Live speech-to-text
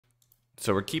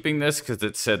So we're keeping this because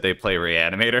it said they play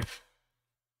Reanimator.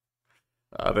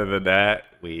 Other than that,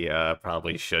 we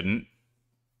probably shouldn't.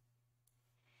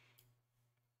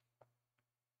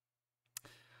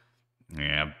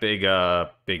 Yeah,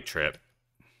 big trip.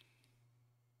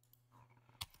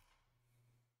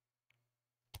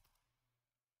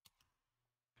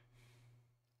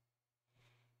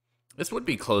 This would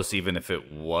be close even if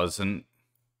it wasn't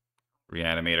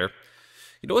Reanimator.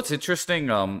 You know what's interesting?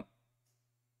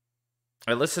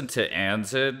 I listened to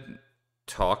Anzid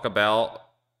talk about,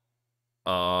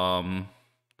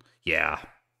 yeah,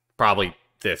 probably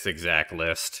this exact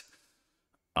list.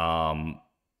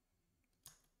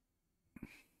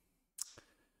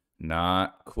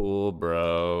 Not cool,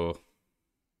 bro.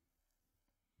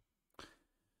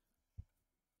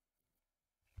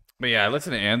 But yeah, I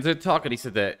listened to Anzid talk, and he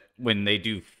said that when they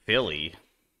do Philly,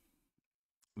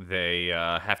 they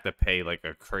have to pay like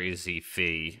a crazy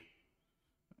fee.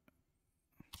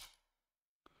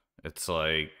 It's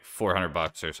like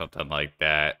 $400 or something like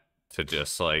that to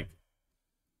just like,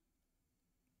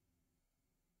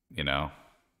 you know,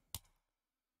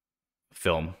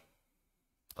 film.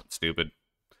 That's stupid.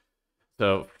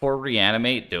 So for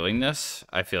Reanimate doing this,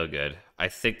 I feel good. I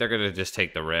think they're gonna just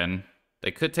take the Wrenn.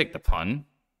 They could take the pun.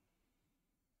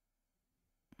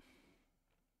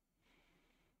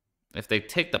 If they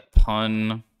take the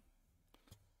pun,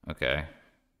 okay.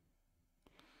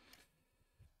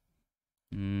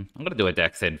 I'm gonna do a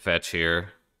deck thin fetch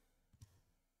here.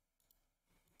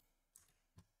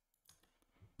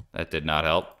 That did not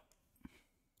help.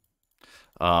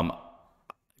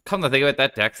 Come to think of it,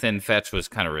 that deck thin fetch was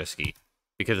kind of risky.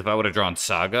 Because if I would have drawn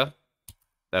Saga,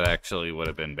 that actually would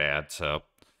have been bad, so.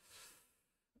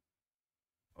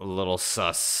 A little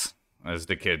sus, as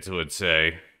the kids would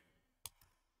say.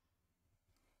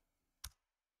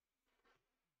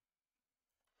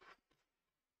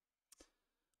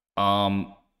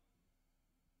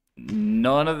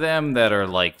 None of them that are,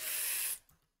 like,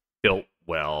 built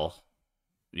well,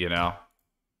 you know?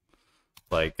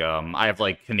 Like, I have,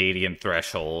 like, Canadian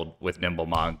Threshold with Nimble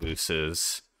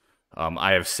Mongooses.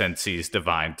 I have Sensi's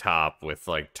Divine Top with,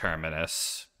 like,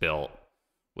 Terminus built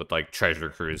with, like, Treasure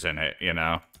Cruise in it, you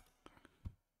know?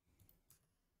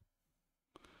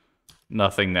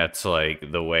 Nothing that's,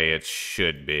 like, the way it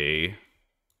should be.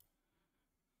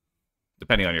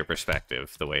 Depending on your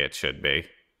perspective, the way it should be.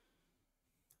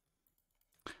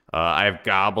 I have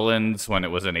Goblins when it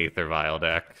was an Aether Vial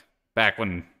deck. Back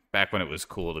when it was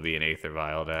cool to be an Aether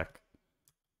Vial deck.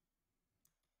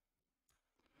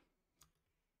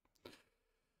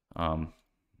 I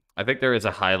think there is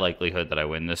a high likelihood that I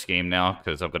win this game now,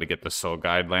 because I'm going to get the Soul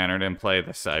Guide Lantern in play,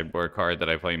 the sideboard card that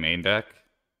I play main deck.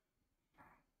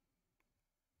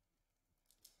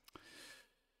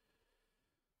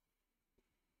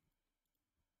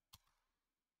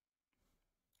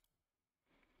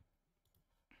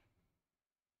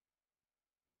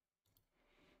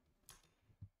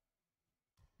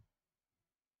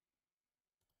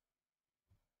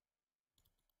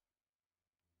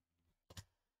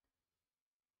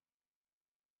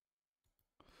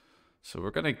 So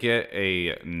we're going to get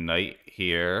a Knight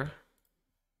here.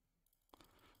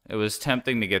 It was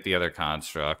tempting to get the other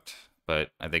construct,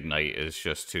 but I think Knight is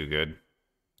just too good.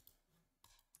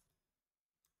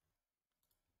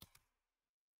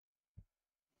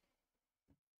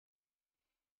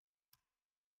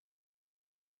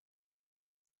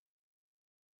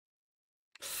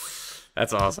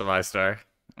 That's awesome, iStar.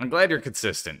 I'm glad you're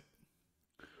consistent.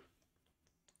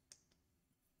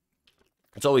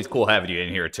 It's always cool having you in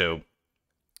here, too,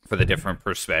 for the different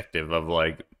perspective of,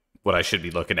 like, what I should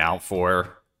be looking out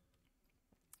for.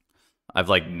 I've,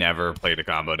 like, never played a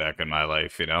combo deck in my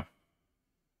life, you know?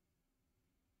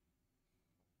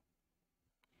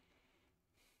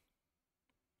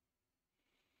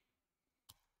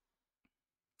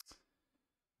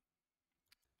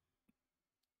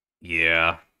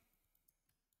 Yeah.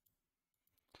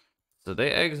 So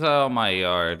they exile my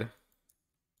yard.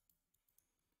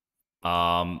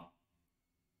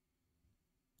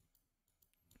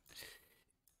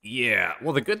 Yeah.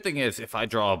 Well, the good thing is if I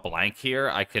draw a blank here,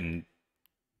 I can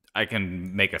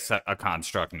make a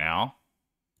construct now.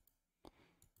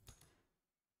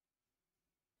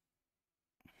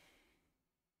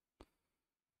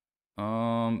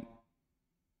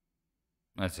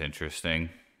 That's interesting.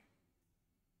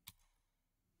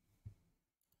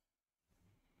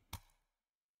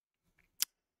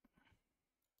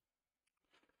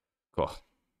 Cool.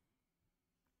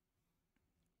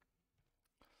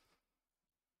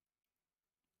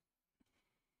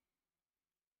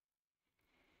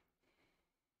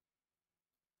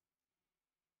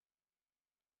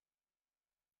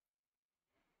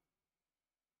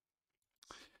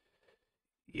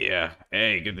 Yeah.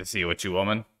 Hey, good to see you, what you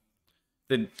woman.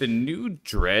 The new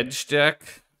Dredge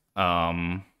deck,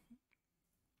 I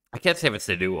can't say if it's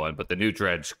the new one, but the new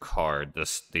Dredge card,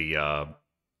 the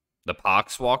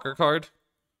Poxwalker card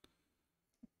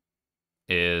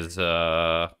is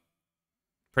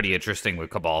pretty interesting with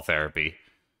Cabal Therapy.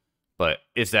 But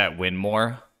is that win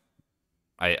more?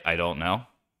 I don't know.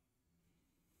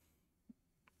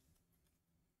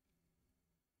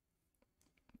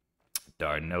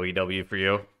 Darn, no EW for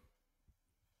you.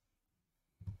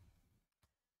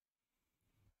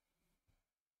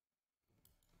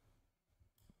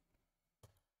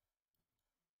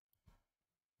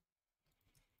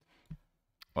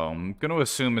 Well, I'm going to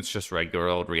assume it's just regular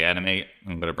old Reanimate.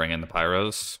 I'm going to bring in the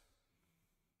Pyros.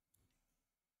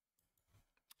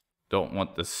 Don't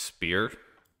want the Spear.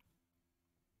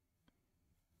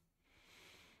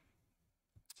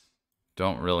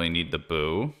 Don't really need the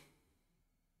Boo.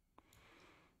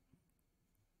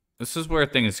 This is where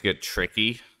things get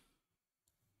tricky.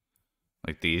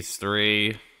 Like these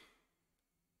three.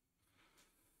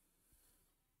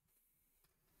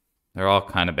 They're all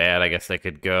kind of bad. I guess they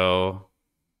could go.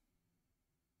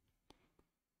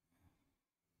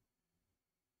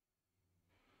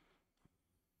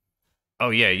 Oh,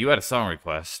 yeah, you had a song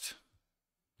request.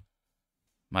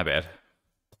 My bad.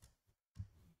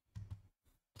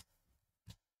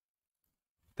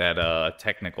 That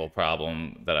technical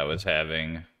problem that I was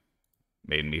having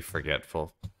made me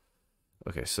forgetful.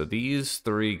 Okay, so these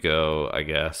three go, I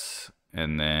guess.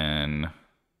 And then...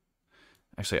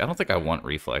 Actually, I don't think I want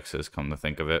reflexes, come to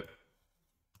think of it.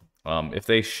 If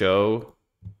they show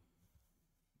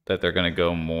that they're going to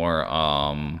go more...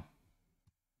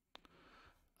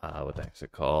 what the heck's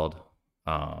it called?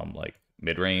 Like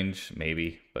mid-range,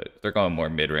 maybe. But if they're going more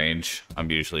mid-range,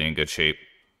 I'm usually in good shape.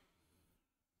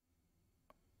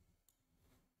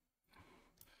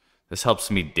 This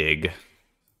helps me dig.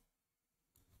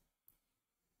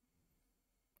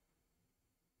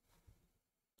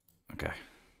 Okay.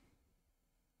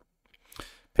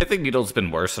 Pithing Needle's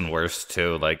been worse and worse,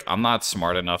 too. Like, I'm not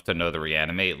smart enough to know the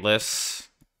Reanimate lists.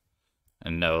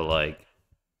 And know, like,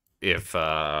 if,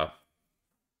 what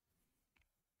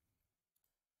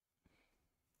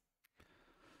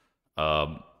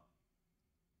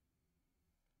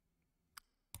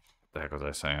the heck was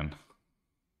I saying?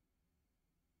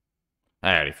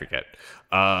 I already forget.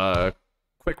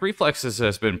 Quick Reflexes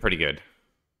has been pretty good.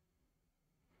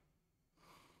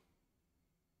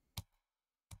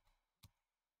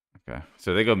 Okay,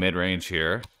 so they go mid-range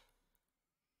here.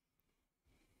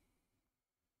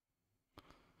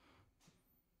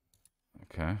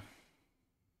 Okay.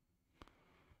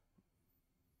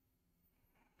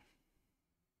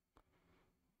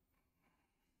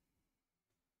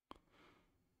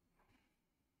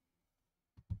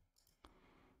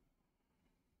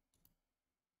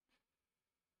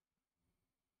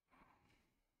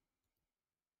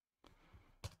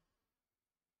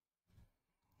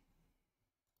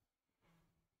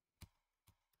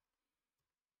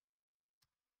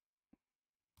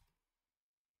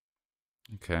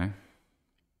 Okay.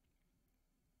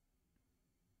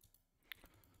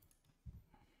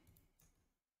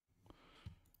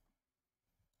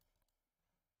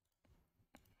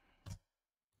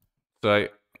 So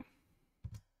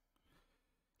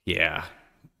yeah.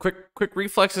 Quick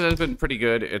Reflexes has been pretty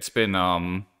good. It's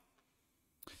been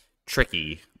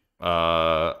tricky. You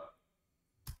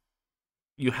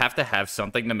have to have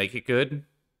something to make it good.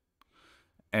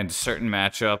 And certain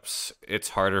matchups, it's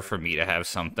harder for me to have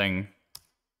something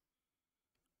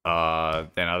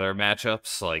than other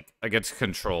matchups. Like against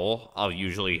Control, I'll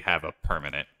usually have a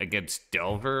permanent. Against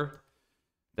Delver,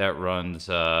 that runs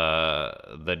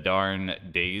the darn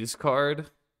Daze card,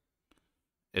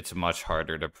 it's much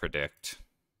harder to predict.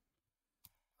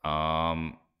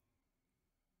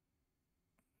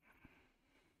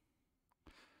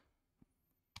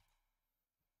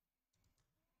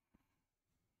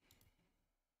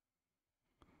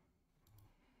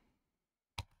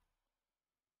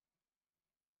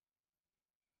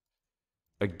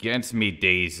 Against me,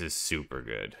 Daze is super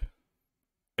good.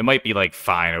 It might be like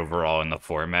fine overall in the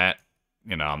format.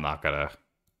 You know, I'm not gonna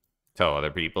tell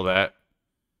other people that.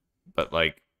 But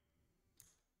like,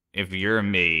 if you're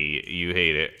me, you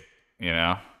hate it, you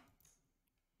know?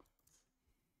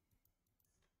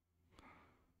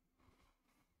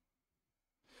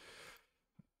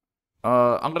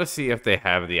 I'm gonna see if they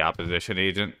have the opposition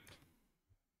agent.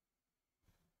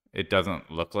 It doesn't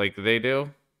look like they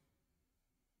do.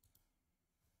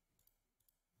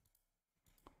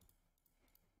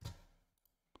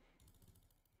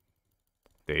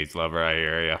 Daze Lover, I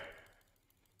hear ya.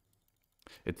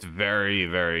 It's very,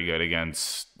 very good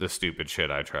against the stupid shit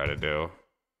I try to do.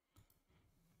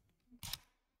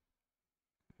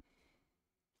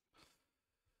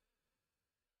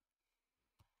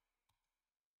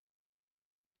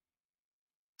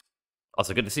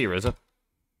 Also, good to see you, Urza.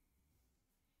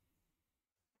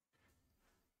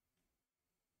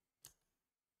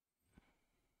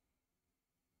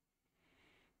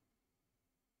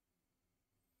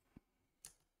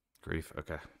 Grief,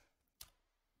 okay.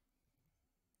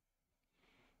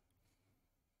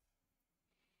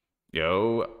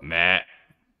 Yo, Matt.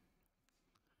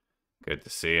 Good to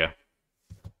see you.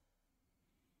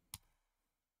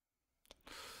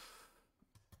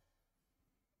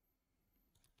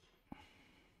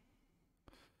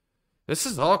 This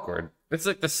is awkward. It's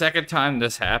like the second time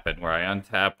this happened where I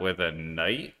untap with a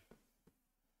Knight.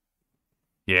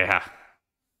 Yeah.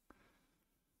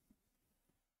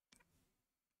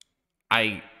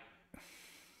 I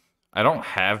don't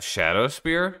have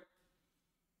Shadowspear.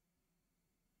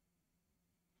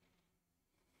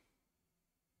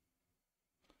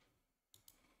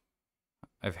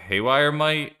 I have Haywire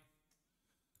Mite.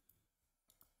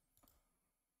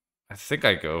 I think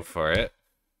I go for it.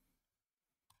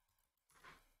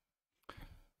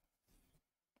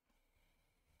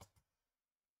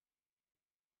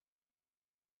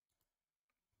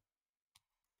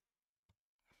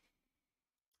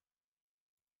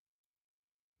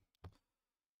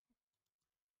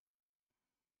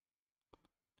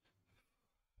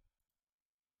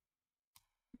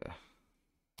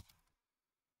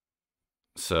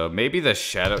 So maybe the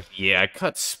Shadow... Yeah, I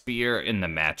cut Spear in the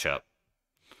matchup.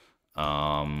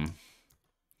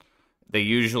 They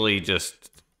usually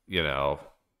just, you know,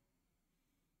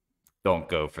 don't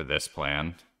go for this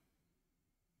plan.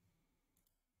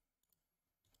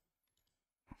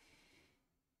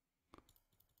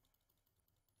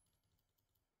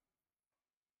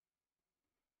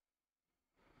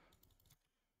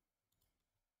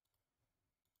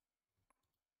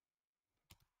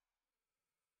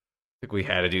 I think we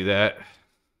had to do that.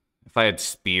 If I had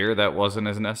Spear, that wasn't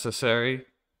as necessary.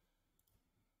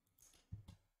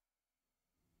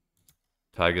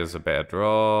 Taiga's a bad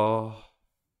draw.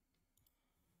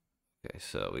 Okay,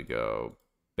 so we go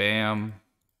bam,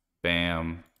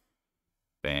 bam,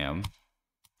 bam.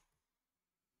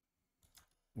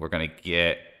 We're going to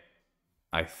get,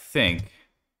 I think,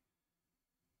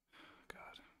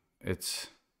 God, it's,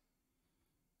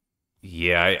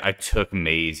 yeah, I took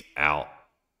Maze out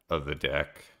of the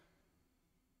deck.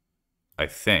 I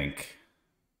think.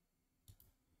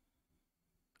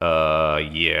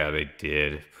 Yeah, they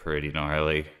did. Pretty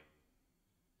gnarly.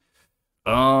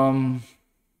 I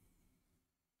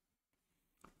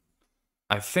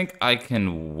think I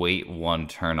can wait one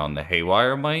turn on the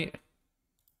Haywire Mite.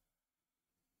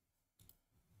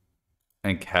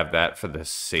 And have that for the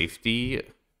safety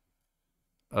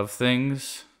of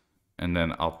things. And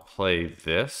then I'll play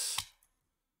this.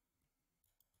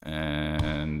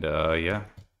 And, yeah.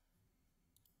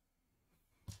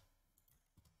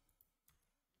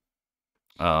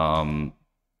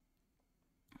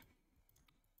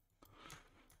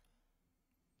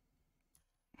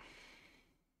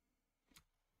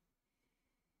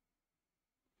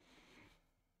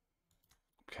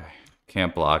 Okay,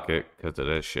 can't block it because it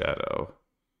is Shadow.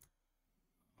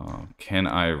 Can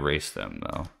I erase them,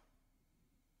 though?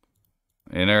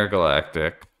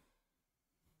 Intergalactic.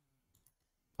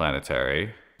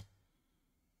 Planetary.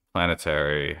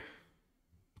 Planetary.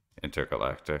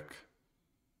 Intergalactic.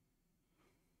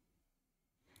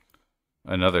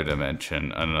 Another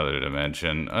dimension, another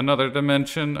dimension, another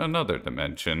dimension, another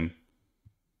dimension.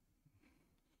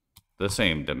 The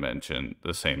same dimension,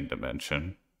 the same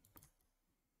dimension.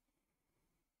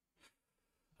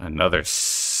 Another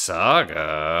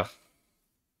Saga.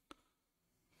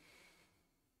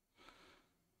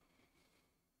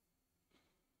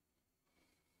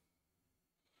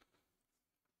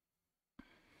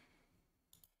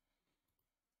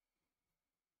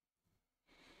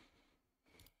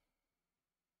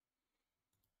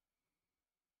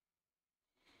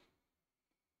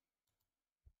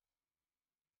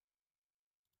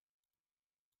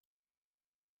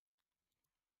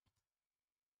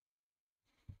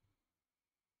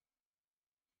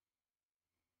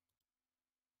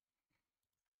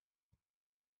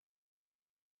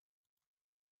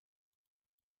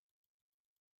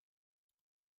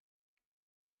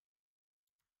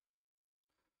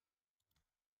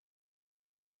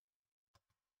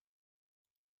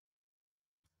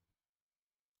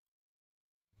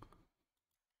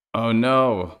 Oh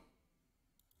no.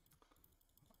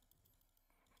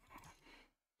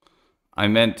 I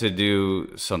meant to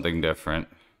do something different.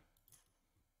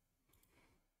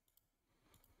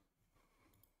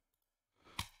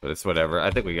 But it's whatever.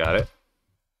 I think we got it.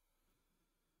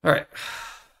 All right.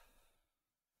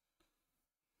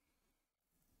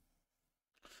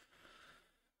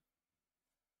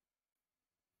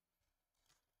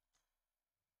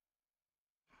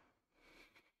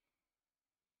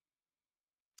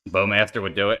 Bowmaster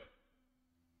would do it.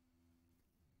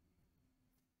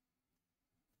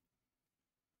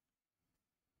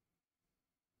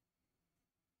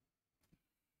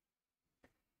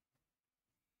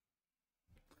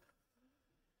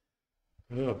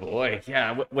 Oh boy,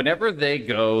 yeah. Whenever they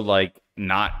go like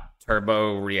not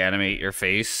turbo reanimate your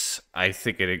face, I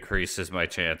think it increases my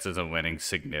chances of winning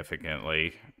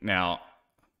significantly. Now,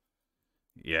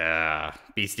 yeah,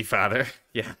 Beastie Father,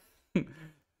 yeah.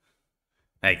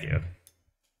 Thank you.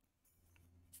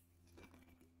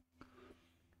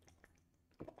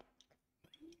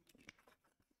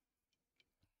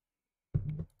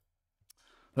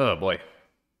 Oh boy,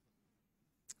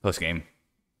 close game.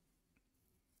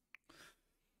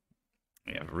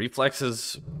 Yeah,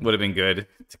 reflexes would have been good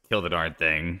to kill the darn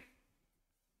thing.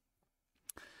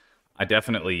 I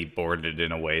definitely boarded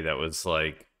in a way that was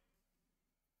like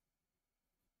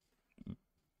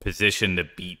positioned to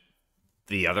beat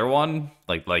the other one,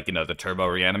 like you know, the turbo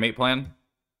reanimate plan.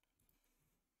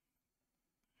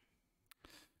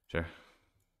 Sure.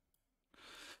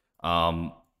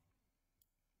 Um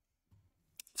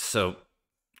so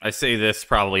I say this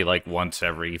probably like once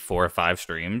every 4 or 5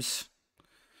 streams,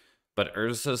 but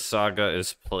Urza's Saga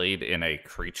is played in a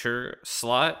creature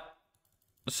slot.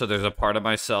 So there's a part of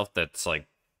myself that's like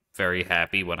very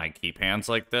happy when I keep hands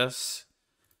like this,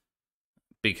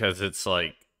 because it's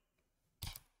like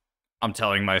I'm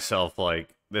telling myself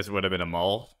like this would have been a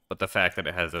mull, but the fact that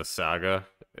it has a Saga,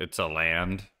 it's a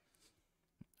land,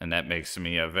 and that makes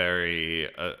me a very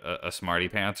a smarty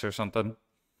pants or something.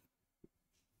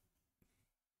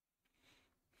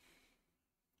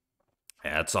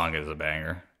 Yeah, that song is a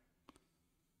banger.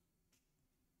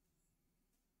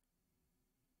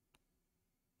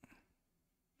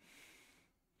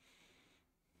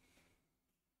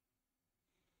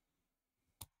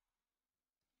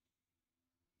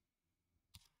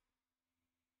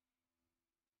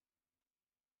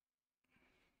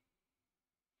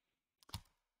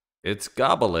 It's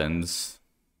goblins.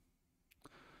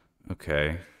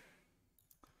 Okay.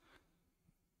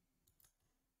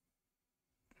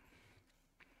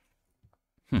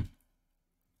 Hmm.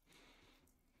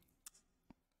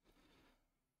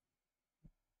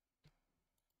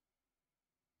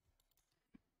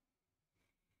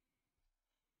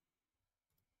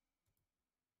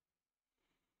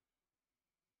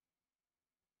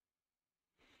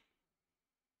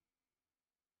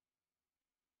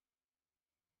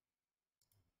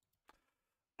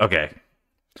 Okay.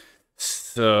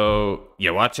 So,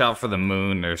 yeah, watch out for the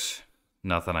moon. There's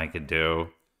nothing I could do.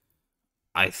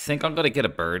 I think I'm going to get a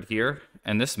bird here.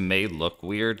 And this may look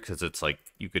weird because it's like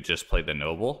you could just play the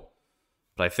noble.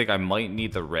 But I think I might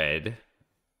need the red,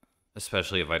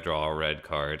 especially if I draw a red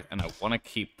card. And I want to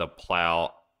keep the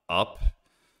plow up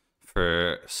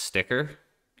for sticker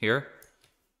here.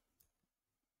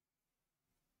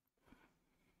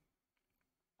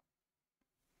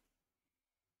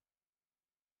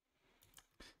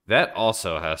 That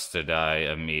also has to die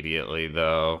immediately,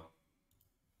 though.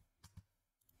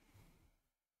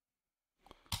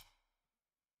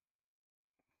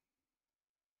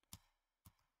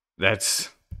 That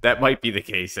might be the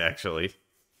case, actually.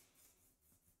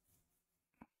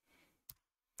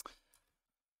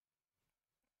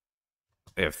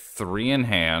 They have 3 in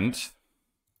hand.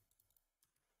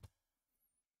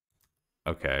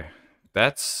 Okay.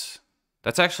 That's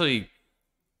actually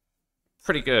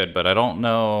pretty good, but I don't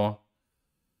know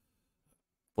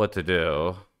what to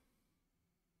do.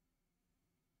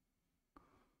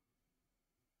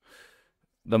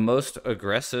 The most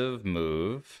aggressive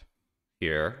move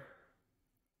here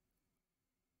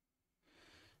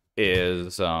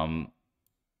is you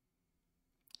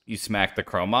smack the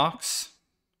Chromox.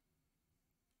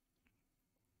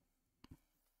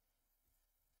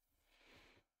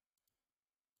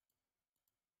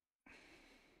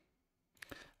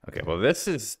 Okay, well this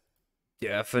is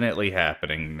definitely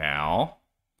happening now.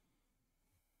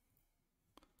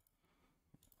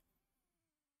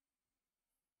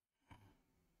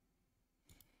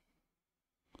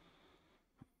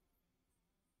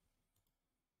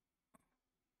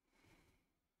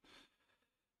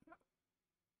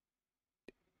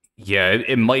 Yeah,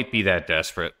 it might be that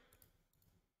desperate.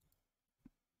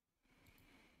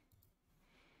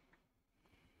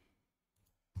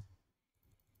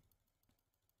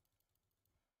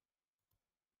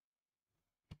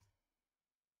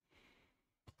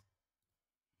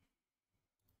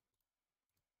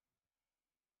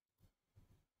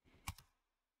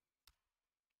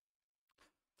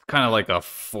 It's kind of like a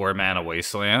 4-mana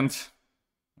Wasteland.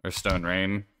 Or Stone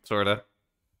Rain, sorta.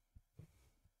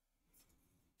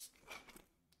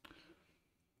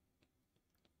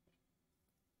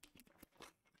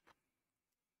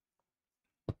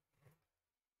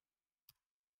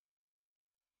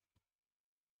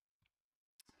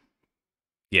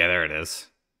 Yeah, there it is.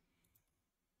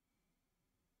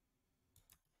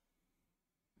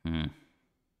 Hmm.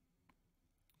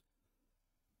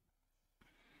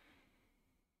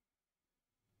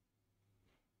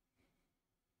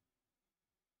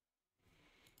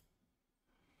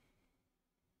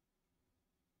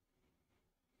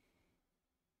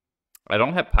 I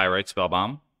don't have Pyrite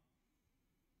Spellbomb.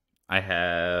 I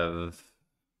have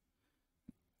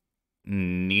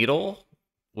Needle,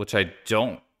 which I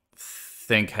don't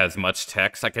think has much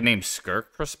text. I can name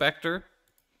Skirk Prospector.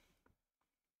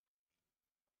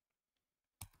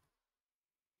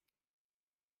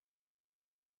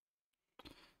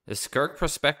 Is Skirk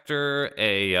Prospector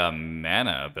a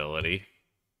mana ability?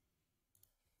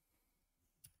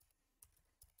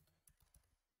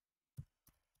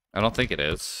 I don't think it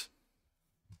is.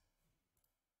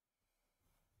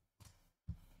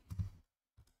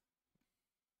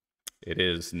 It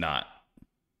is not.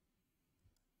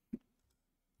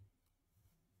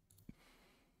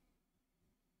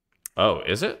 Oh,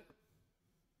 is it?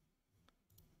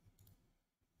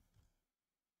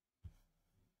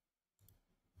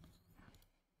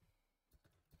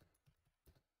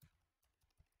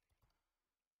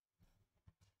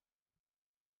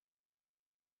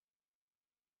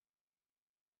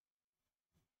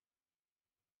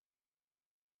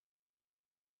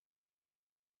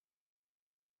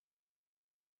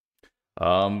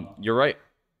 You're right.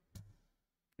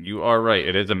 You are right.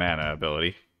 It is a mana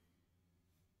ability.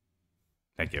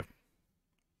 Thank you.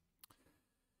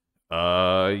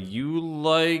 You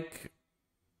like...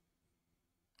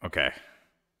 Okay.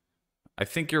 I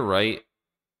think you're right.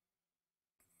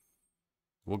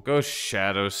 We'll go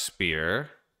Shadowspear.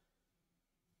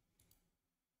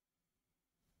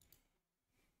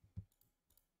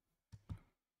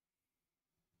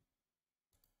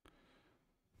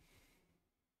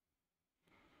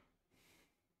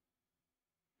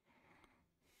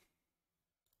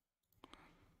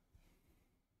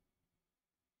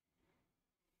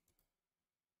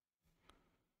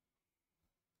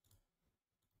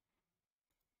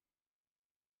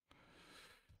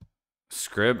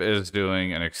 Scryb is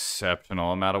doing an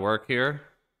exceptional amount of work here.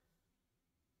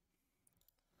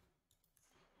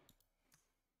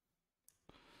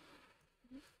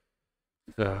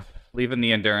 So, leaving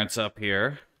the endurance up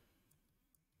here.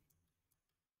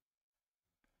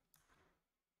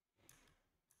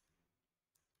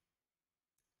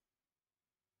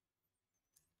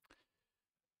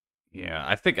 Yeah,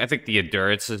 I think the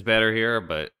endurance is better here,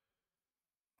 but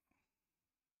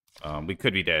we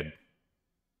could be dead.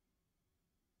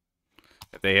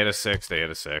 If they hit a 6, they hit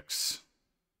a 6.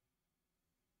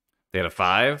 They hit a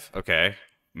 5? Okay.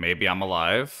 Maybe I'm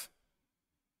alive.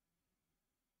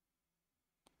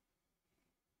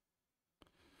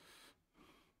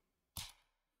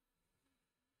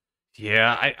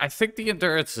 Yeah, I think the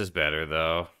endurance is better,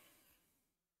 though.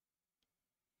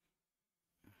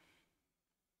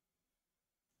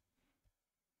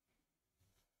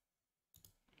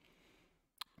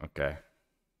 Okay.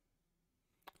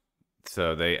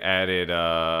 So they added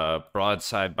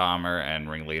Broadside Bomber and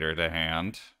Ringleader to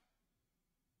hand.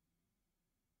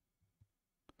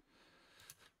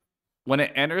 When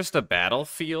it enters the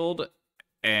battlefield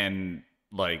and,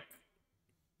 like,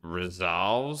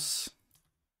 resolves...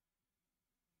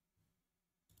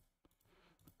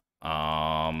 Hold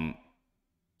on,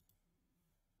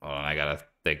 I gotta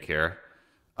think here.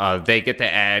 They get to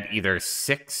add either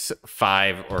 6,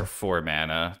 5, or 4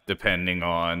 mana, depending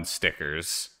on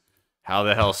stickers. How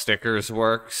the hell stickers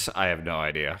works, I have no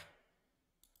idea.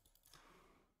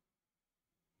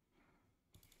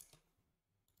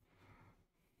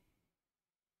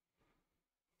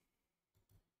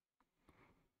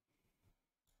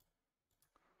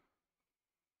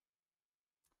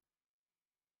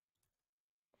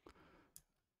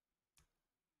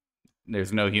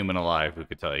 There's no human alive who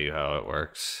could tell you how it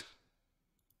works.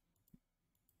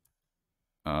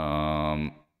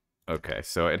 Okay,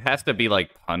 so it has to be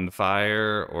like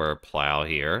Punfire or Plow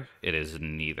here. It is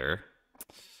neither.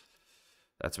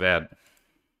 That's bad.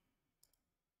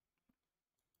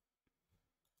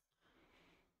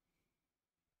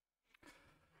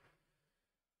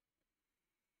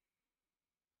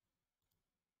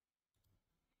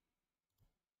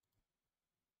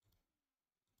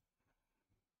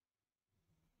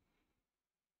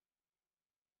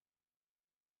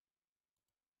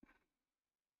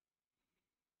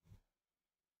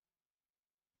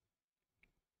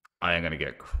 I am gonna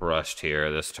get crushed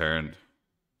here this turn.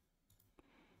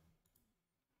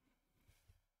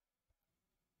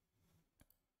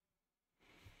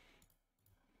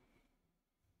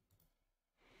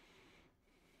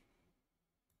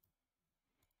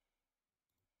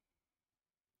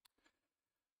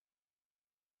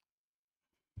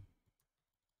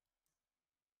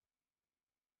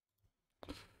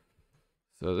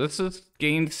 So this is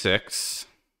gain 6.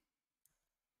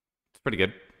 It's pretty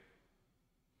good.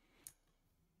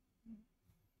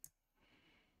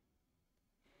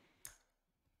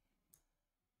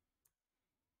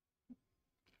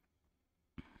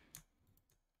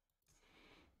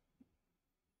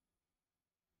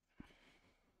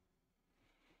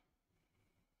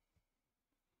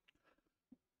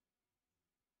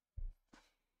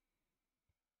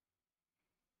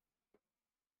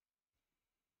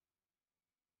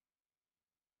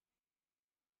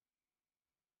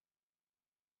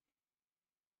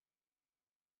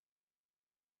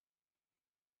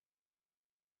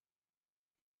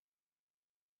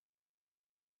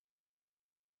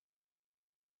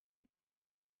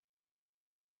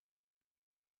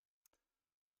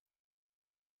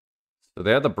 So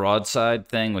they have the broadside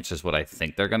thing, which is what I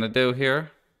think they're gonna do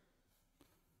here.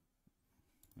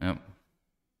 Yep.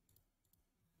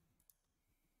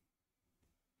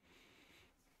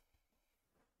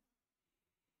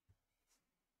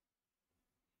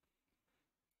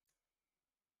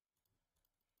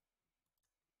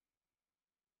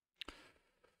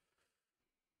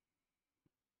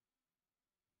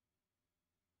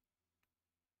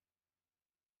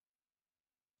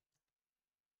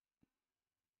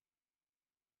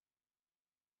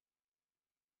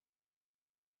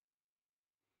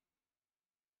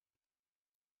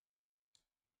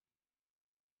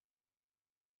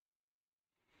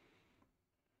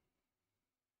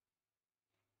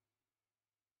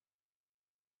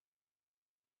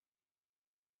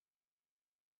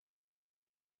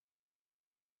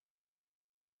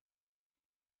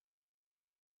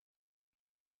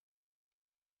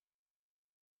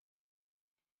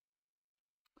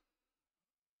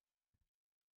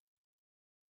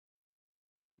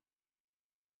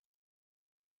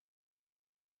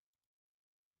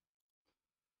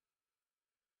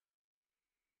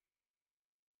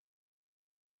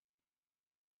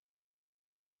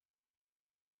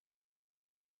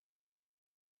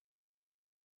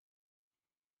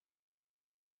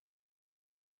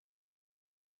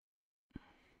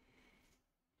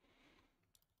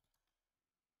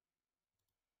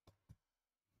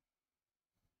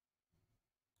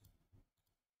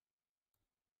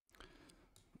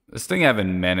 This thing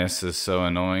having menace is so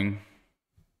annoying.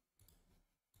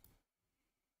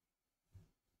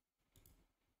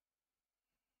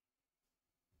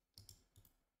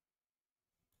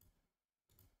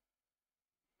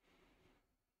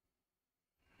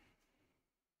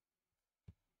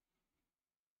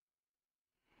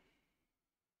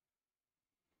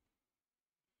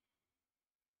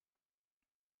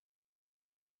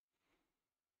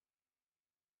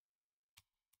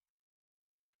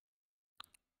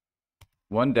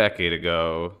 One decade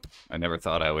ago, I never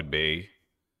thought I would be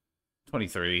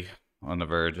 23 on the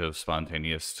verge of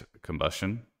spontaneous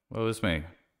combustion. What was me?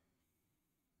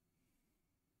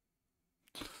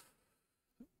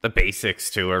 The basics,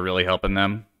 too, are really helping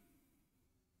them.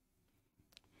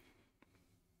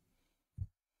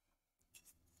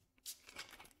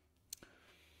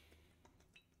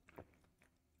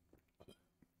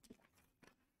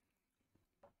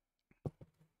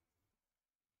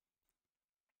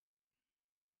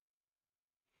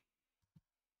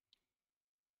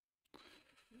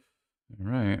 All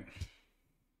right.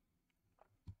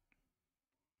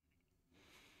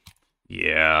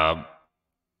 Yeah.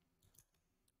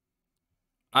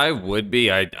 I would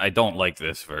be. I don't like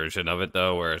this version of it,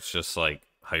 though, where it's just, like,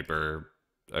 hyper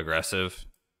aggressive.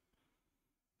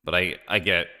 But I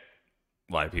get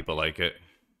why people like it.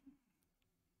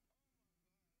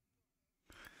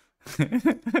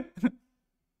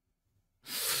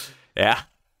 Yeah.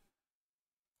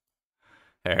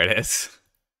 There it is.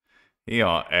 He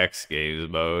on X Games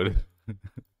mode.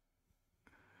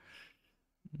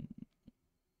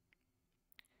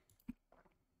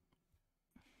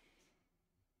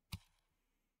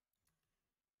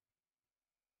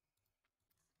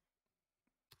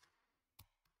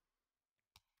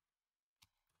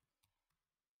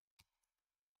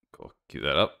 Cool. Cue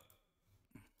that up.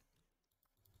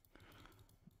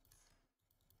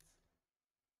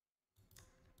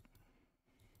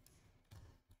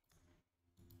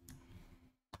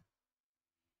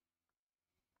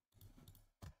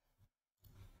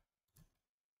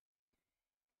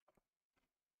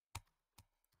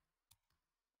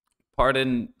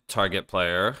 Pardon target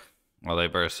player while they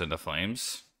burst into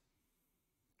flames.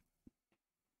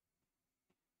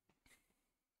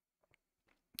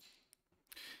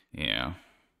 Yeah.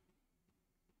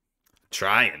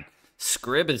 Trying.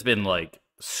 Scryb has been, like,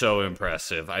 so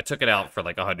impressive. I took it out for,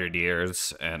 like, 100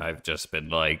 years, and I've just been,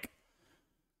 like...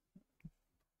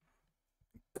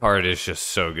 Card is just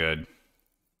so good.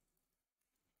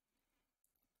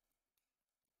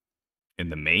 In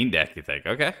the main deck, you think?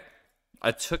 Okay.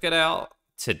 I took it out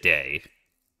today.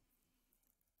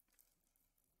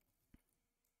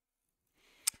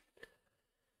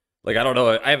 Like, I don't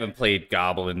know. I haven't played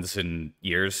Goblins in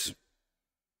years.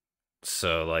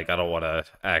 So, like, I don't want to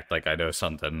act like I know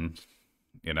something,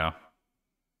 you know?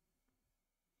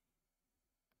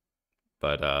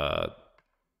 But,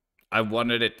 I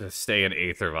wanted it to stay an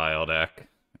Aether Vial deck,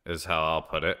 is how I'll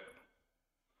put it.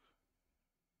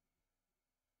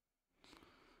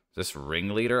 This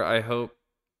Ringleader, I hope.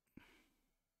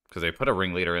 Because they put a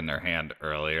Ringleader in their hand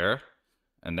earlier.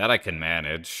 And that I can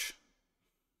manage.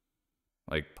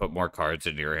 Like, put more cards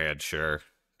into your hand, sure.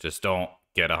 Just don't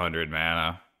get 100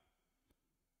 mana.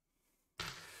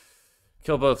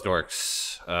 Kill both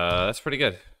dorks. That's pretty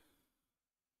good.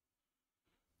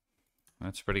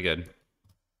 That's pretty good.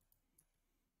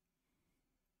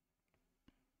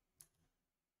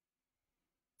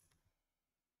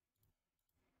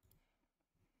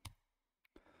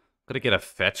 I'm gonna get a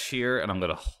fetch here, and I'm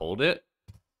gonna hold it.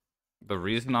 The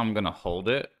reason I'm gonna hold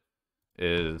it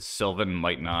is Sylvan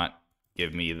might not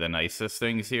give me the nicest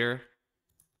things here.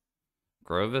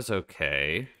 Grove is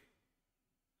okay.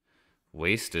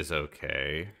 Waste is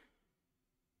okay.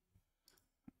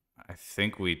 I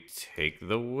think we take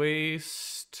the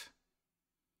waste.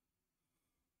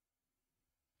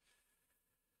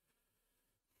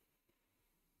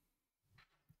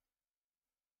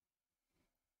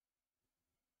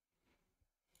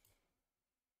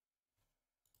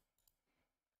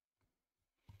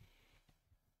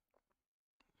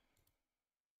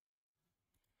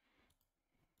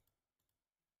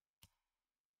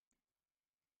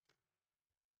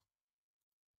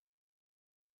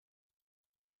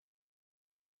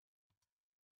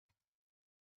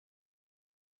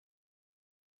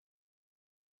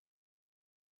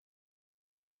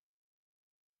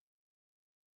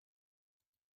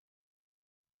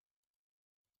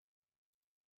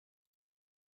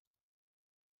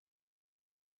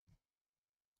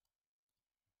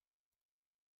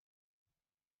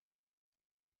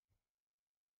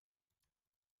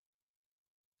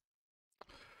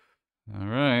 All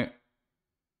right.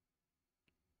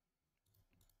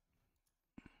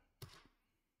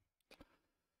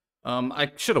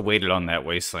 I should have waited on that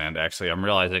Wasteland, actually. I'm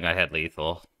realizing I had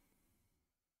lethal.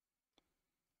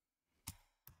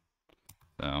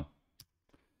 So,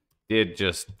 did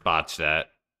just botch that.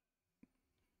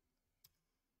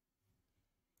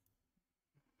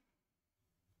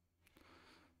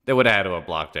 They would have had to have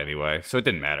blocked anyway, so it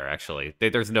didn't matter, actually.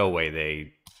 There's no way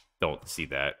they don't see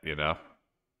that, you know?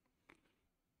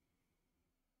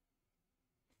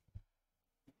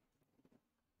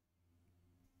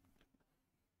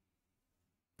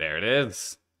 There it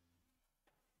is.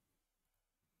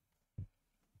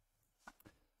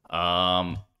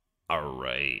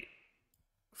 Alright.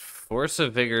 Force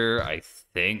of Vigor, I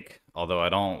think, although I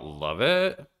don't love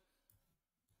it.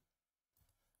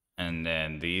 And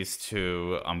then these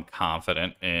two I'm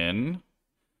confident in.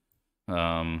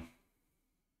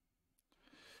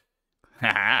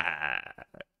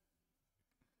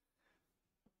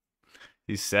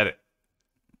 He said it.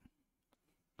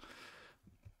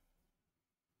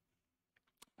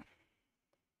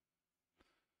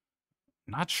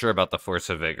 Not sure about the Force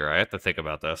of Vigor. I have to think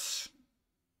about this.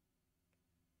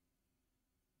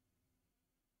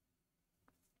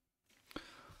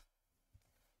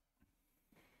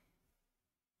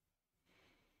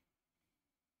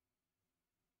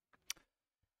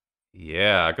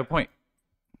 Yeah, good point.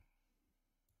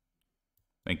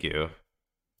 Thank you.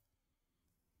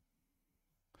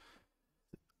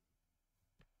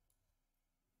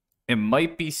 It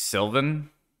might be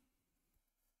Sylvan.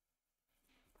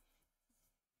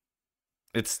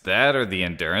 It's that or the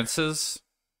Endurances.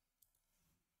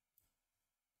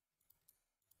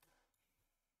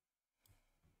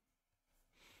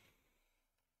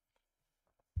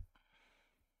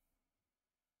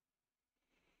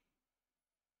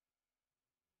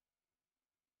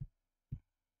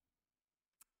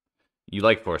 You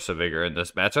like Force of Vigor in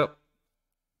this matchup?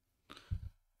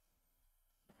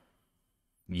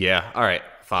 Yeah, alright.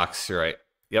 Fox, you're right.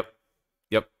 Yep.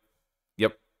 Yep.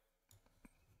 Yep.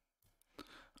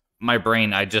 My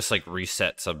brain, I just, like,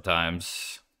 reset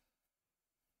sometimes.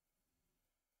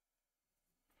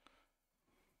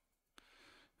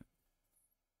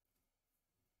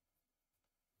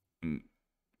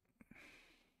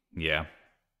 Yeah.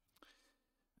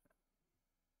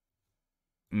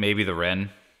 Maybe the Wrenn.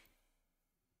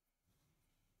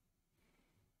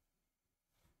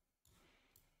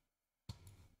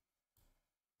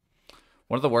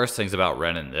 One of the worst things about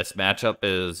Wrenn in this matchup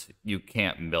is you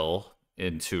can't mill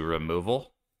into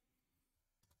removal.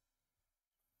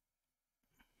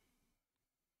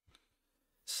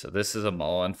 So this is a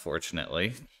mull,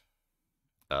 unfortunately.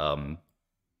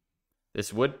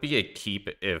 This would be a keep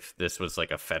if this was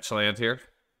like a fetch land here.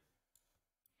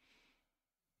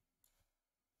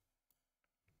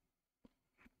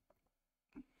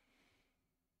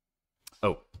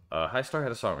 Oh, High Star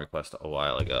had a song request a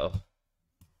while ago.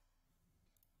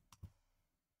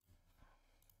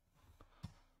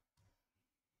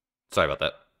 Sorry about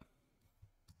that.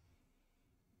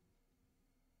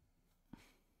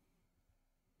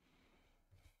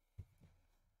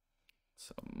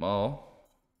 So, Mo.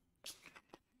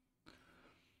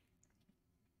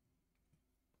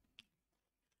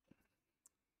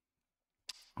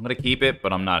 I'm going to keep it,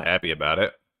 but I'm not happy about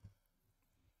it.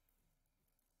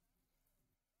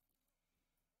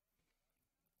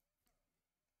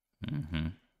 Mm-hmm.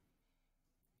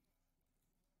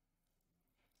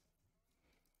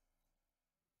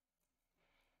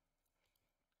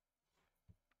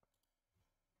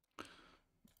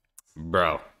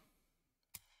 Bro.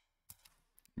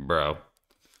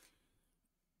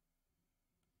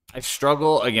 I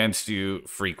struggle against you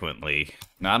frequently.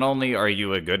 Not only are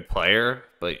you a good player,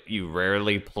 but you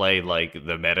rarely play, like,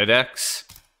 the meta decks.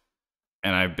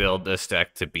 And I build this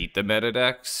deck to beat the meta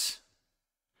decks.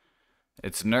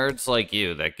 It's nerds like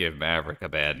you that give Maverick a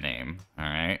bad name,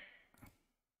 alright?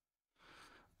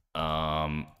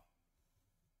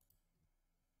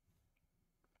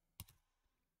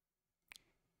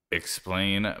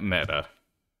 Explain meta.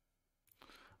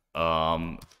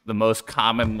 The most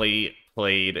commonly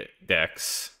played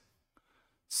decks,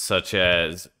 such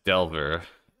as Delver,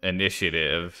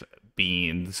 Initiative,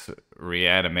 Beans,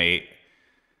 Reanimate,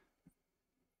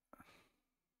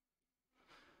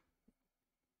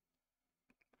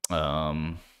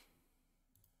 but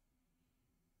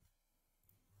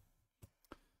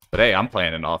hey, I'm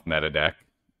playing an off-meta deck.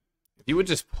 If you would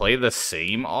just play the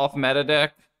same off-meta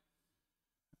deck,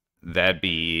 that'd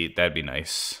be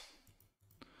nice.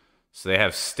 So they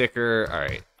have Sticker. All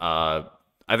right.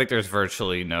 I think there's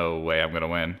virtually no way I'm gonna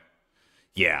win.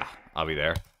 Yeah, I'll be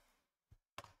there.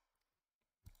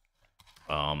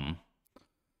 I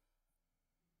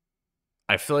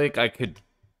feel like I could.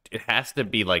 It has to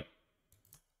be like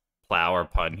Plow or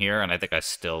Pun here, and I think I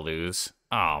still lose.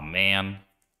 Oh man.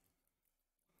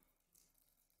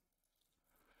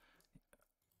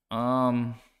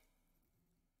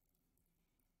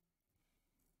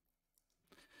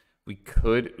 We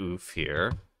could Ouphe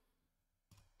here.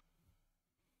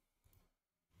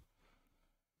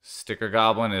 Sticker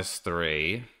Goblin is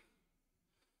 3.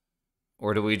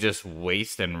 Or do we just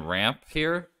waste and ramp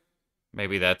here?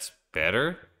 Maybe that's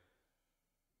better.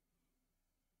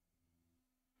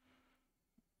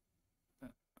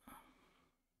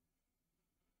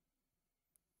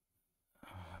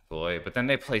 Boy, but then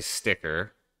they play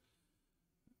Sticker.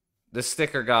 The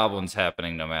Sticker Goblin's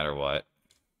happening no matter what.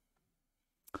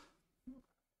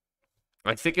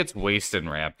 I think it's waste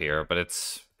and ramp here, but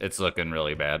it's looking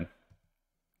really bad.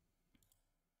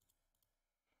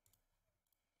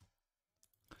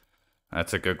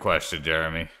 That's a good question,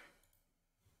 Jeremy.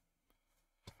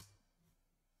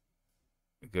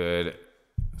 Good.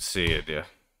 See it, yeah.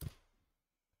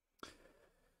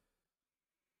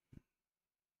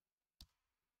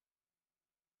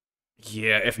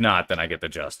 Yeah, if not, then I get the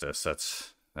Justice.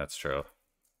 That's true.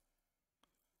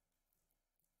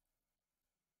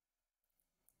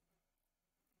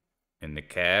 And the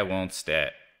cat won't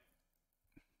stat.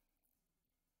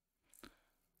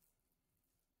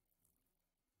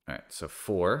 Alright, so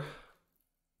 4.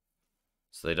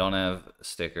 So they don't have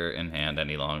Sticker in hand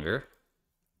any longer.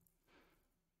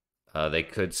 They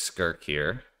could Skirk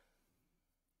here.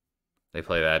 They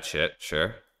play that shit,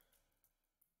 sure.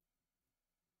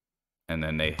 And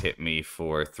then they hit me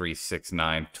for 3, 6,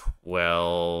 9,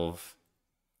 12.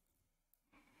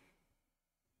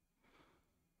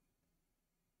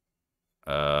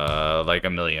 Like a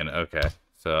million. Okay.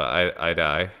 So I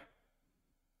die.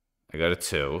 I go to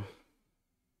 2.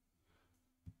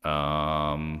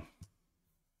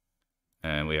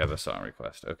 And we have a song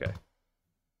request. Okay.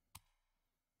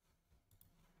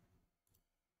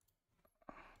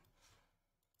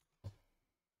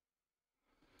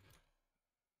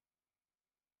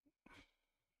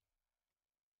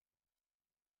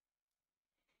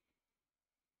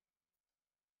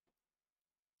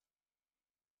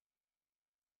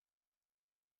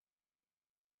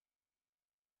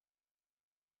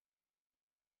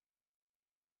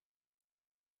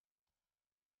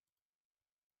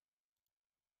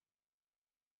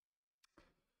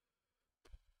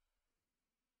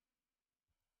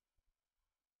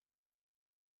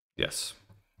 Yes.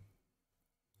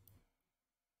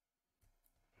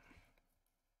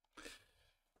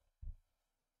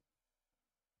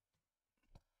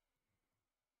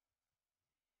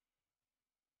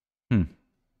 Hmm.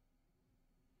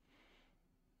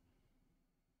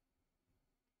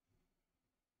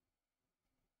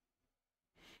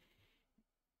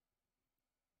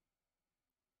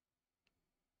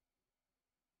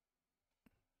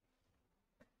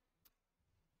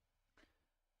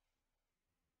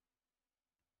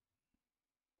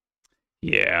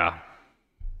 Yeah.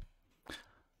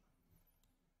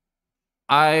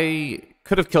 I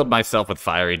could have killed myself with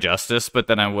Fiery Justice, but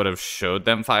then I would have showed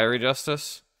them Fiery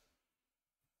Justice.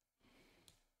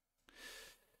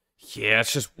 Yeah,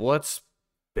 it's just what's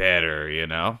better, you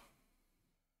know?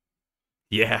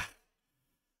 Yeah.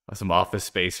 That's some office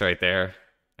space right there.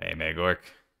 Hey, Megork.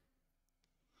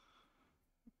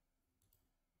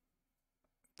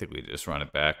 I think we just run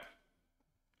it back.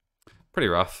 Pretty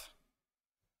rough.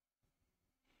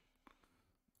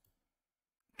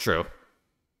 True.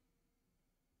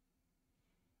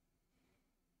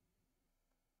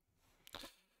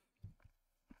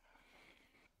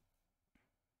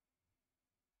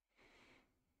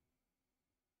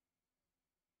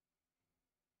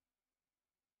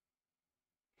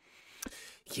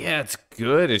 Yeah, it's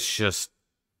good. It's just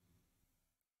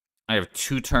I have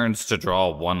 2 turns to draw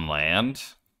 1 land.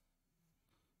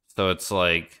 So it's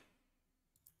like,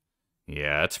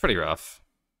 yeah, it's pretty rough.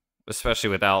 Especially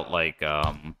without like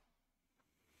Torpor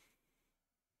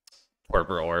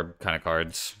Orb kind of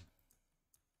cards.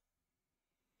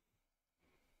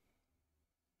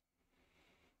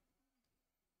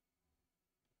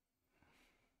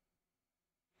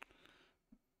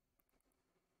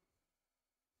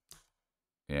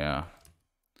 Yeah.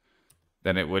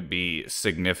 Then it would be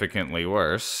significantly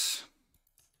worse.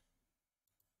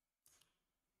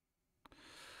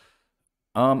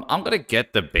 I'm gonna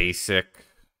get the basic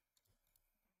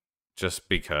just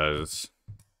because.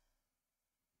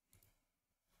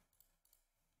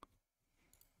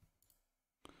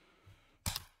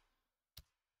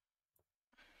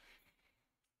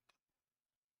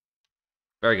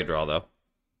 Very good draw though.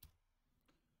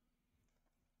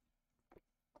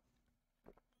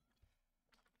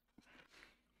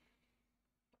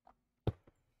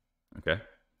 Okay.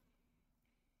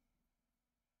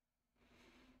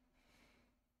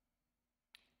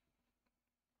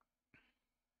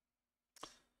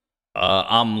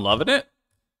 I'm loving it.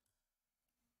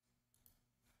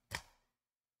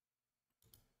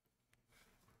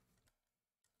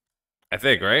 I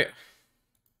think, right?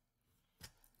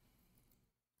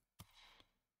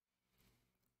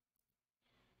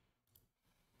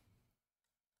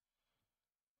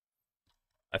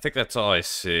 I think that's all I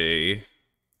see.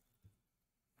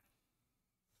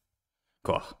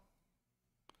 Cool.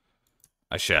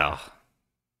 I shall.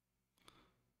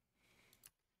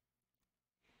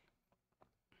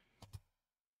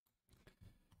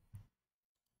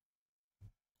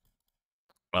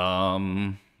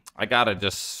 I gotta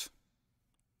just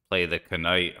play the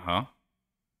Knight, huh?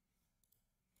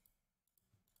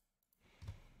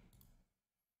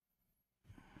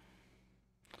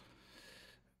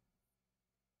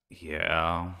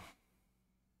 Yeah.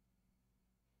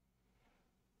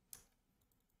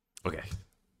 Okay.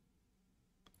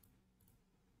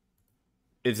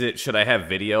 Should I have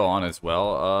video on as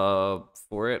well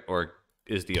for it, or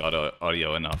is the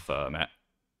audio enough, Matt?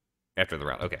 After the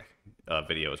round. Okay.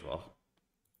 Video as well.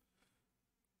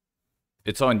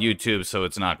 It's on YouTube, so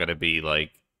it's not gonna be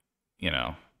like, you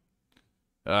know,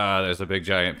 there's a big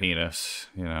giant penis,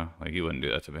 you know, like you wouldn't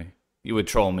do that to me. You would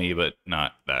troll me, but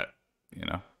not that, you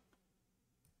know.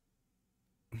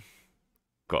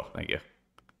 Cool, thank you.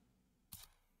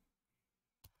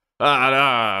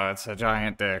 Ah, no, it's a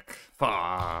giant dick.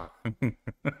 Fuck.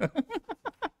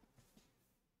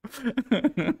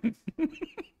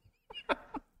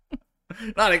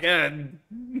 Not again.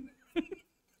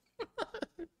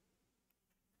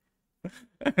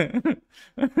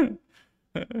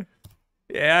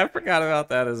 Yeah, I forgot about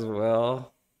that as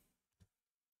well.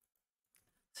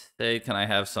 Say, can I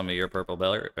have some of your purple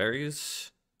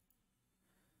berries?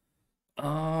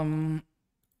 I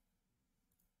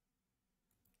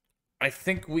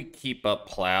think we keep up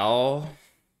Plow.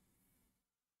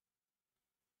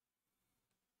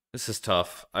 This is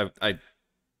tough.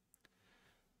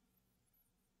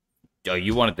 Oh,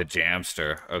 you wanted the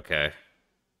Jamster. Okay.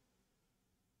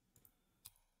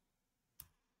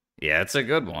 Yeah, it's a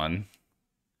good one.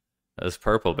 Those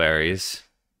purple berries.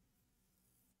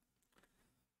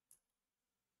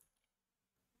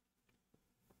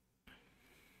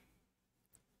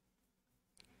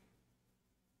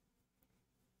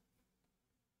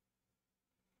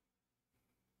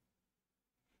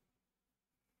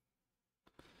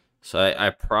 So I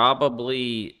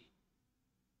probably,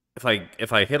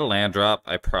 if I hit a land drop,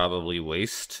 I probably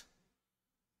waste.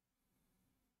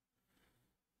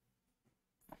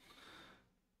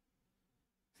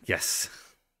 Yes.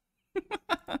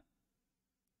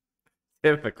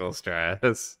 Typical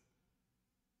stress.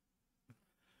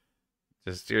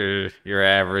 Just your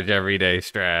average everyday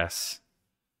stress.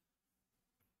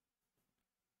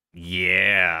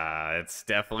 Yeah, it's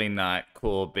definitely not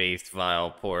cool based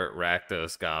Vile Port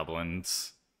Rakdos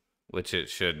goblins, which it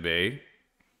should be.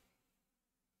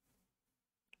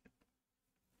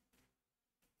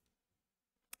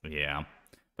 Yeah.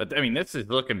 But I mean, this is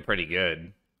looking pretty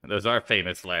good. Those are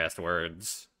famous last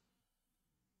words.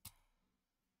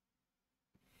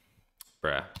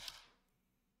 Bruh.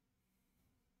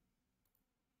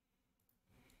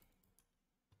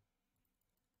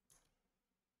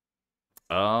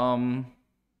 Um,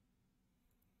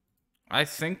 I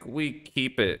think we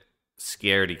keep it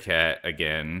Scaredy Cat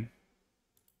again.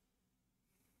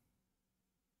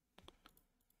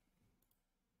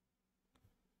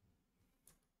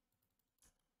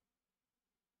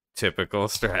 Typical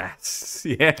strats.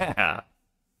 Yeah.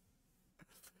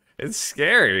 It's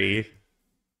scary.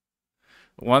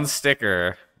 One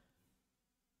sticker.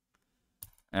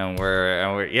 And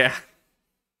we're yeah.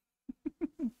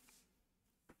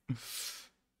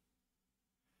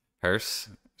 Hearse,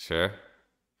 sure.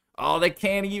 Oh, they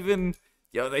can't even.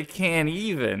 Yo, they can't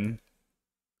even.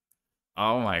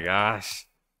 Oh my gosh.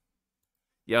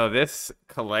 Yo, this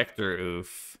Collector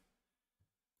Ouphe.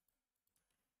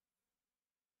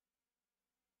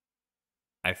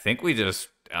 I think we just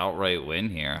outright win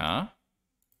here, huh?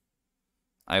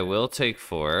 I will take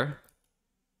 4.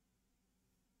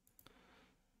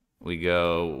 We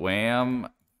go wham,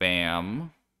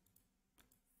 bam.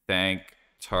 Thank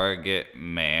target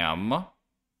ma'am.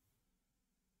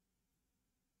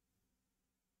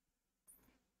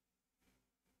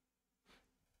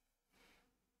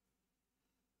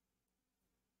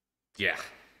 Yeah.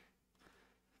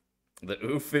 The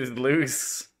Ouphe is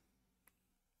loose.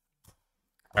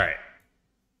 All right.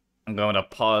 I'm going to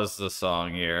pause the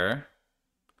song here.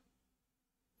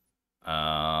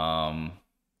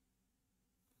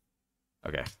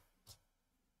 Okay.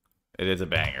 It is a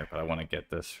banger, but I want to get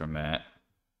this from Matt.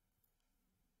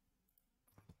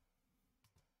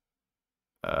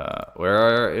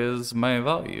 Where is my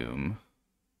volume?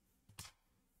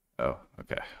 Oh,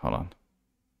 okay. Hold on.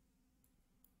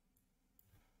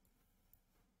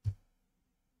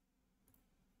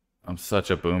 I'm such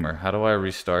a boomer. How do I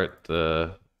restart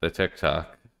the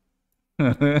TikTok?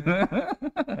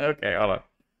 Okay, hold on.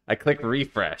 I click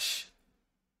refresh.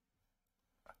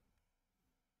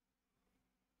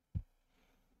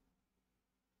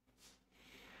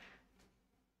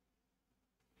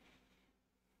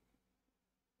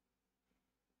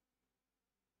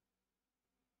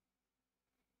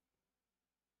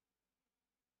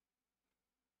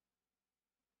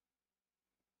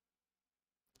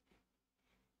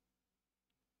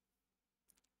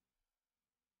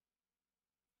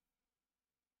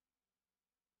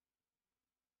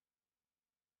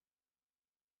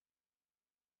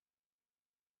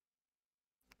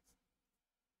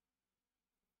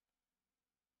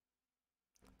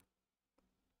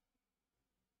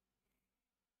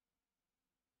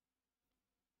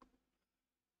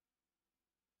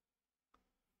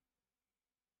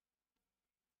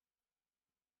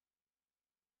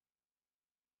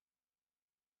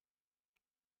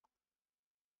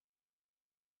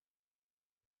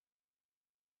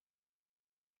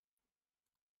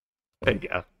 There you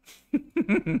go.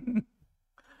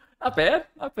 Not bad.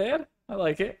 Not bad. I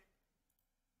like it.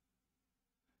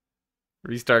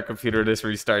 Restart computer, just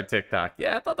restart TikTok.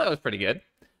 Yeah, I thought that was pretty good.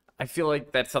 I feel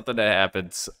like that's something that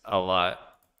happens a lot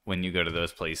when you go to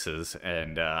those places,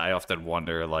 and I often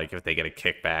wonder, like, if they get a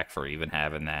kickback for even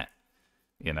having that.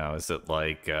 You know, is it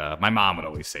like my mom would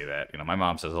always say that? You know, my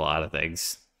mom says a lot of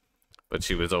things, but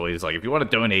she was always like, if you want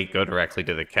to donate, go directly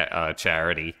to the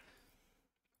charity.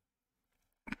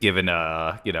 Given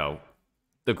you know,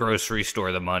 the grocery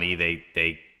store the money, they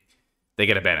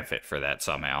get a benefit for that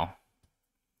somehow.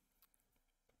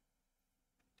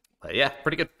 But yeah,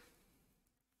 pretty good.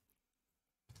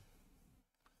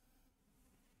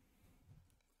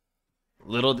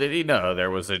 Little did he know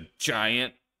there was a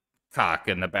giant cock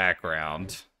in the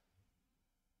background.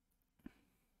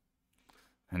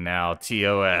 And now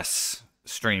TOS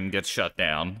stream gets shut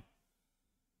down.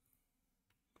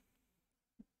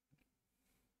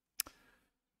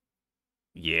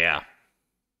 Yeah.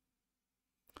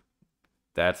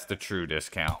 That's the true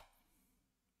discount.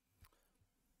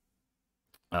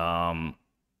 Um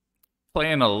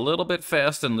playing a little bit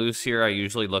fast and loose here. I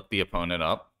usually look the opponent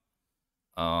up.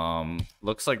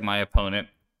 Looks like my opponent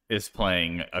is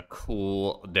playing a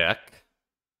cool deck.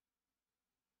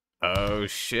 Oh,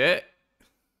 shit.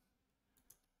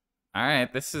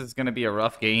 Alright, this is going to be a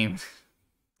rough game.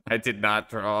 I did not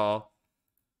draw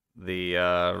the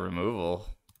removal.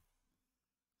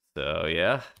 So,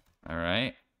 yeah.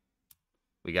 Alright.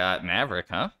 We got Maverick,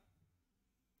 huh?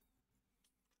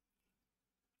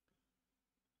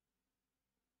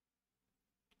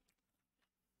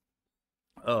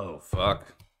 Oh, fuck.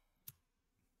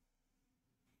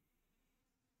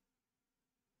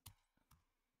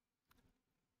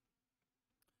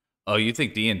 Oh, you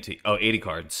think D&T? Oh, 80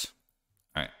 cards.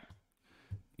 All right.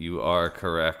 You are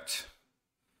correct.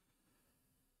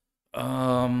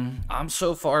 I'm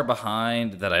so far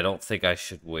behind that I don't think I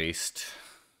should waste.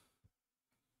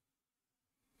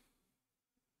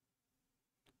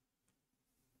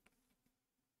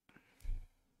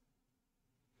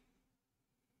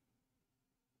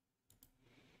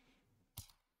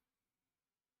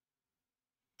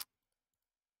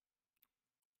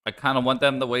 I kind of want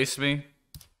them to waste me.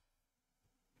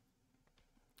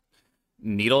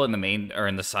 Needle in the main or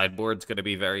in the sideboard is going to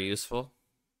be very useful.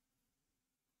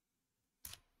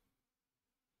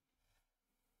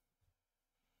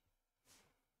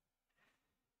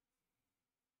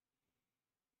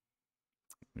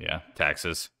 Yeah,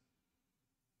 taxes.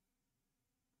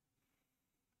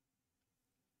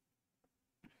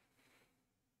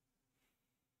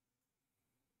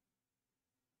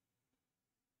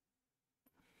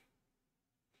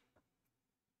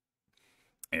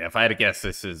 Yeah, if I had to guess,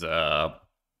 this is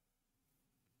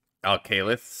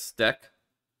Alcalith's deck.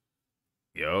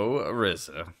 Yo,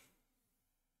 Urza.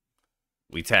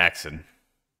 We taxing.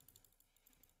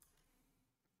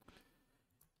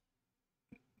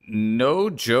 No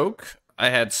joke, I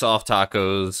had soft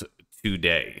tacos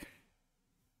today.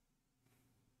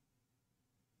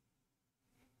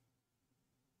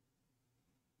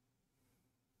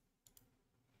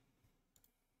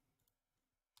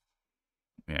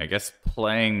 Yeah, I guess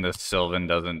playing the Sylvan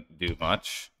doesn't do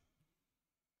much.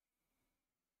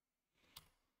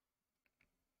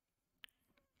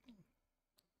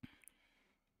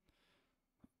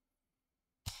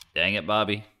 Dang it,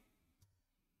 Bobby.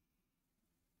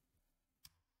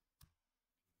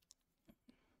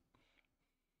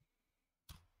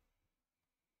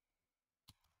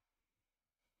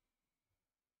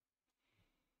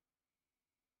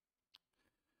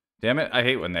 Damn it, I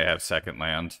hate when they have second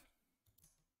land.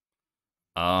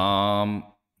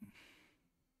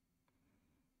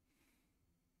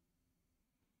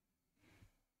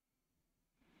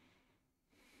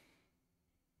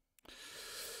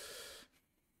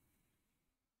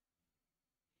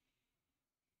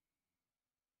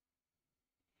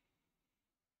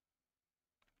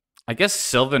 I guess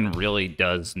Sylvan really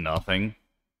does nothing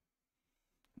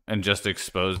and just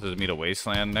exposes me to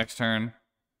Wasteland next turn.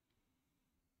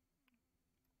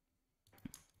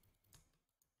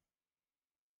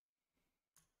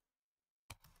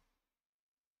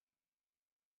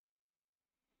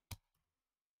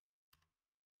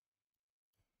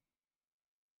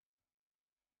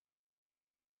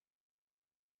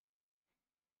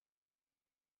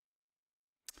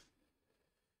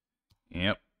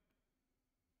 Yep.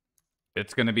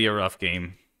 It's going to be a rough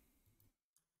game.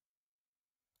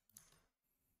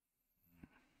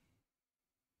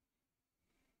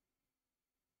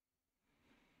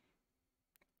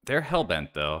 They're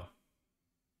hellbent, though.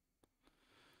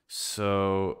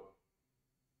 So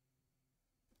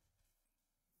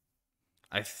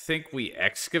I think we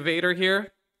Excavator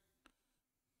here.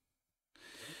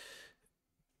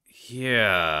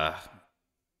 Yeah.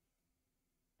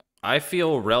 I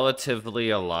feel relatively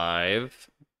alive.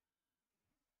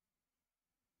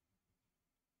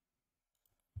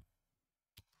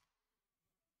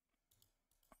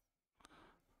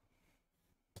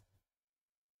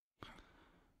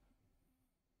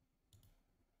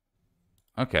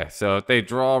 Okay, so if they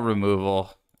draw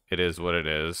removal, it is what it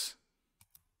is.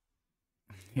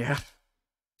 Yeah.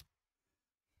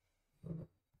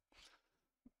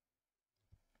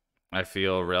 I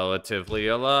feel relatively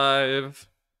alive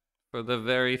for the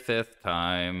very 5th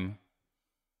time.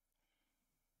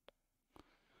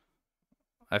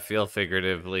 I feel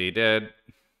figuratively dead.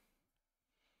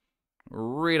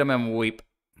 Read 'em and weep.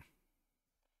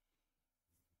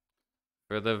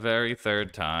 For the very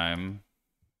 3rd time.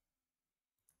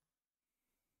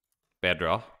 Bad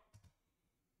draw.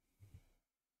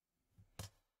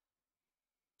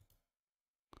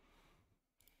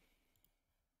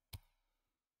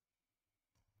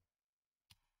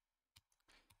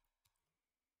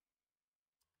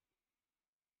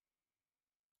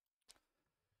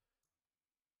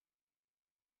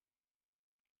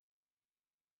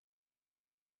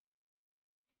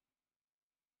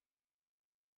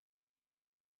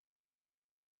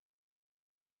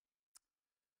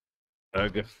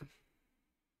 Ugh.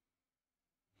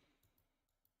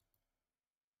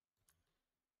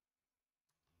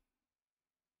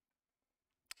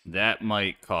 That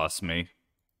might cost me.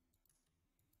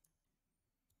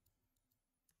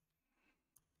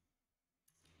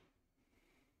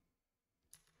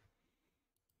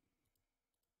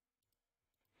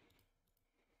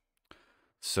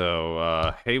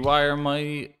 So, Haywire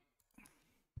Mite.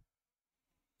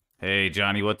 Hey,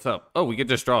 Johnny, what's up? Oh, we could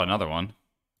just draw another one.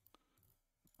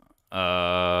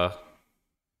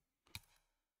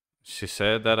 She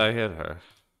said that I hit her.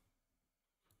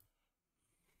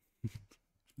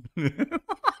 That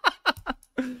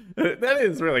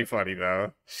is really funny,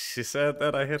 though. She said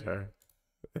that I hit her.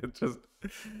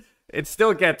 It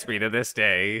still gets me to this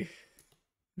day.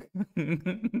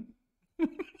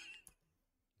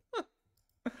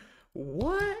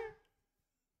 What?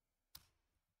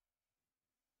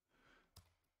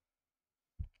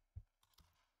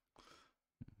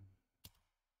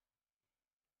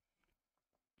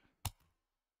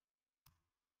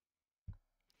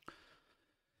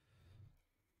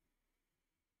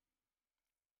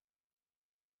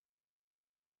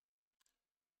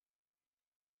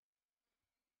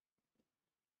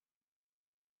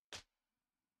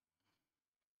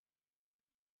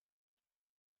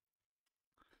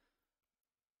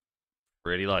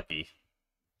 Pretty lucky.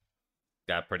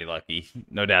 Got pretty lucky.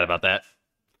 No doubt about that.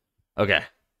 Okay.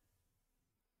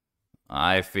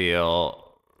 I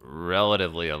feel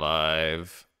relatively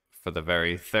alive for the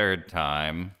very third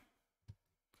time.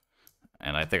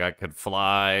 And I think I could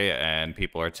fly, and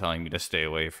people are telling me to stay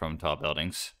away from tall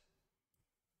buildings.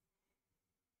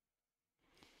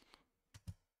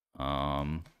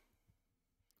 And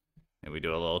we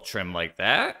do a little trim like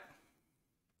that.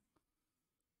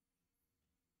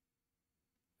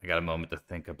 I got a moment to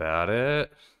think about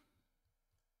it.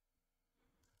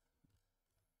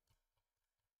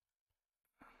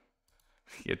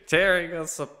 You're tearing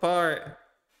us apart.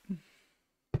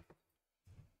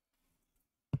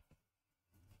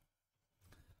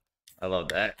 I love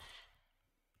that.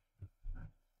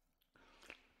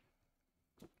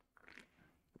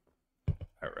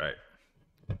 All right.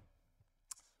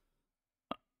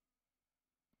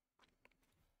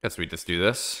 Guess we just do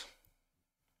this.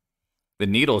 The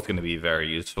needle is going to be very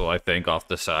useful, I think, off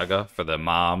the saga for the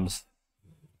moms.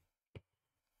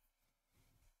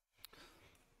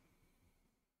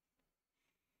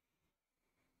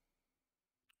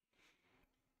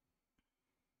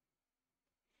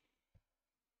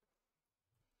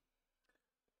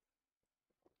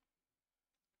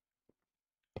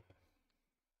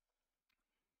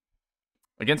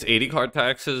 Against 80 card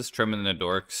taxes, trimming the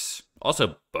dorks.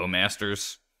 Also,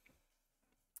 bowmasters.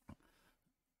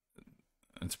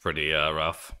 It's pretty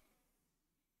rough.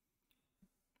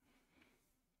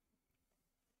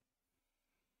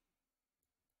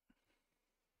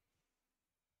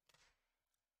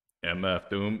 MF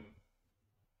Doom.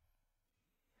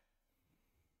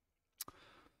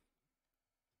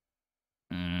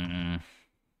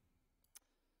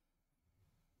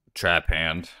 Trap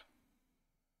hand.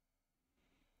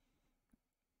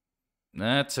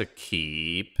 That's a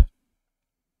keep.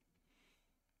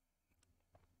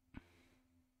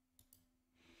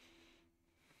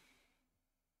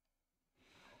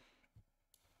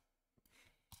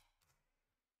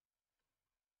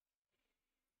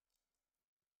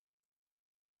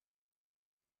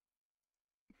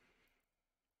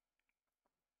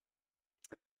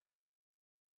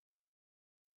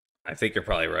 I think you're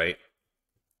probably right.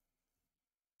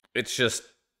 It's just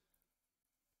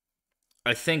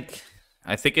I think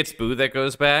it's Boo that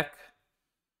goes back.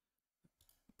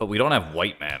 But we don't have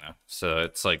white mana, so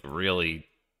it's like really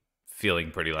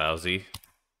feeling pretty lousy.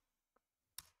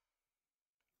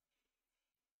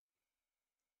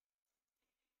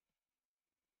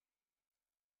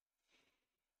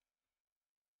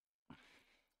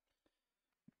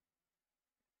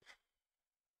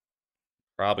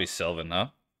 Probably Sylvan,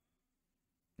 though.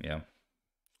 Yeah.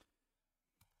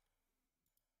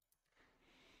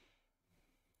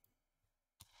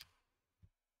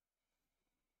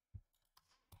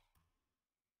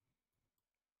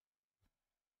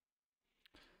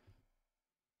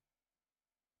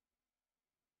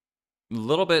 A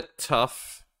little bit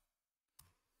tough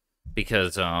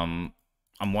because I'm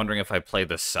wondering if I play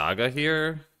the Saga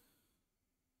here.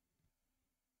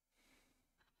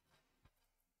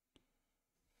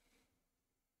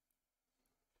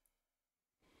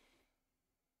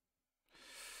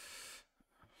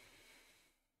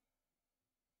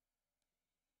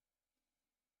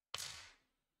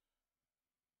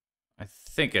 I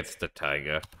think it's the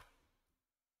Taiga.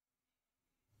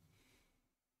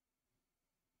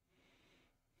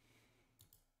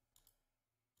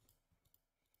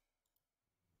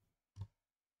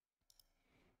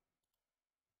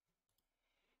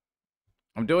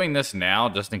 I'm doing this now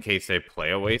just in case they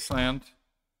play a Wasteland.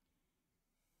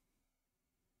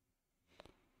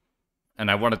 And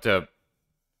I wanted to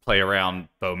play around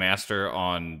Bowmaster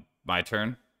on my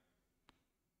turn.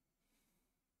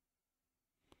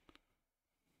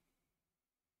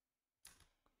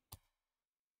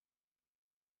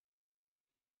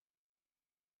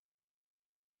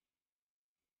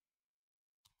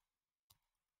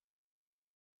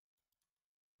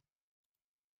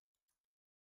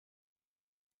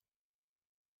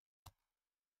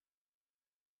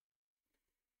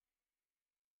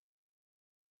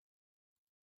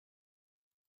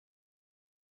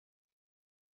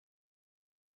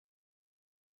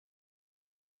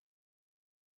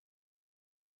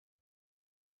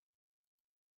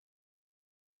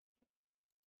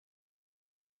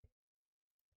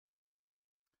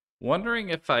 Wondering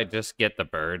if I just get the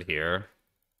bird here.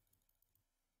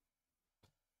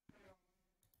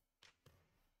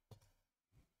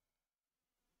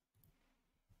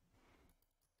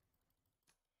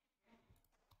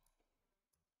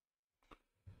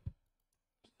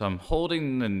 So I'm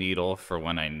holding the needle for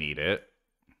when I need it.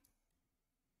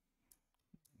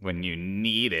 When you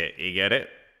need it, you get it.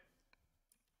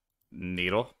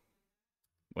 Needle.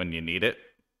 When you need it.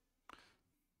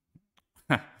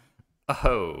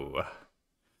 Oh.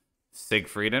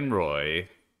 Siegfried and Roy.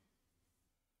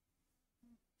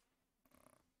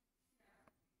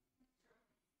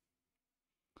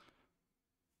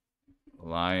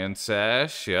 Lion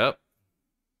Sash, yep.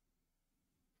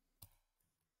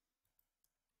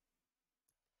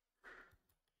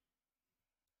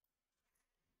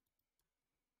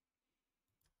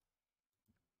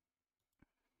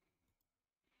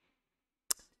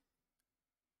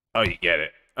 Oh, you get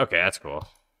it. Okay, that's cool.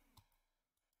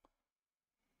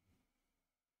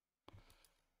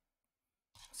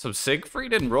 So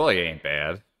Siegfried and Roy ain't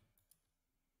bad.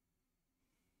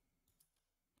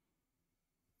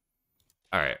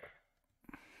 Alright.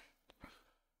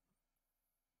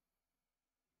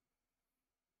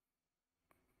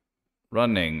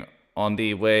 Running on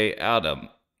the way, Adam.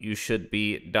 You should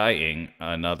be dying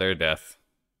another death.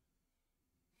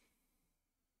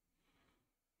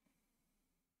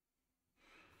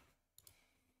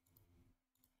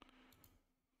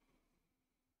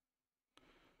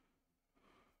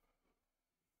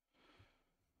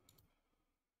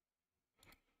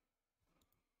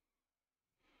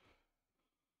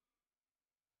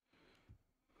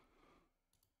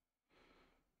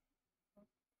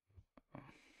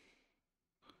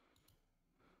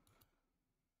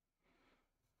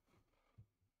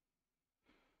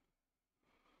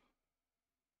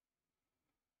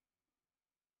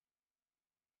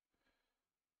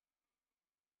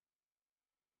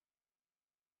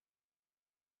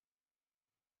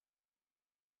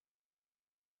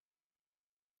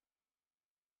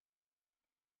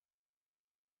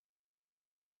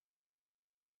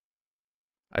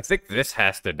 I think this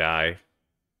has to die.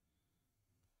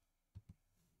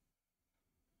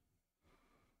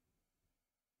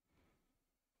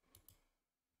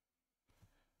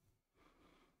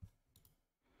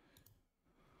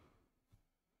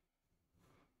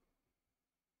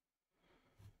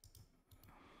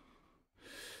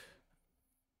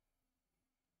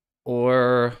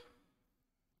 Or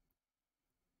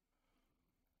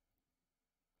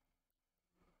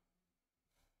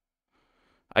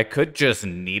I could just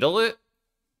needle it.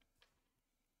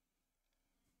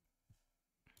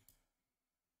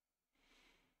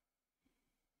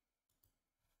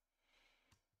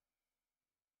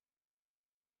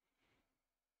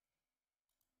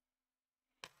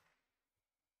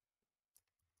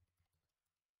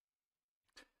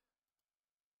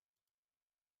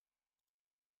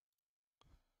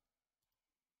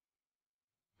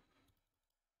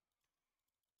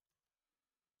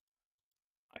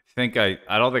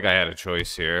 I don't think I had a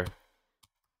choice here.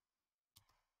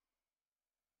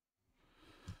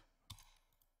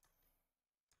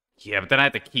 Yeah, but then I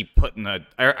have to keep putting the...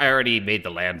 I already made the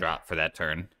land drop for that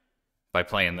turn by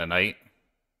playing the Knight.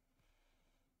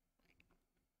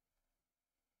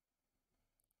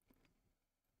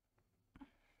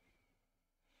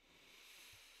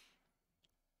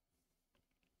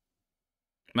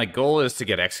 My goal is to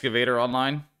get Excavator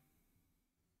online.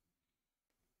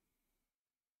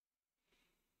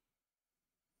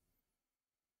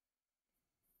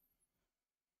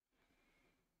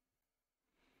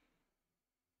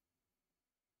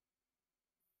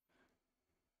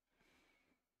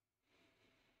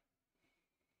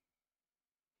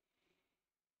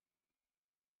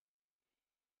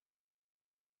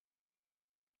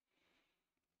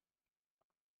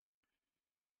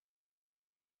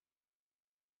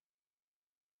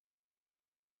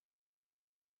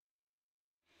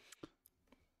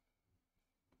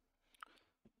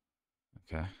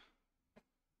 Okay.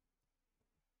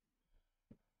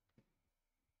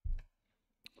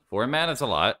 Four mana is a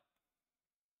lot.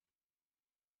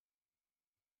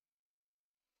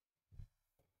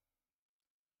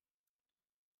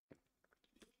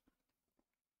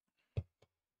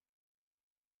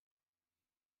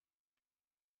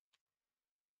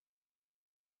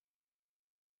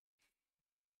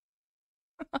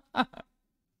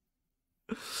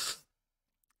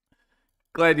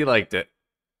 Glad you liked it.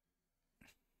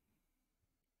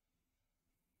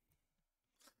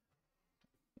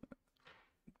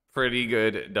 Pretty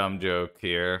good dumb joke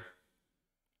here.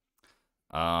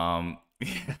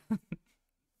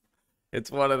 It's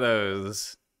one of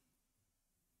those.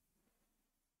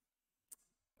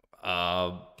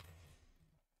 Okay,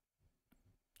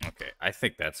 I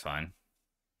think that's fine.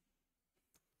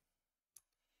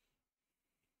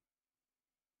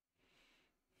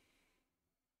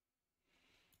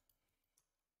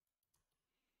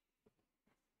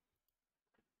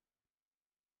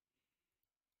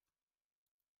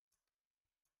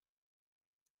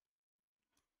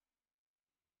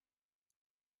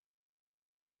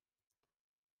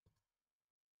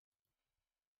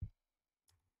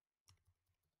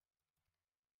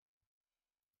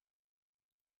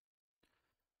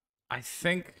 I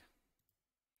think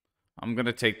I'm going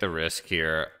to take the risk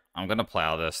here. I'm going to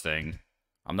plow this thing.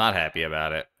 I'm not happy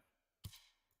about it.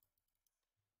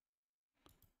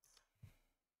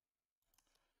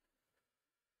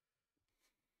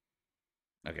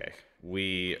 Okay,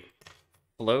 we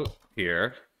float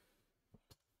here.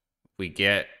 We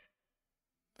get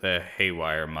the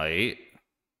Haywire Mite.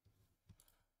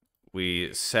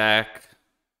 We sack.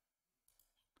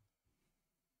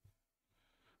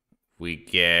 We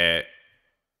get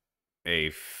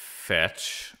a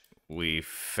fetch. We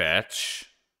fetch.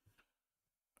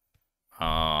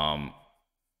 I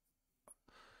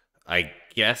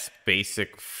guess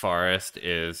basic forest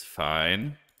is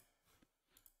fine.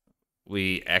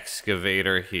 We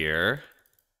excavator here.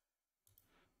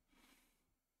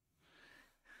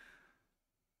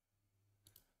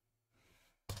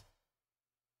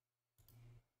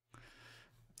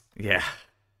 Yeah.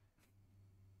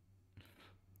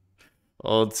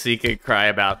 Old Seek and cry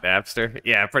about Napster.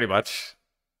 Yeah, pretty much.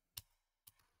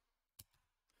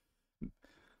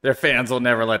 Their fans will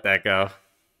never let that go.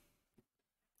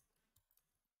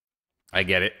 I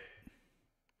get it.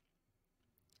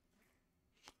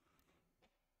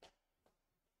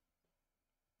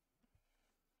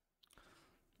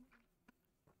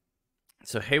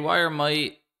 So Haywire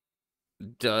Mite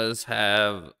does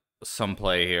have some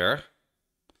play here.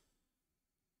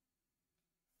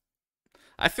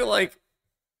 I feel like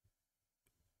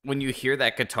when you hear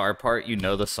that guitar part, you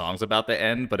know the song's about to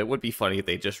end, but it would be funny if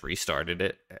they just restarted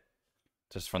it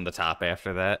just from the top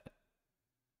after that.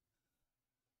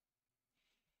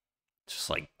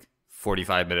 Just like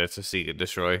 45 minutes of Seek and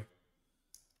Destroy.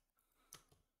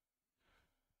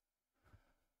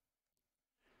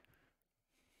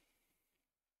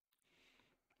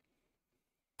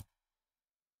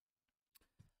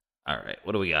 All right,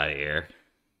 what do we got here?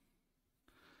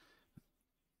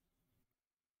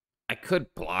 I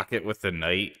could block it with the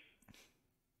Knight,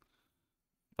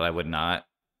 but I would not.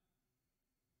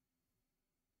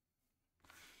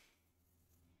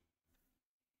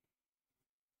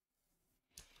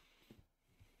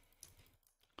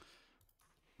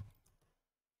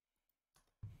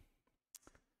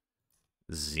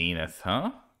 Zenith,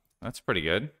 huh? That's pretty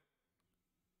good.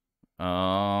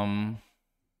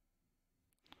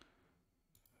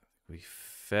 We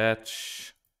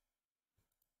fetch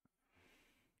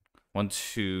 1,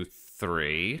 2,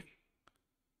 3.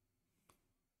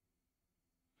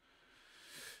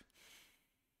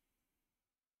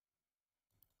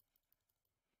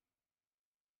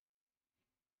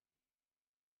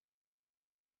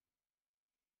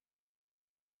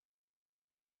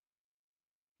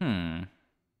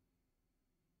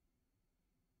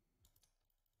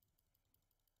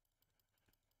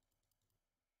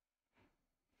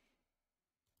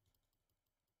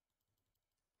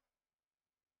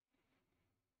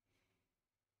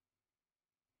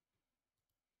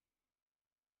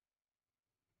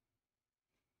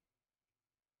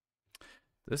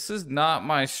 This is not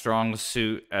my strong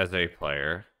suit as a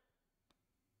player.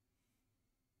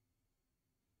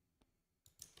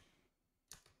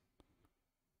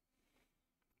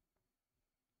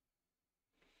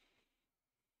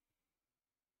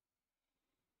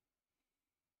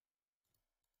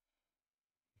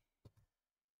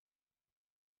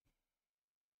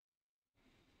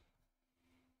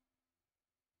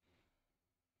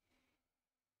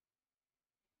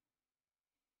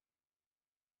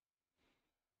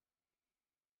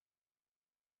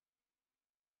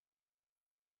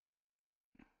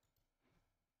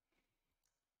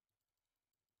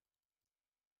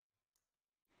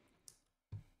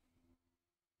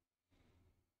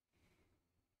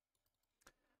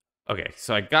 Okay,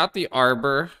 so I got the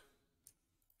Arbor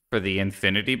for the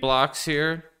infinity blocks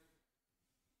here.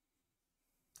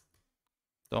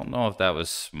 Don't know if that was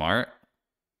smart.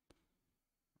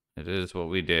 It is what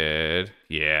we did.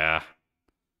 Yeah.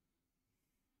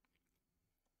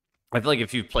 I feel like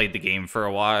if you've played the game for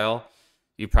a while,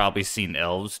 you've probably seen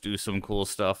elves do some cool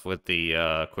stuff with the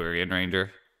Quirion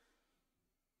Ranger.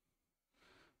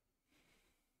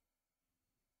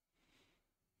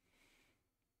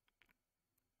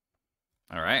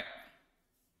 All right.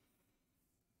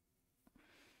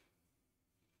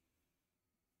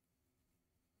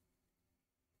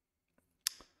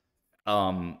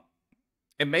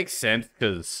 It makes sense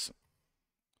because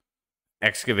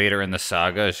Excavator in the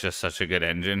Saga is just such a good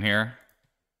engine here.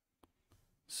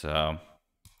 So,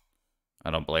 I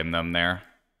don't blame them there.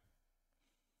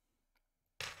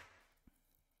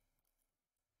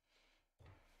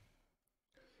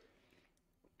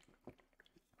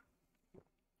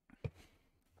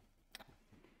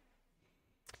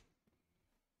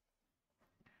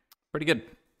 Pretty good.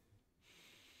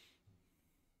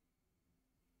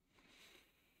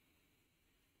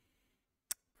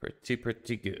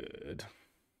 Pretty good.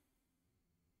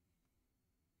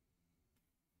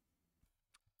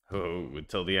 Oh,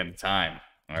 until the end of time.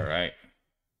 All right.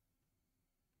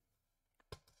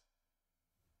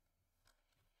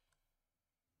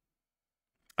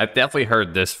 I've definitely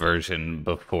heard this version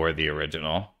before the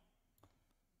original.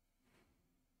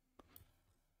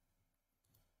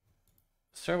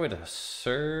 Start with a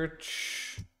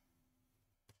search.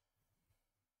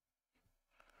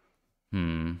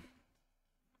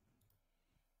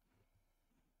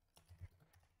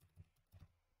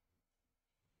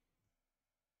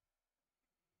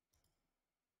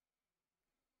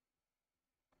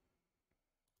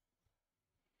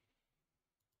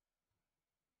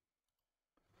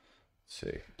 Let's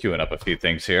see, queuing up a few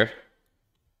things here.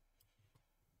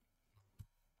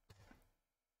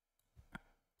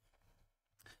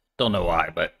 Don't know why,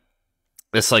 but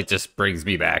this like just brings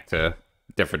me back to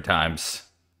different times.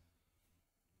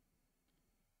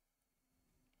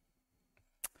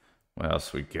 What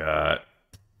else we got?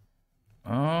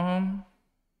 All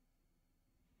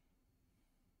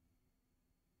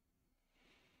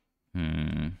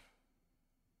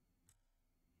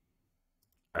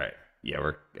right. Yeah,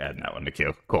 we're adding that one to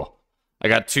queue. Cool. I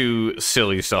got 2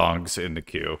 silly songs in the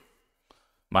queue.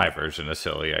 My version of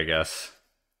silly, I guess.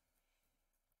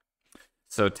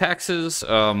 So taxes,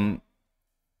 a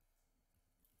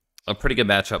pretty good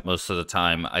matchup most of the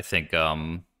time. I think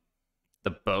the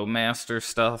Bowmaster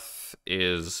stuff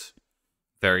is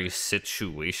very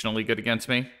situationally good against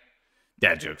me.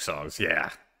 Dad joke songs, yeah.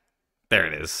 There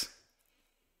it is.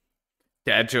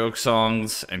 Dad joke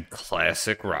songs and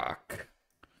classic rock.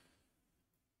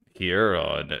 Here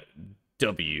on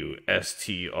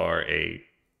WSTRADDY.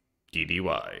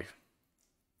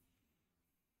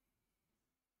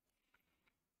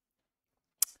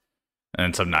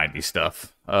 And some 90s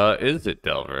stuff. Is it,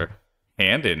 Delver?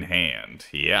 Hand in Hand.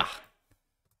 Yeah.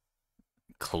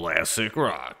 Classic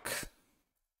rock.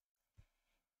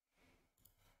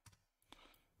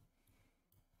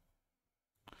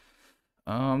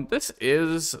 This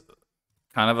is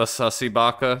kind of a sussy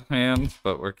Baka hand,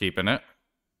 but we're keeping it.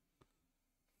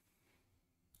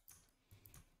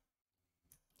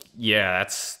 Yeah,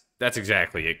 that's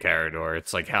exactly it, Carador.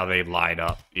 It's like how they line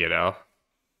up, you know?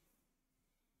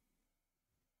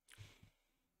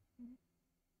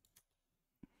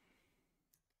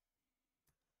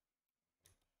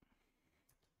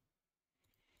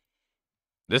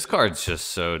 This card's just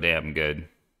so damn good.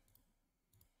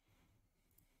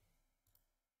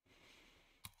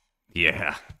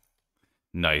 Yeah.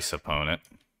 Nice opponent.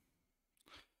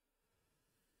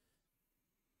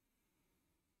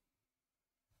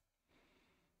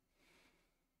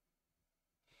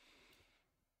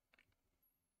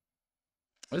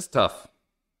 It's tough.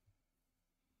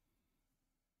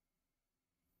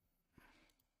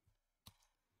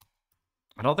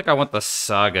 I don't think I want the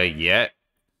Saga yet.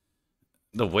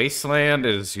 The Wasteland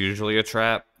is usually a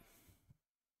trap.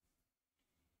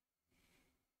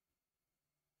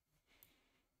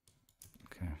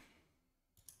 Okay.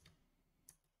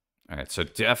 Alright, so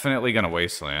definitely gonna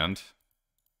Wasteland.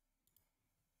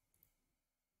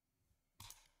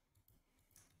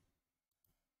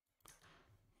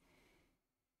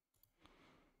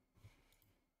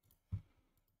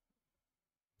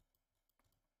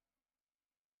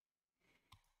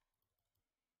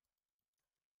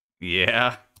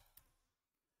 Yeah.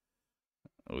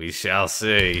 We shall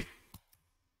see.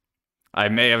 I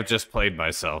may have just played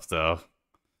myself, though.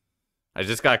 I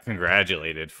just got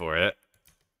congratulated for it.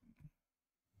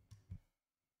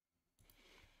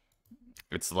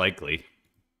 It's likely.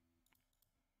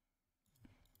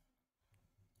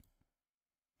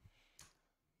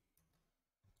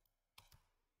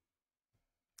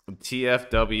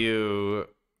 TFW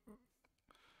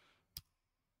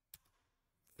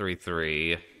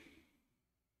 3/3.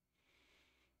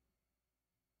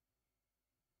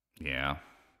 Yeah.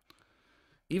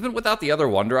 Even without the other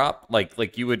one drop,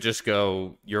 like you would just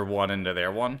go your one into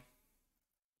their one.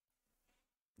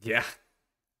 Yeah.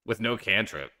 With no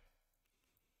cantrip.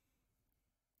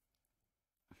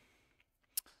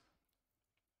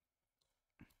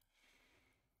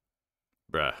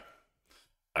 Bruh.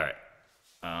 Alright.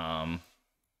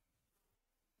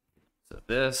 So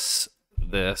this.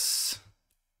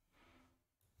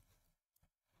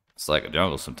 It's like a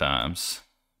jungle sometimes.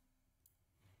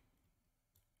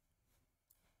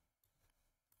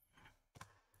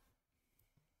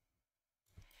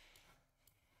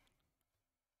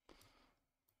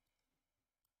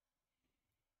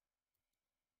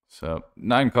 So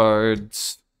 9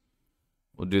 cards.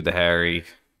 We'll do the Harry.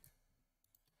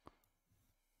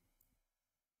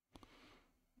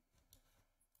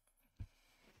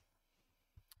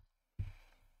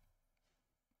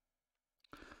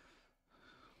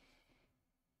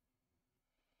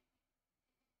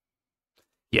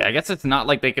 Yeah, I guess it's not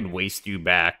like they could waste you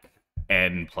back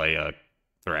and play a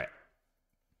threat.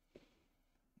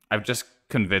 I've just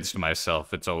convinced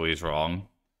myself it's always wrong.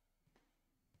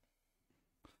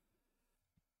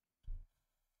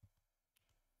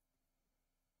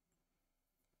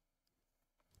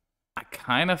 I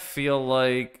kind of feel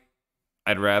like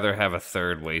I'd rather have a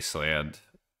third Wasteland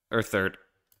or third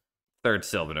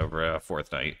Sylvan over a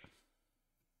fourth Knight.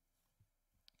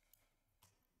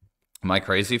 Am I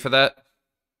crazy for that?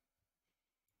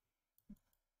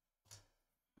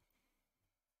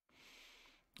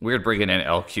 Weird bringing in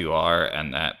LQR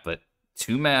and that, but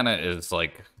 2 mana is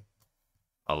like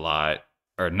a lot,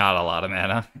 or not a lot of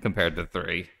mana compared to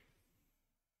 3.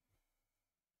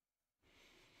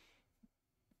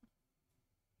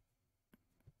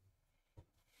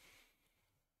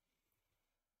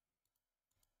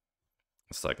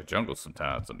 It's like a jungle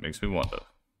sometimes. It makes me wonder.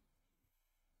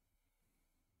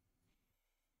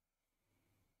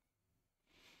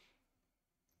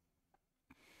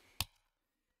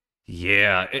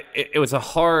 Yeah, it was a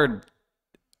hard...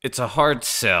 It's a hard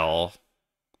sell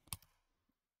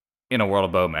in a World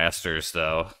of Bowmasters,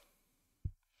 though.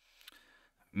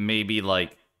 Maybe,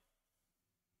 like,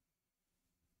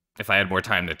 if I had more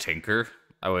time to tinker,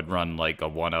 I would run, like, a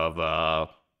one of, what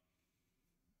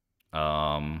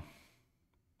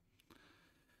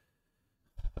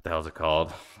the hell is it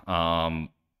called?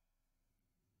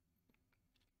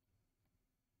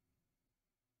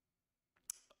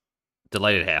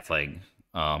 Delighted Halfling,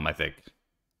 I think.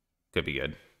 Could be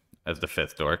good as the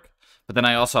 5th dork. But then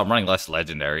I'm running less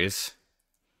legendaries.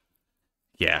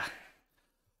 Yeah.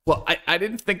 Well, I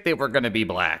didn't think they were going to be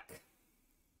black.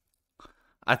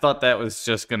 I thought that was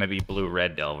just going to be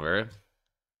blue-red Delver.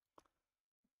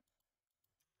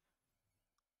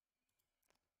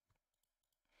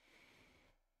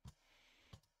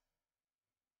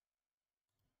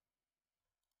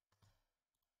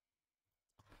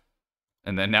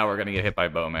 And then now we're going to get hit by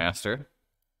Bowmaster.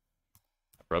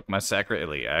 I broke my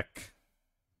Sacroiliac.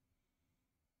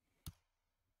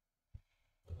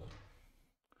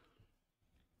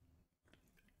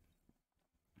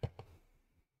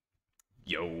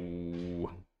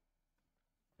 Yo.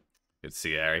 Good to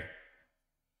see you, Harry.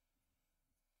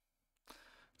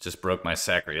 Just broke my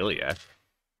Sacroiliac.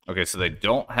 Okay, so they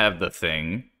don't have the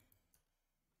thing.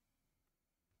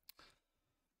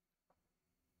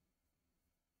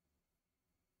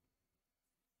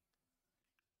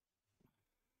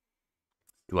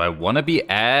 Do I want to be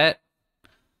at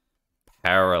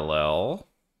parallel,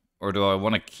 or do I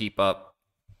want to keep up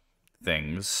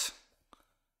things?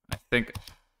 I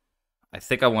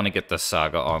think I want to get the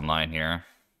Saga online here.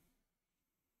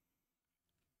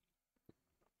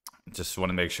 Just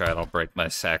want to make sure I don't break my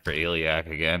Sacroiliac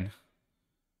again.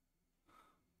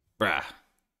 Bruh.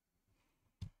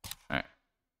 Alright.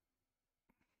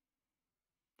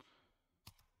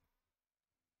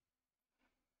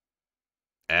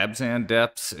 Abzan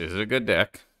Depths is a good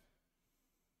deck.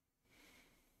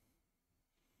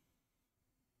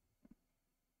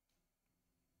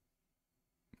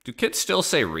 Do kids still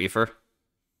say Reefer?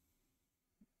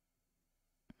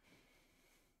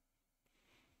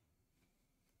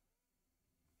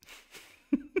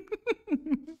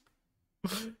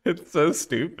 It's so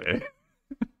stupid.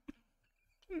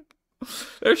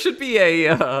 There should be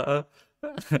a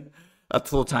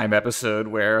full-time episode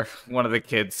where one of the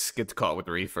kids gets caught with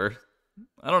Reefer.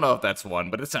 I don't know if that's one,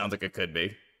 but it sounds like it could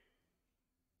be.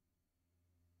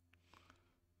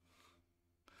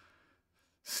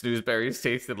 snoozeberries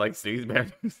tasted like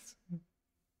snoozeberries.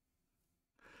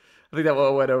 I think that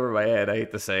one went over my head. I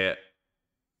hate to say it.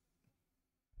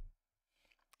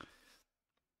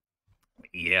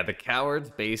 Yeah, the Coward's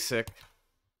basic.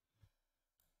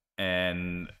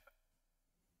 And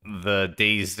the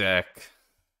Daze deck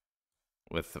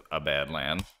with a bad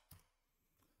land.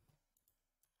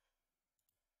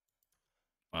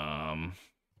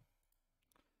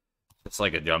 It's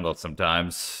like a jungle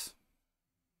sometimes.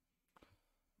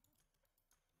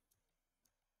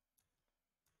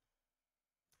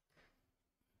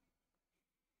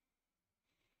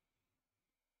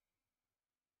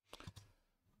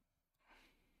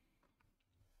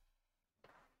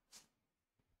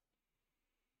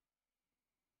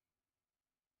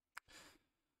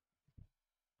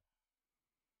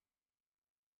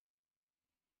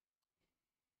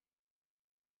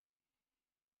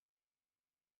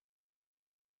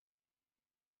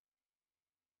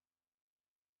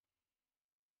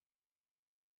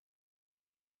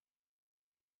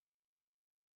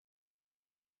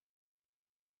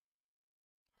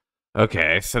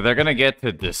 Okay, so they're gonna get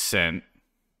to Descent.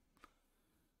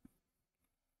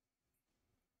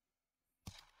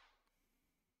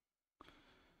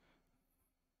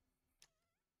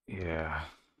 Yeah.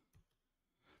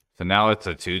 So now it's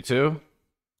a 2/2.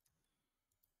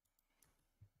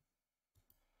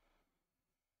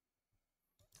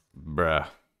 Bruh.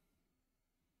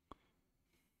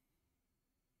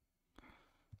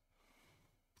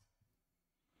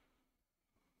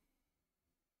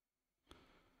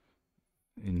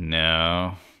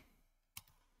 No.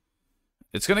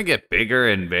 It's gonna get bigger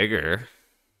and bigger.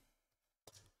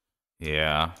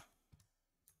 Yeah.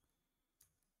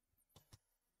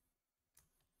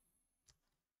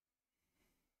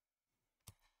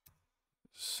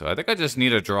 So I think I just need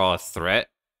to draw a threat,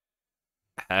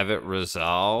 have it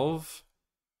resolve.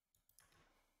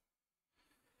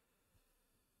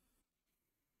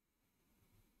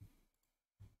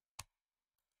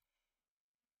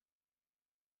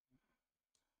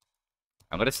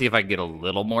 I'm gonna see if I can get a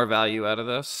little more value out of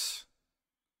this.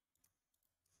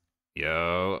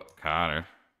 Yo, Connor.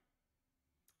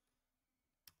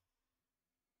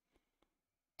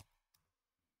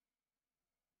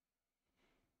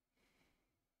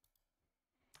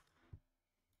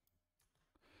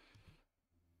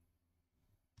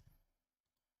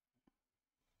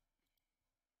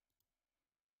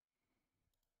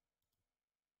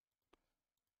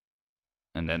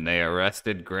 And then they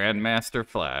arrested Grandmaster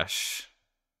Flash.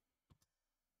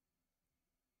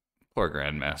 Poor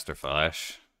Grandmaster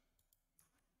Flash.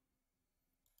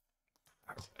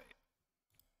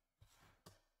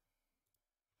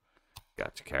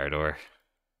 Gotcha, Carador.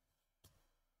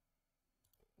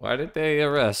 Why did they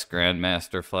arrest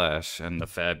Grandmaster Flash and the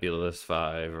Fabulous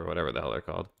Five, or whatever the hell they're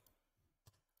called?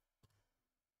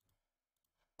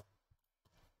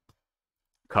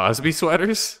 Cosby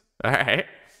sweaters? Alright.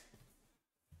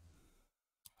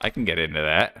 I can get into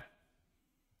that.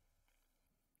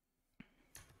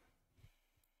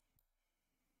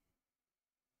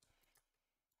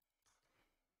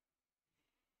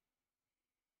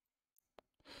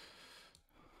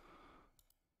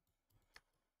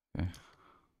 Okay.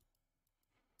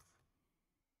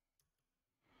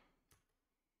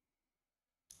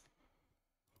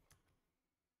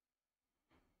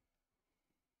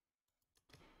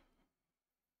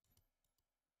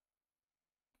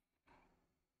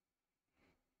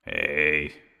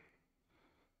 Hey.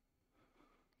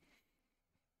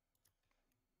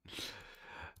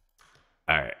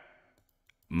 All right.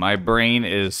 My brain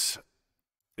is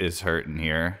hurting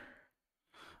here.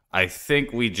 I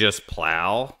think we just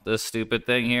plow this stupid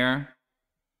thing here.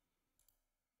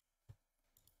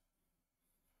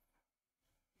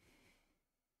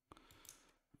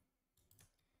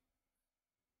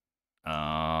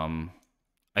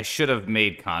 I should have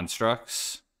made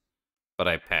constructs, but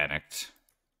I panicked.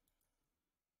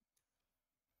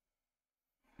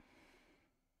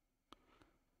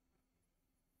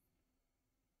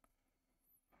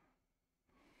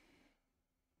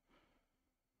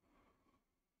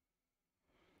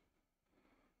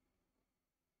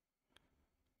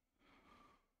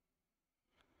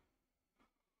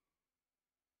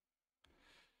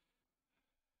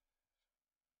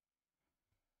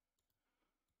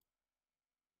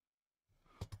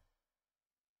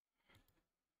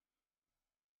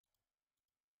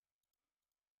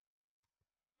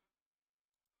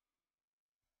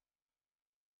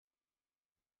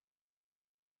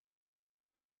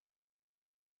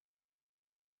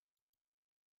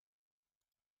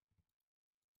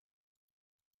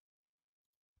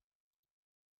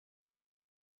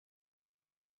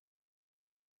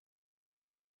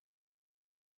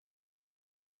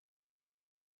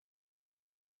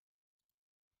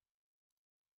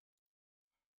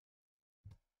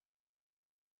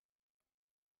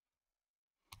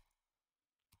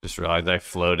 Just realized I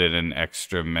floated an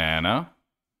extra mana.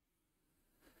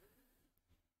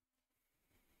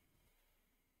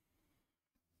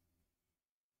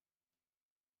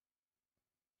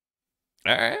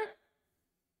 Alright.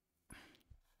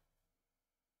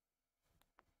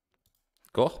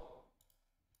 Cool.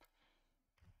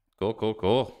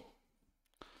 Cool.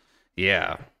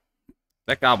 Yeah.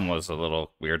 That goblin was a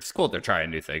little weird. It's cool they're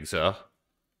trying new things, though.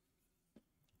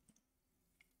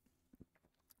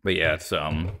 But yeah, it's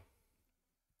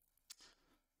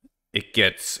it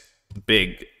gets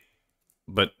big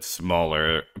but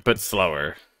smaller but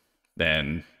slower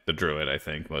than the druid, I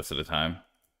think, most of the time.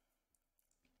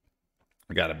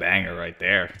 I got a banger right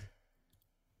there.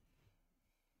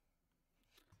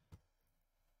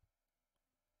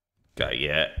 Got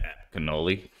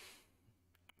cannoli.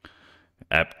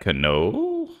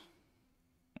 Apcano?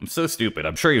 I'm so stupid.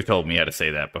 I'm sure you've told me how to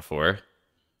say that before.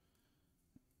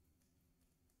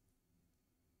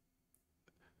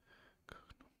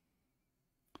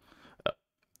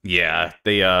 Yeah,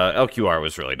 the LQR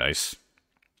was really nice.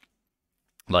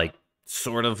 Like,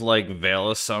 sort of like Veil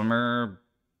of Summer,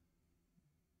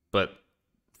 but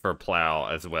for Plow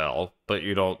as well. But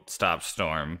you don't stop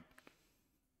Storm,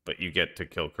 but you get to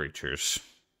kill creatures.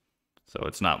 So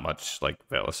it's not much like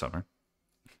Veil of Summer.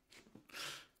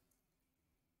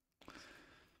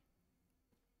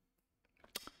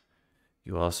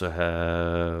 You also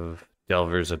have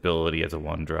Delver's ability as a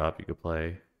 1-drop you could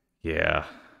play. Yeah.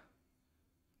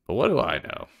 But what do I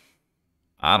know?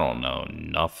 I don't know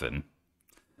nothing.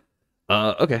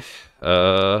 Okay.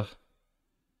 Noal.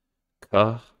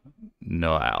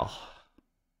 Noal.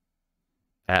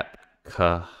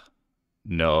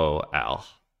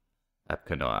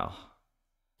 Noal.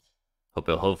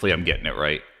 Hopefully I'm getting it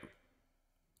right.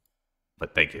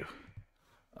 But thank you.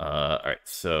 Alright,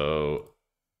 so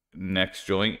next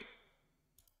joint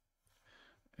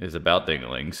is about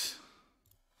dinglings.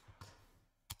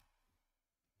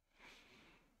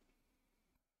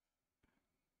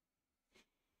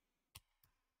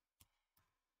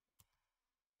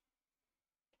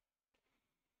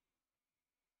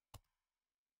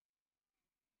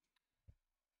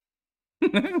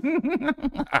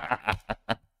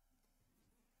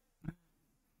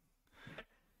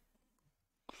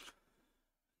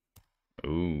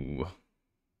 Ooh.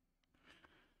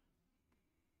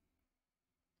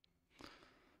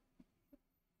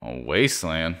 Oh,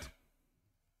 Wasteland.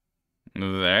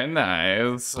 Very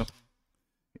nice.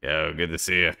 Yo, good to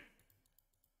see you.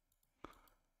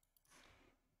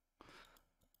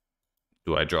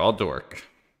 Do I draw a dork?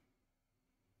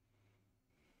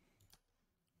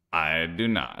 I do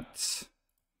not.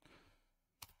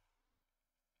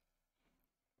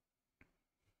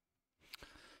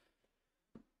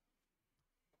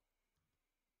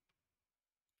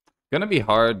 Gonna be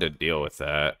hard to deal with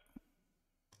that.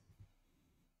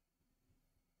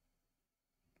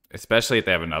 Especially if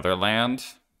they have another land.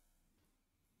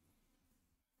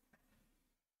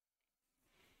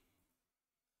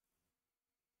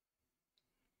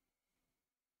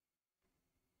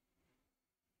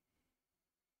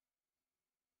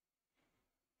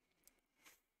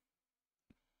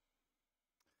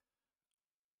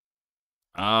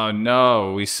 Oh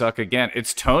no, we suck again.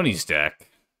 It's Tony's deck.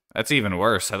 That's even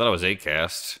worse. I thought it was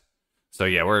 8-cast. So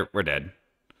yeah, we're dead.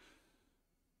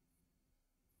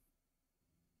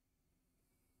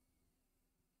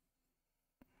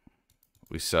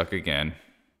 We suck again.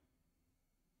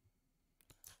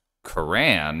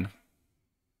 Karan.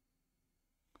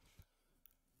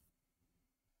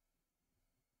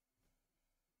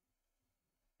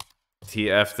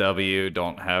 TFW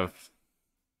don't have.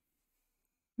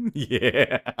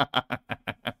 Yeah.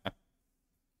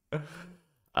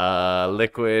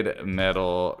 Liquid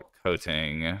metal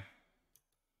coating.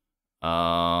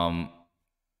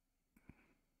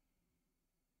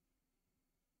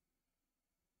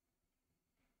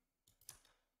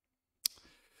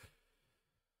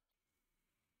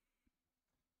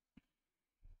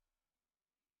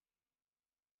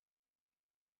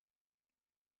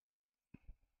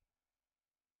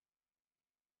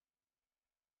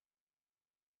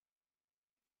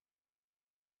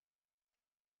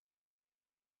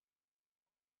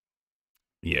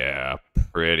 Yeah,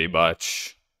 pretty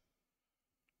much.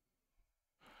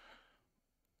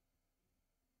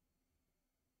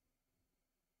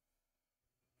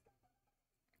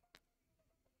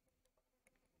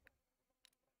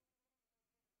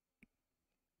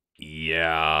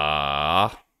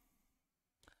 Yeah.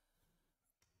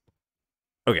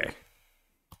 Okay.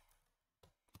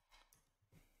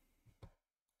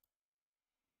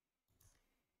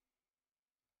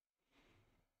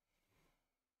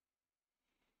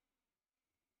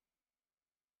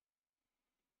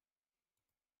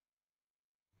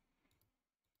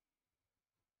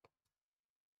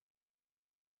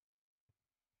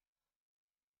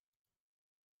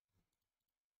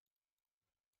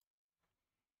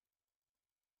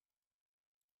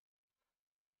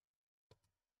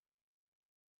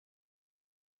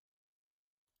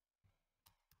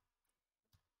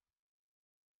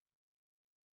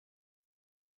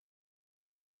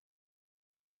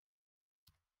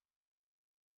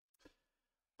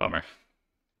 Bummer.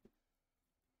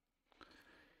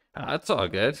 That's all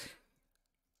good.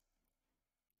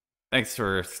 Thanks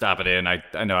for stopping in. I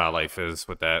know how life is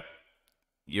with that.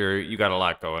 You got a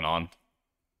lot going on.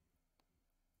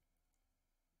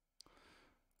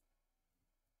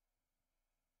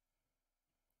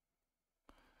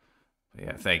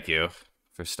 Yeah, thank you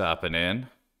for stopping in.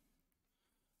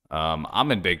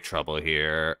 I'm in big trouble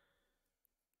here.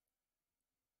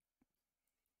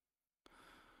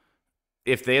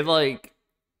 If they like...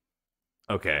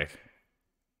 Okay.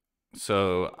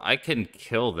 So I can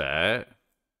kill that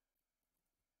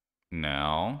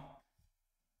now.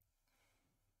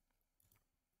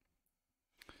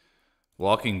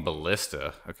 Walking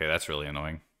Ballista. Okay, that's really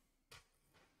annoying.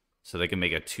 So they can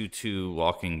make a 2/2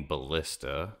 Walking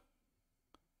Ballista.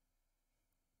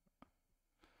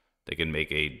 They can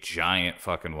make a giant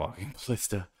fucking Walking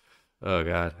Ballista. Oh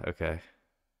god, okay.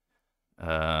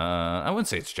 I wouldn't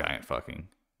say it's giant fucking.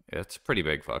 It's pretty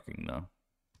big fucking though.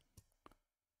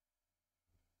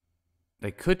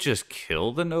 They could just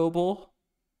kill the Noble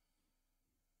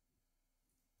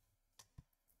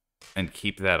and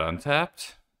keep that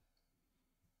untapped.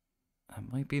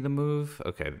 That might be the move.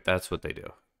 Okay, that's what they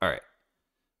do. All right.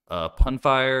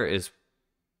 Punfire is...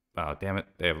 Oh, damn it.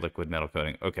 They have liquid metal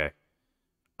coating. Okay.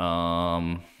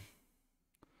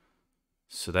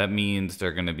 So that means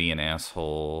they're going to be an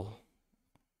asshole.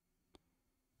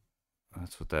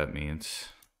 That's what that means.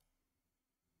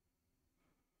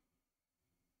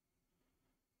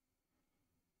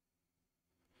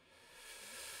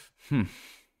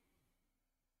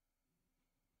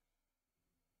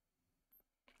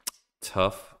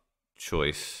 Tough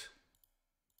choice.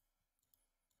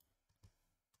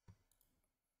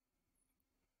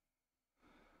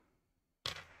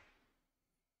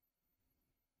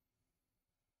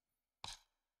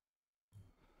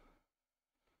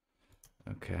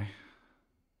 Okay.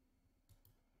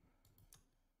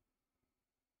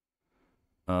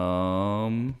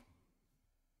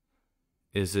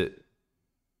 Is it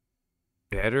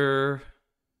better?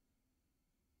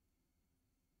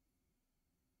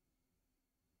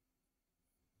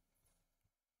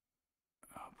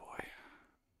 Oh boy.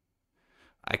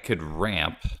 I could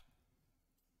ramp.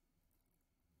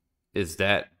 Is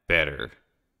that better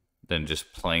than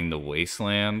just playing the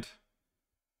Wasteland?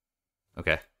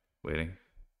 Okay, waiting.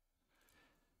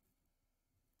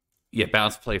 Yeah,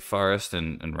 bounce, play Forest,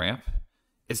 and ramp.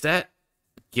 Is that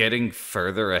getting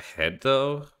further ahead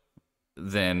though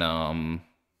than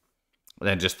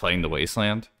just playing the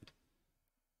Wasteland?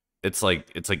 It's like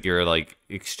you're like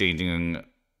exchanging.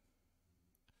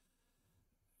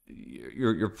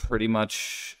 You're pretty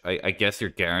much. I guess you're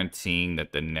guaranteeing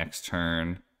that the next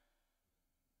turn.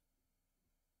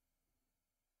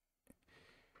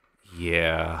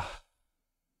 Yeah.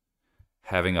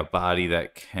 Having a body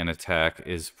that can attack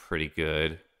is pretty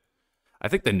good. I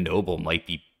think the Noble might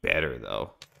be better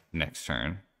though next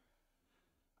turn.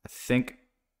 I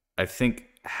think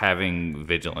having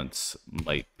Vigilance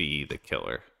might be the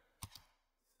killer.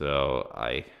 So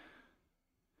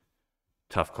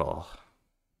tough call.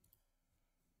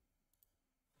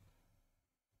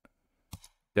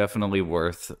 Definitely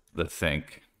worth the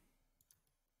think.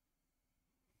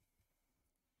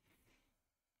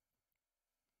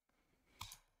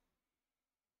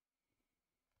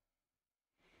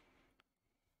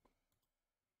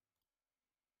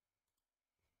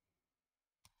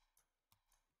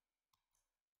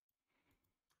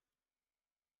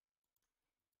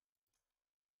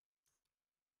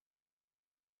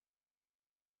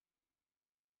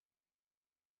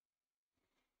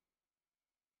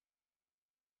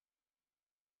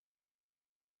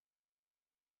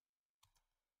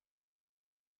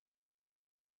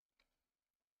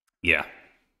 Yeah.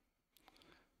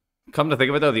 Come to think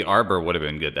of it, though, the Arbor would have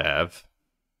been good to have.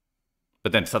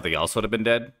 But then something else would have been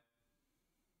dead.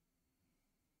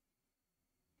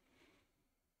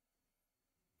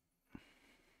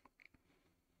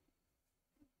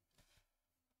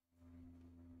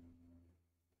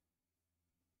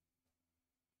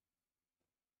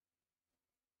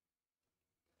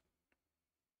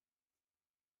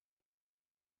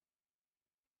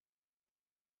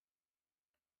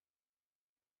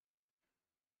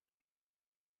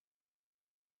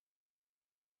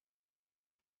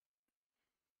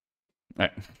 All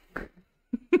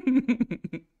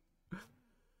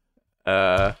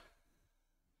right.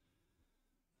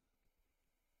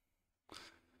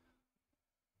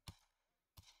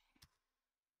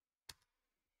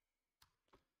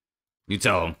 You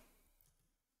tell them.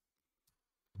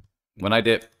 When I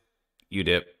dip, you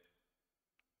dip.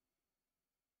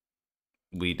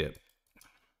 We dip.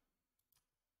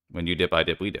 When you dip, I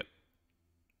dip, we dip.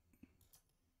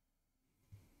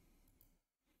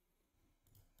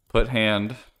 Put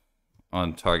hand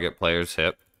on target player's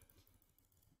hip.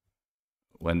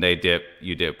 When they dip,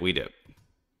 you dip, we dip.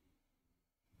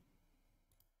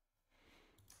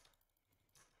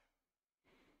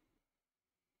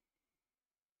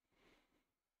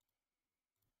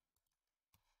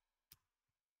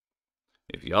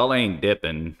 If y'all ain't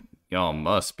dipping, y'all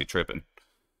must be tripping.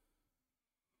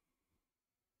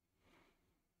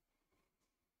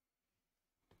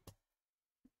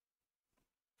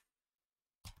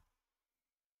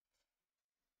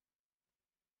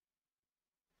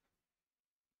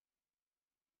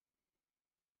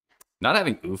 Not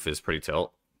having Ouphe is pretty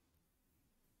tilt.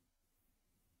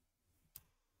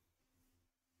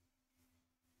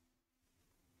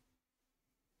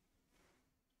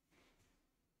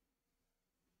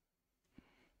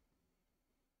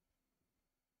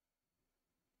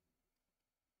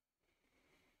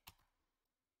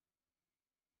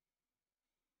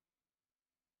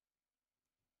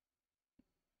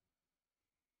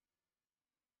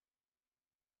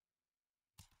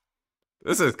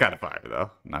 This is kind of fire,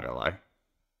 though. Not gonna lie.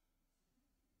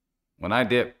 When I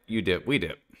dip, you dip, we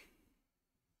dip.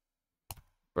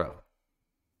 Bro.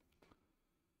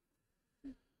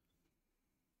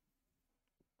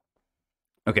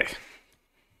 Okay.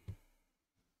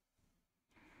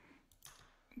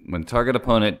 When target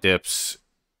opponent dips...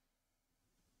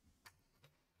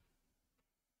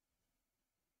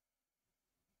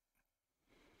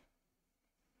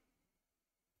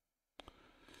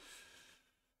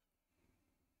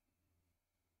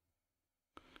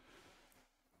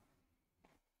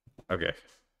 Okay.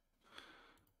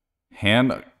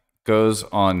 Hand goes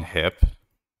on hip.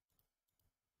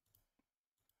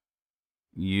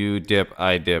 You dip,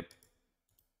 I dip.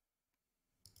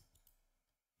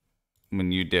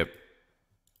 When you dip,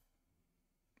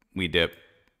 we dip,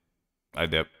 I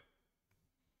dip.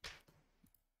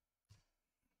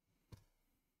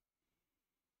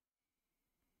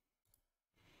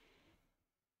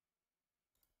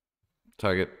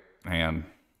 Target hand.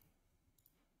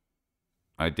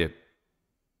 I dip,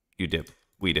 you dip,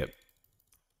 we dip.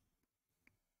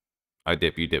 I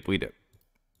dip, you dip, we dip.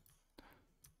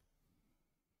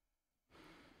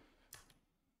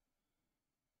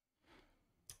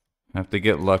 Have to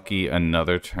get lucky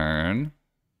another turn.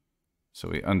 So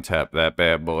we untap that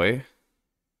bad boy.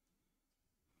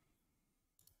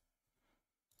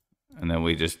 And then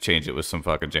we just change it with some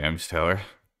fucking Jams Teller.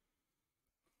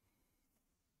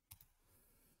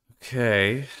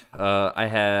 Okay. I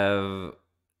have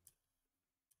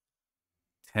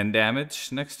 10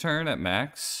 damage next turn at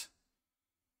max.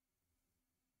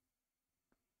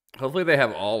 Hopefully they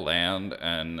have all land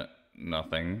and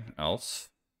nothing else.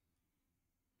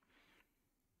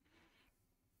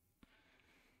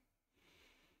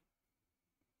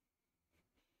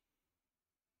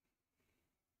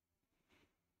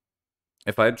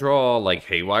 If I draw like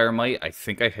Haywire Mite, I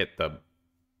think I hit the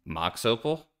Mox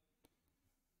Opal.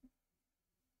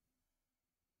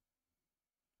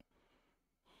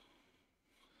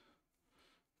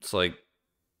 It's like,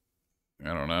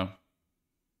 I don't know.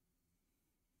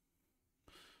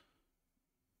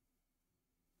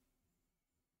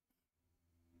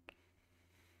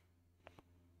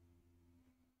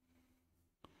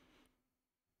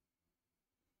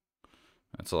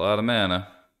 That's a lot of mana.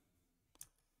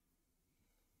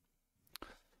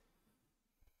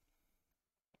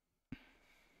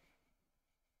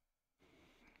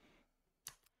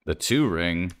 The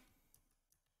 2-ring.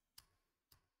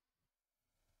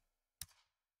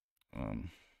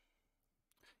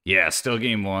 Yeah, still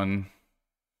game 1.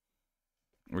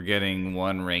 We're getting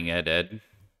 1 ring Ed.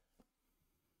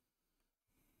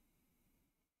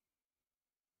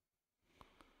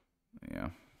 Yeah.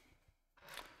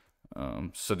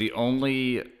 So the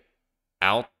only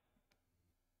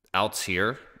outs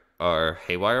here are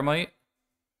Haywire Mite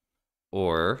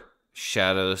or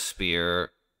Shadowspear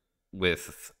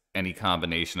with any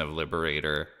combination of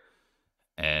Liberator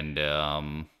and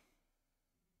yeah.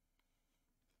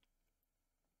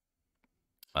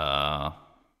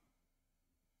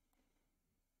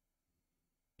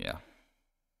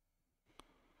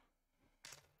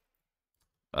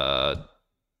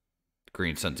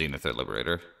 Green Sun Zenith or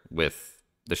Liberator with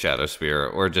the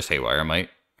Shadowspear or just Haywire Mite.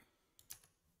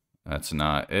 That's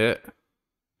not it.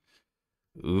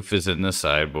 Ouphe is in the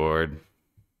sideboard.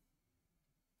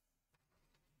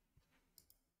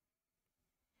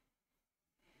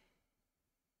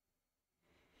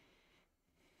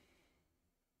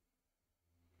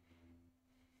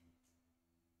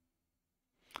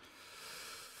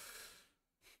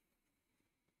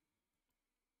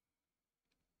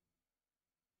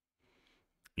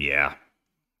 Yeah.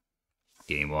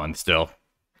 Game 1 still.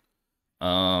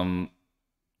 Um,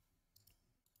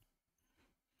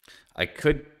 I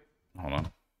could hold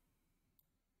on.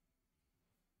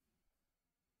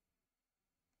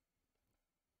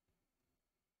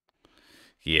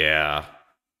 Yeah.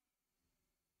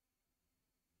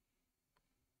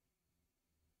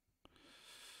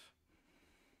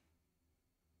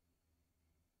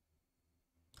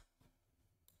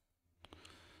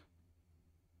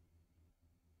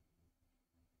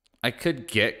 I could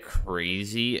get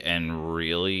crazy and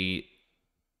really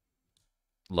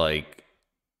like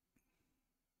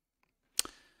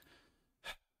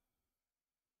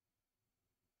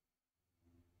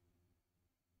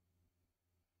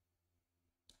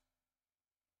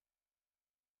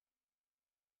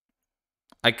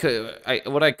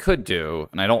what I could do,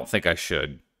 and I don't think I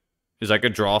should, is I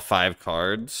could draw 5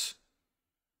 cards,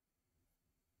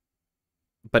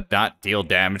 but not deal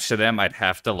damage to them. I'd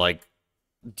have to like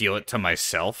deal it to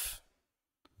myself.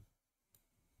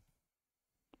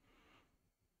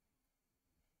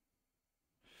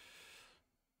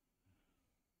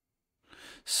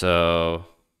 So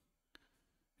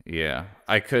yeah,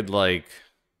 I could like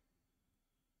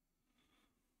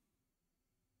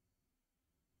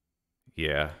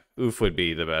yeah, Ouphe would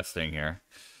be the best thing here.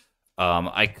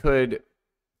 I could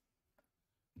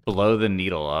blow the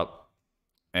needle up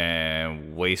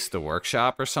and waste the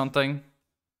workshop or something.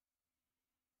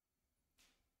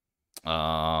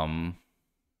 Um,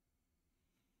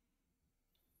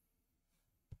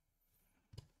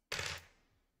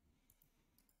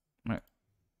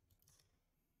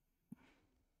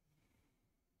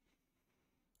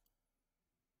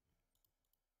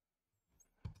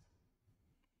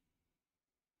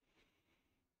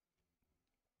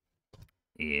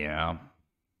 yeah,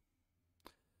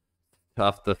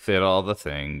 tough to fit all the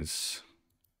things.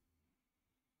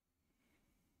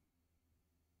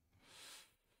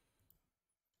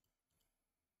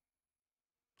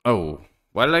 Oh,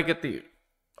 why did I get the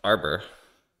Arbor?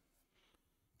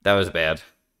 That was bad.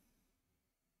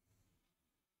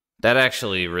 That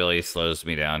actually really slows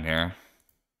me down here.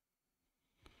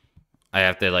 I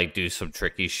have to like do some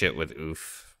tricky shit with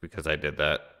Ouphe because I did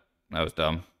that. That was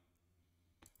dumb.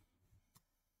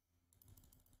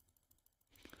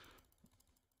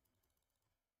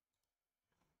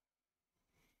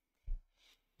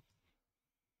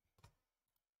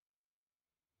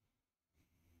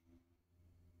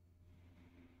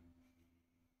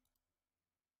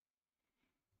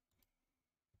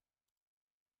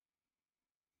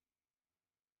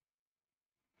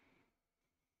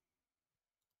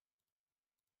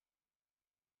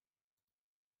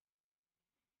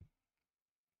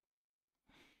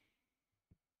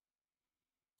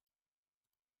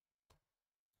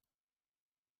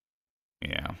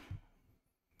 Yeah.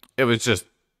 It was just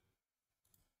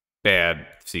bad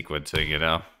sequencing, you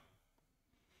know?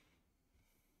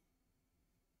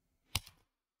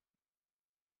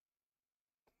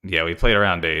 Yeah, we played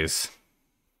around days.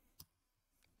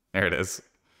 There it is.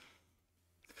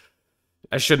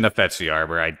 I shouldn't have fetched the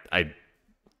Arbor. I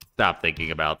stopped thinking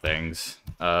about things.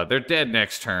 They're dead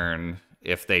next turn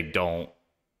if they don't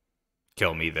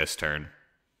kill me this turn.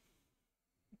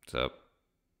 So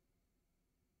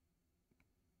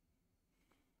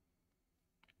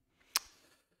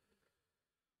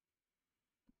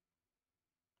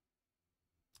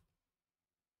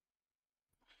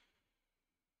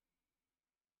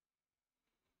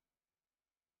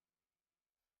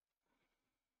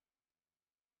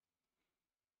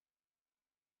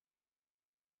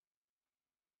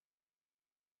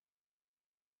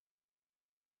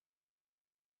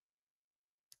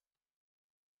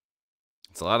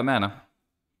it's a lot of mana.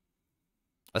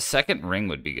 A second ring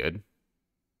would be good.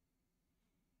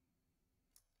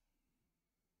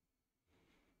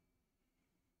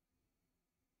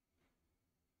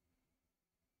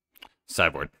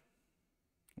 Sideboard.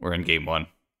 We're in game 1.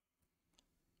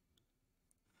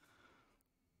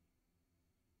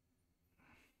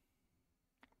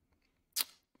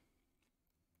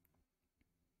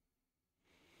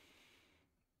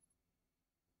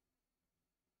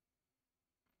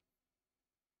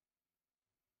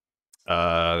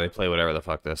 They play whatever the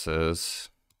fuck this is.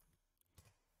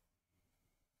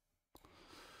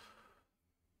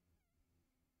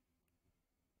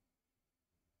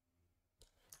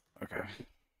 Okay.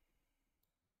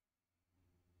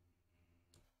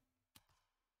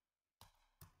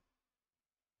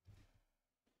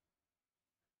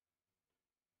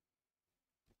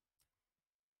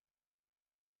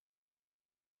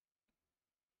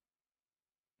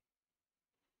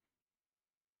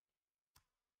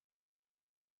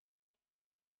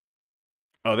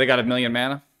 Oh, they got 1,000,000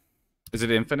 mana? Is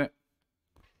it infinite?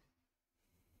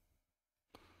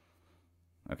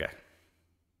 Okay. At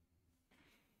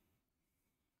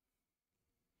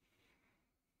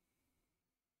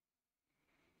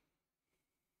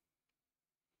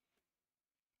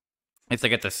least I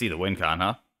get to see the win con,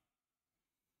 huh?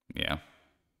 Yeah.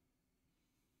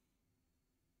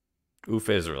 Ouphe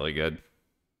is really good.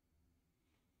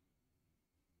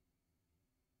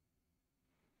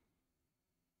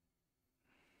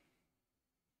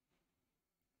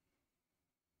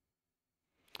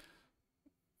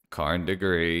 Karn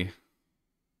Degree.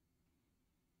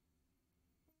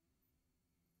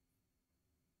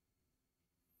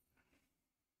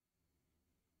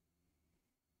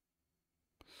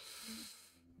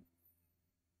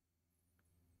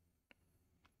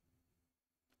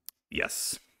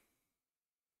 Yes.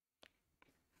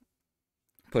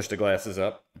 Push the glasses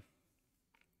up.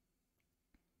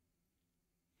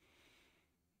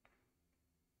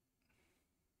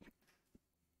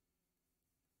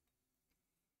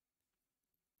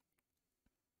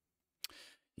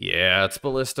 Yeah, it's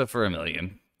Ballista for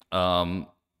 1,000,000. I'm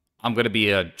gonna be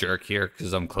a jerk here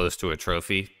because I'm close to a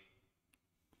trophy.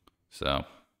 So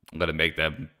I'm gonna make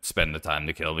them spend the time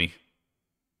to kill me.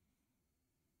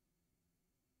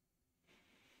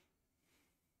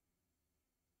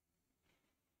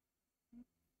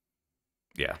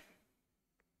 Yeah.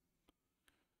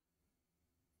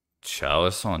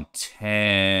 Chalice on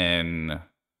 10.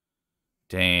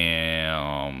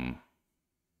 Damn.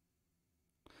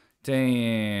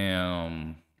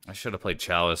 Damn. I should have played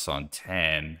Chalice on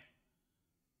 10.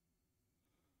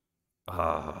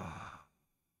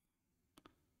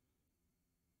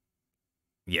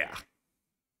 Yeah.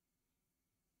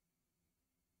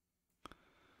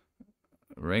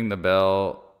 Ring the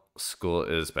bell. School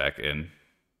is back in.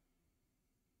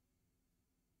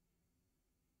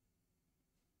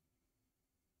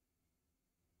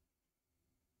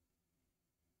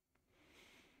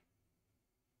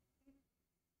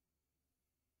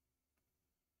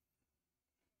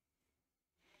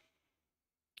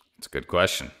 It's a good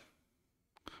question.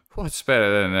 What's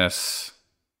better than this?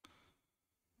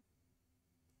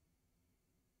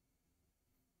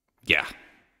 Yeah.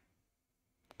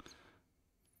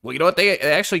 Well, you know what? They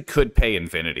actually could pay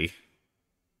Infinity.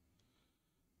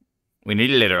 We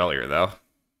needed it earlier, though.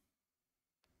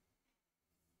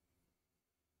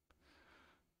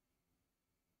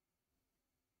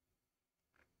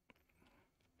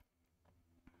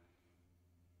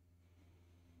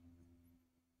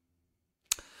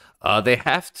 They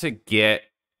have to get...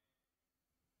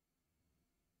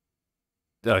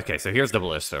 Okay, so here's the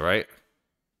Ballista, right?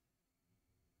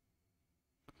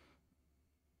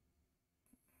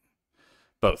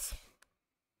 Both.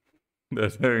 The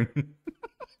thing.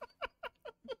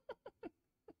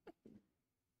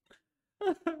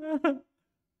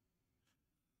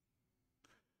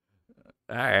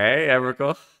 Alright,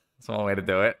 Evercool. That's one way to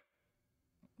do it.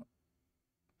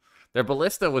 Their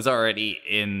Ballista was already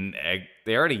in...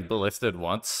 They already ballisted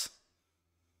once.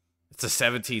 It's a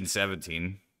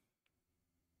 17-17.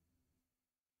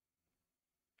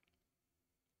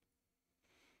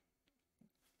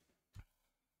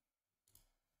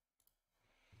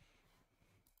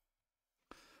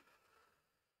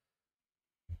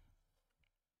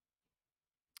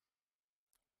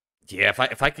 Yeah,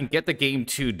 if I can get the game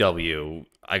 2 W,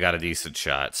 I got a decent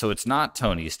shot. So it's not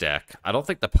Tony's deck. I don't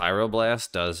think the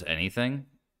Pyroblast does anything.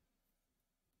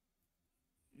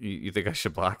 You think I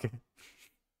should block it?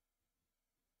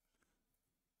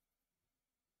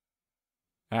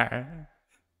 Alright.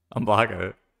 I'm blocking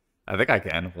it. I think I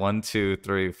can. 1, 2,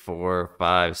 3, 4,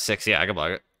 5, 6. Yeah, I can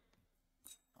block it.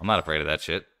 I'm not afraid of that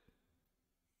shit.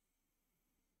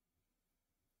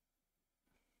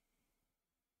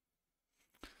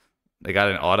 They got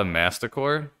an Autumn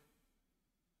Mastercore.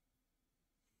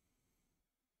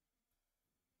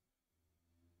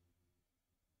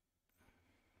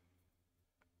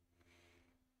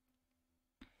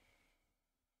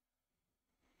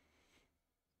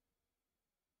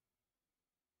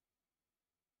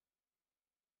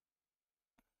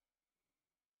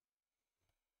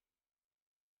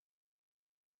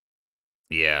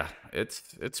 Yeah,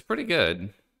 it's pretty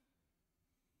good.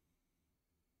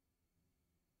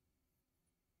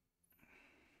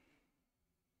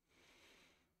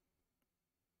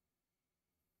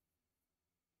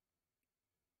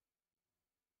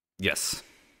 Yes.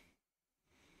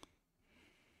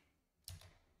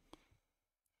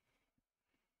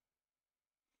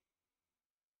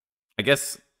 I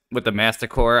guess with the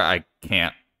Mastercore, I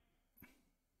can't.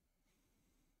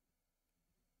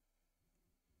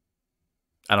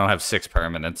 I don't have 6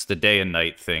 permanents. The day and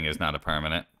night thing is not a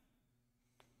permanent.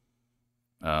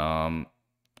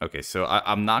 Okay, so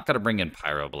I'm not going to bring in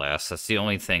Pyroblast. That's the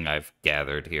only thing I've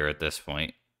gathered here at this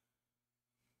point.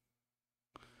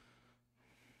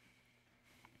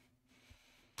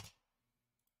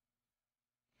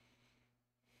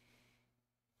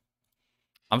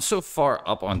 I'm so far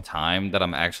up on time that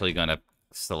I'm actually going to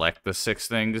select the 6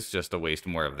 things just to waste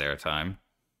more of their time.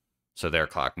 So their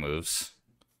clock moves.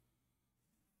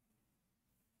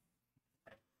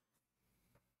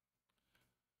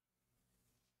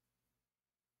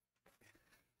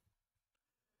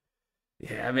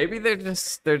 Yeah, maybe they're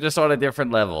just on a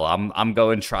different level. I'm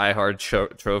going try hard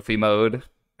trophy mode,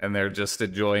 and they're just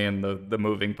enjoying the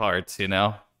moving parts, you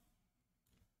know?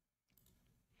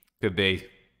 Could be.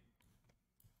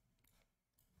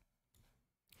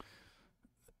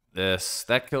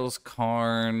 That kills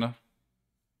Karn.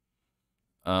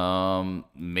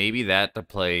 Maybe that to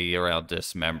play around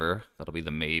Dismember. That'll be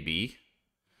the maybe.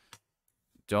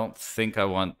 Don't think I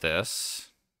want this.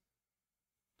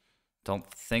 Don't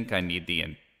think I need the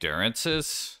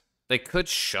endurances. They could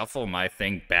shuffle my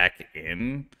thing back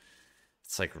in.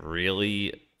 It's like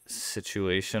really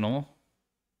situational.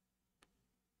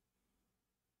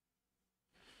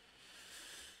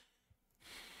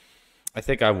 I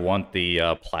think I want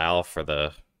the plow for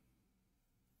the...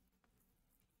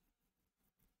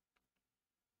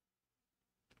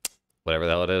 whatever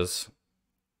the hell it is.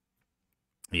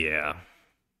 Yeah.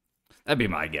 That'd be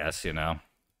my guess, you know.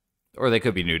 Or they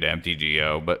could be new to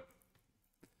MTGO, but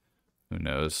who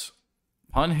knows.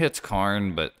 Pun hits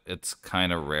Karn, but it's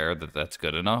kind of rare that that's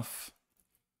good enough.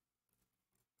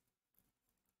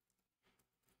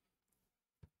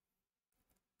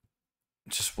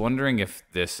 Just wondering if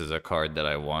this is a card that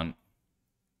I want.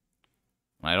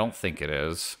 I don't think it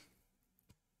is.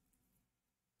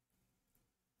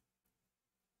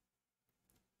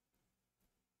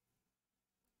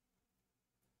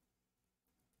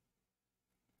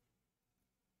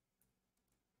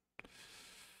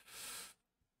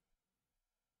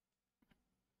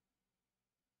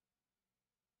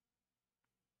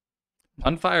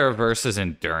 Punfire versus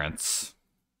Endurance.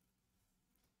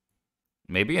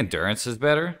 Maybe Endurance is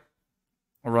better.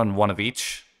 I'll run one of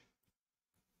each.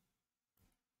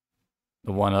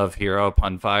 The one of Hero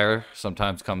Punfire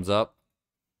sometimes comes up.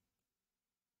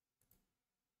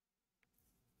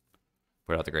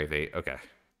 Put out the Grave 8. Okay.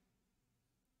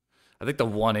 I think the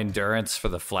one Endurance for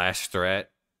the flash threat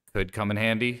could come in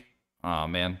handy. Oh,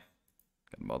 man.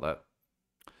 Got all that.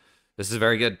 This is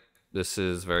very good. This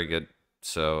is very good.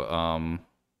 So,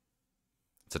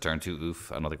 it's a turn 2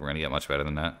 Ouphe. I don't think we're going to get much better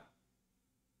than that.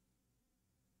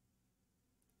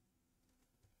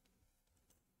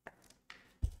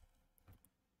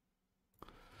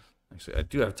 Actually, I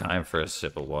do have time for a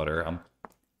sip of water.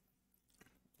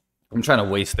 I'm trying to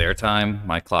waste their time.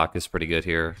 My clock is pretty good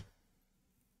here.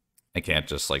 I can't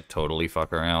just, like, totally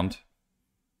fuck around.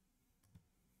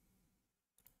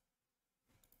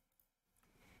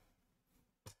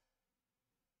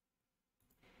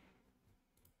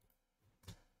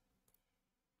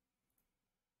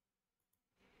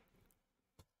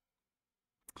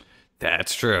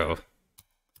 That's true.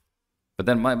 But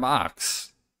then my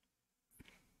Mox.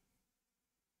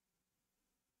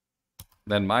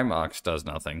 Then my Mox does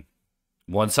nothing.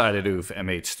 One-sided Ouphe,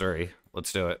 MH3.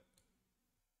 Let's do it.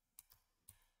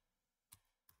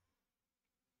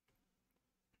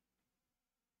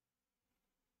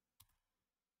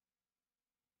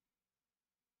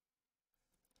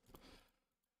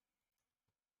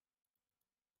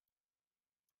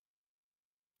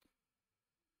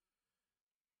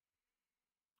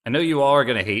 I know you all are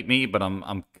gonna hate me, but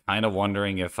I'm kind of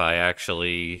wondering if I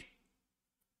actually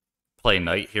play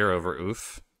Knight here over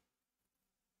Ouphe.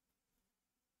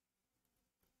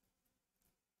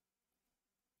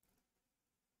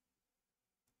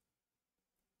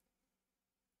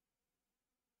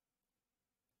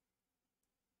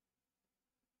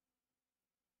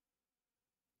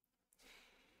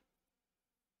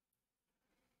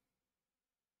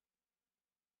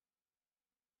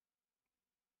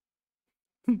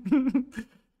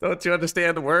 Don't you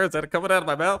understand the words that are coming out of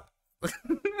my mouth?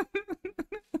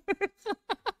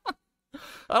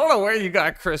 I don't know where you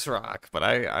got Chris Rock, but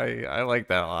I like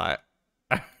that a lot.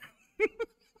 I.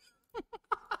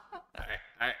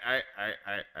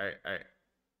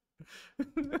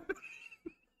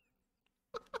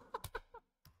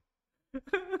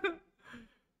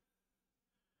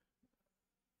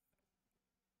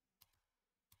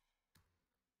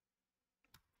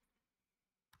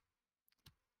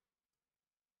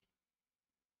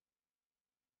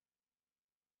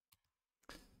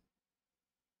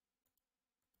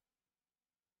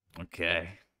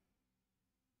 Okay.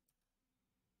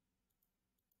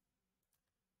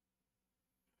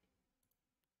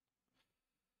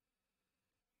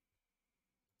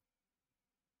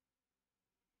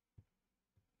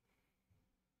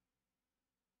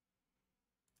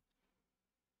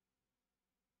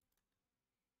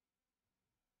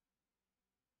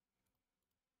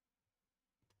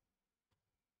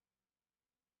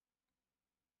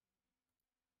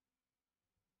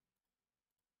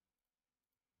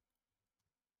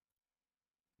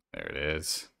 There it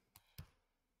is.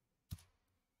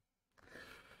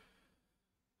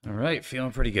 All right,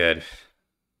 feeling pretty good.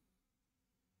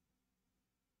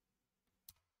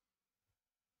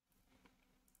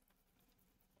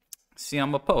 See,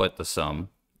 I'm a poet, the sum.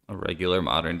 A regular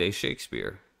modern-day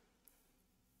Shakespeare.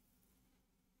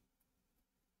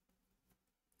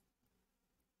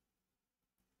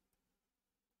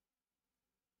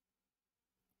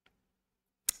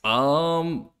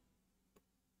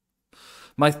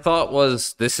 My thought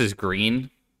was this is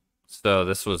green. So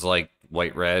this was like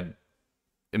white-red.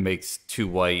 It makes 2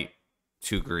 white,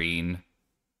 2 green.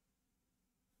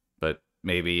 But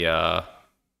maybe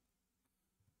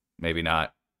maybe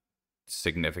not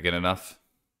significant enough.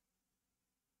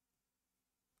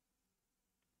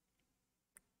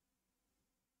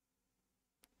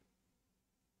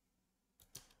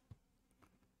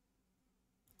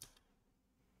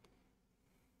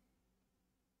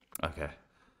 Okay.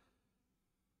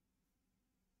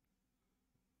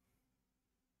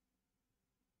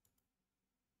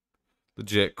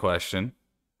 Legit question.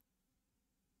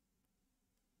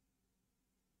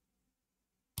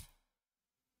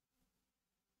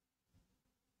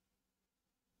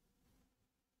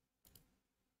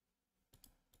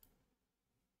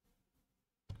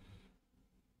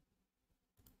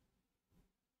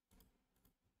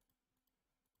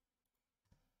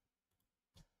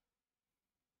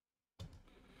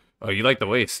 Oh, you like the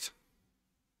waste.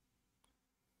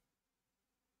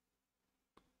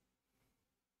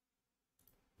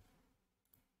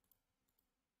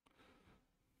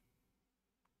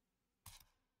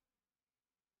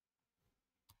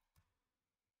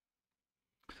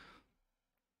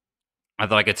 I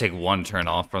thought I could take 1 turn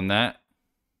off from that.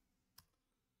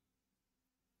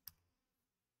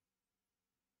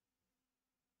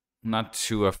 I'm not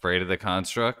too afraid of the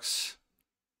constructs.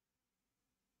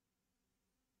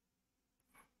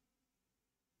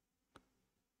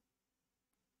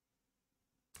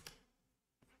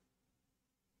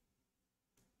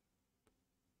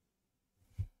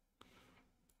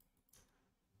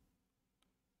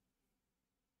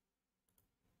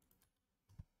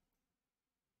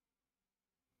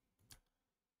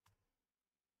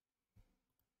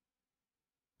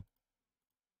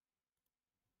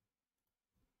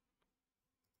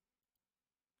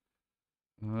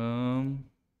 Um,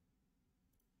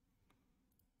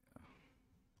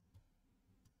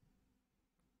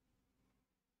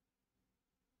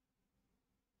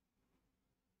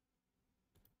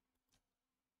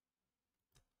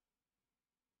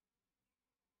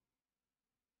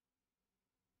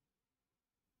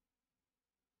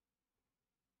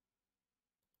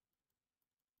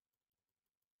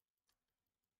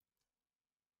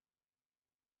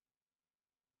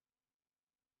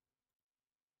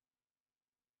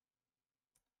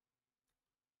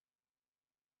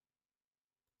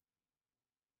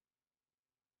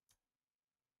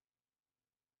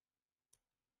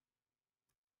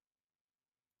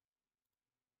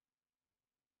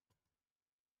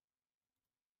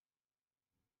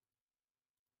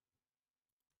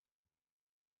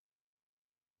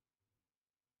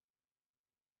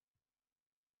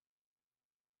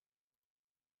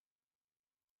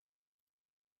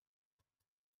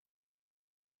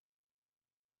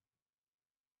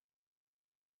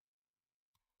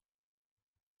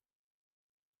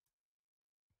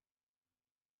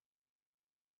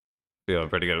 feeling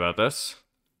pretty good about this.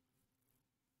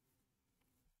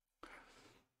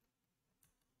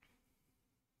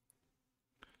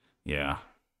 Yeah.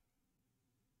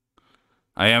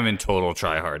 I am in total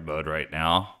try-hard mode right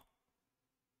now.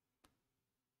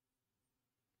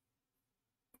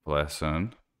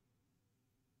 Lesson.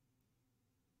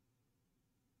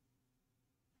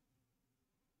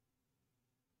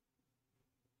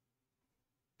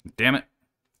 Damn it.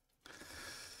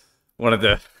 Wanted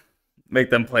to make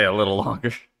them play a little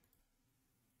longer.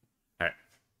 Alright.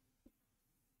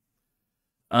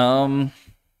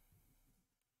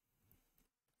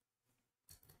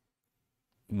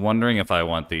 Wondering if I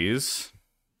want these.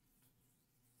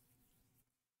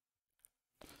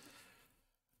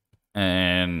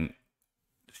 And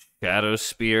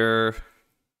Shadowspear,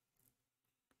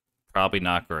 probably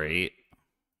not great.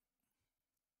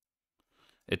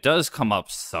 It does come up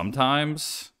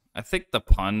sometimes. I think the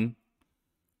pun,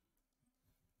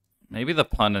 maybe the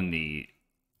pun and the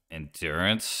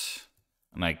endurance,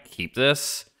 and I keep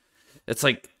this. It's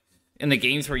like in the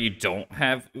games where you don't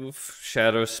have Ouphe,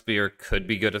 Shadowspear could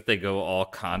be good if they go all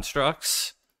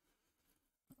constructs.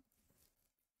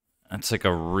 That's like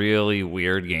a really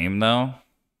weird game, though.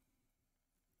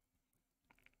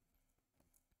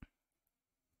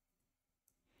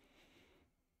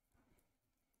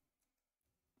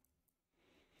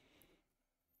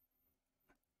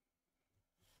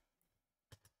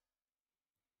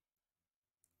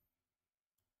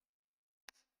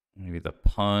 Maybe the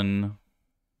pun.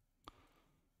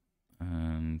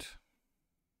 And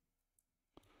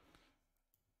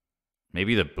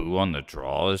maybe the boo on the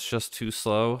draw is just too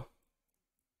slow.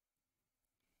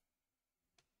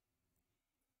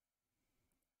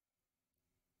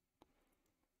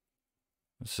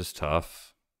 This is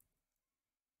tough.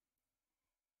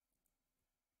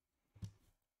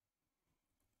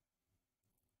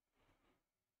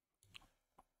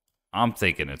 I'm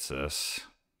thinking it's this.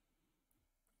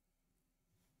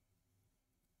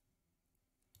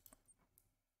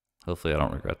 Hopefully I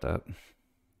don't regret that.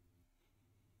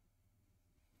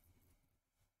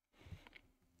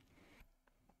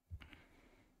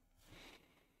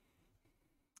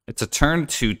 It's a turn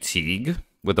 2 Teeg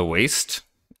with a waste.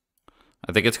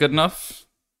 I think it's good enough.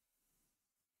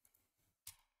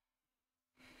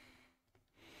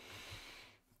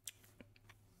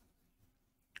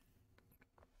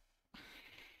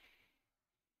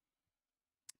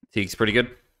 Teeg's pretty good.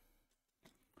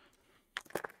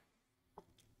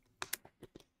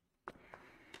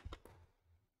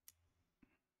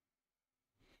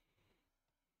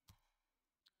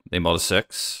 They mulled a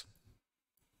 6.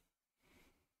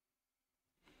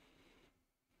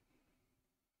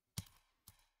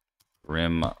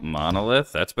 Rim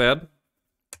Monolith, that's bad.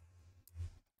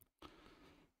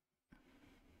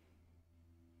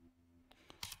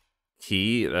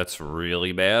 Key, that's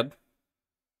really bad.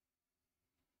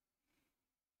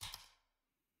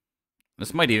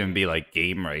 This might even be like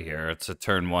game right here. It's a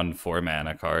turn 1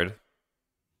 4-mana card.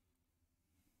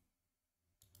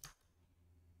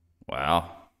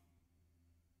 Wow.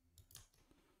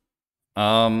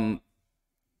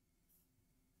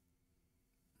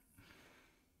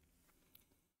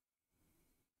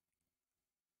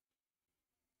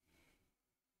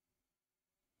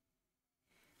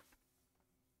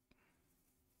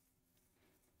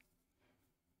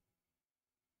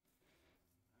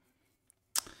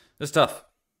 It's tough.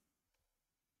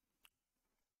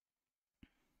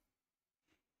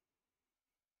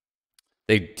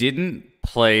 They didn't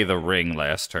play the ring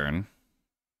last turn.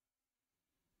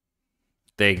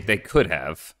 They could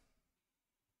have.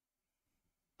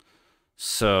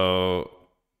 So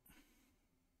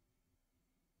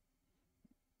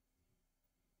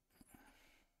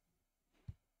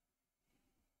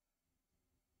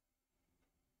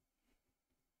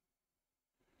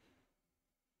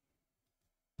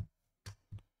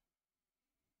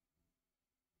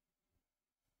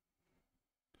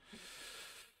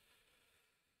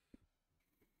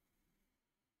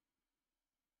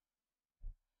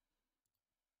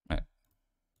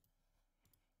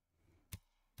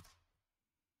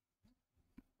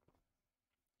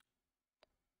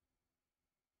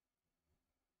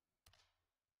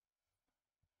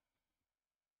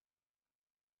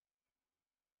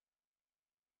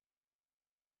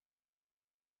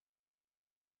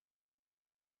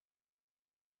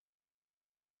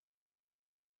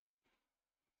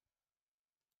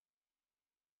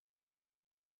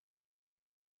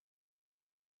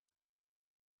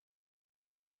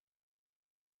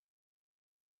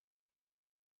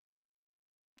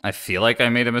I feel like I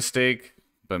made a mistake,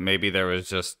 but maybe there was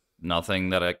just nothing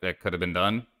that could have been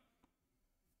done.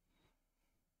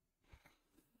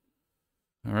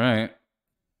 All right.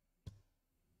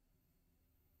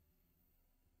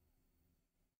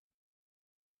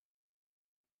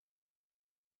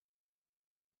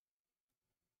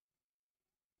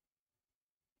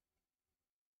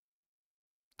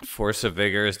 Force of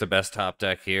Vigor is the best top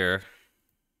deck here.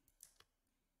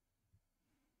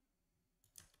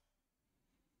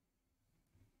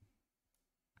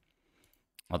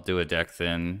 I'll do a deck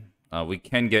thin. We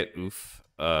can get Ouphe,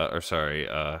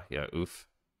 yeah, Ouphe.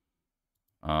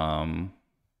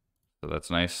 So that's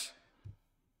nice.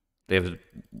 They have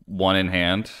 1 in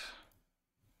hand.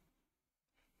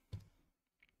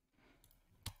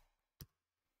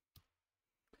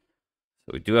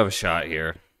 So we do have a shot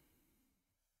here.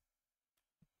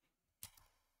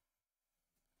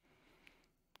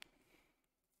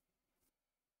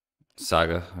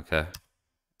 Saga, okay.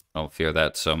 I don't fear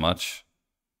that so much.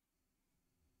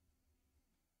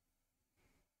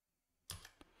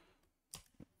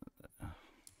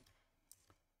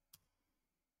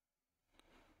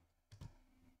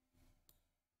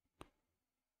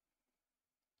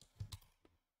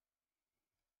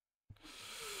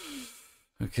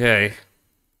 Okay.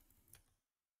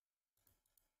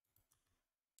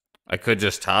 I could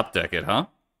just top deck it, huh?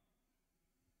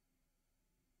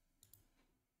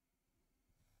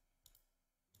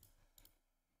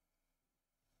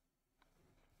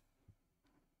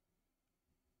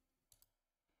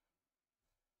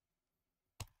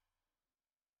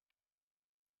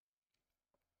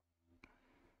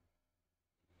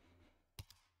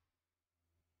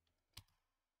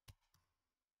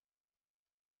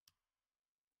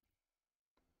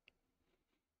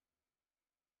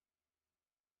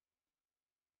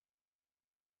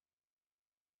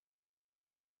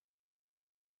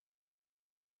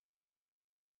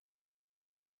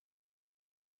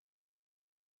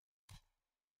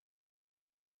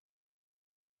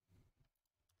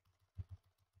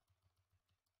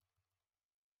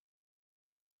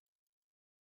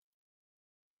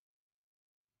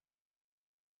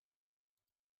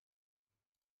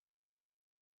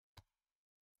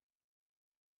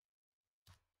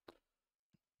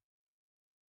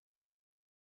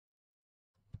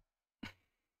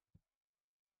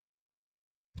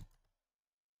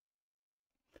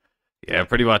 Yeah,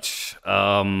 pretty much.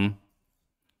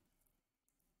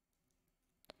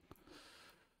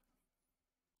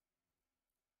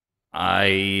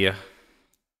 I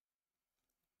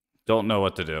don't know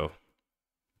what to do.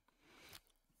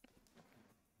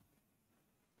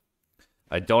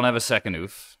 I don't have a second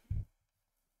Ouphe.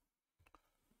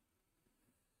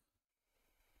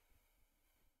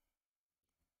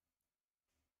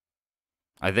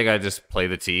 I think I just play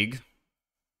the Teeg.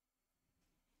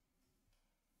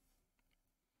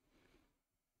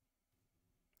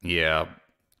 Yeah.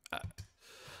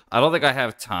 I don't think I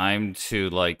have time to,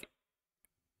 like,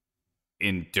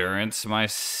 endurance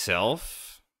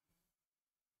myself.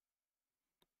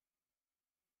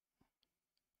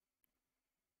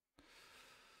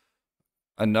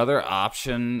 Another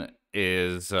option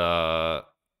is, yeah,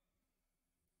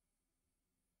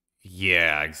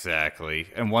 exactly.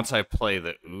 And once I play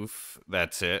the Ouphe,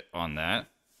 that's it on that.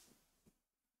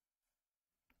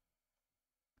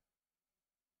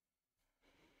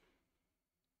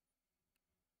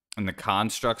 And the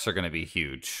constructs are going to be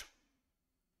huge.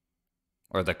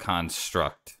 Or the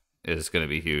construct is going to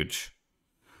be huge.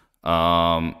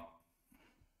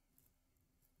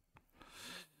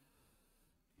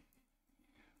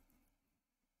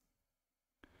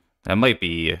 That might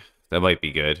be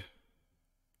good.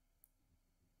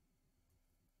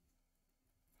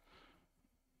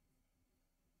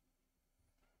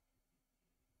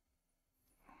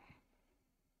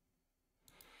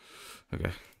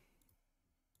 Okay.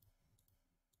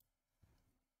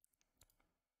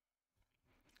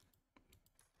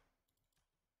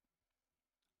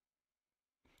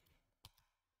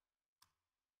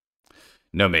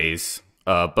 No maze.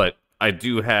 But I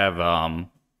do have I'm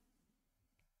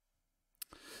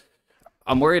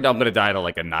worried I'm gonna die to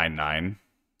like a 9/9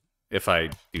 if I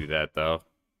do that though.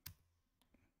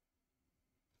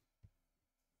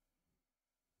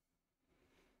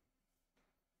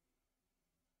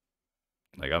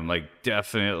 Like I'm like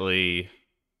definitely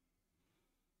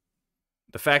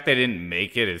the fact they didn't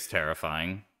make it is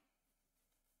terrifying.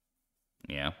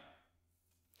 Yeah.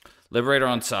 Liberator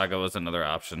on Saga was another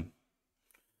option.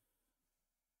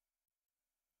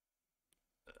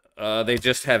 They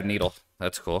just have Needle.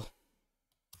 That's cool.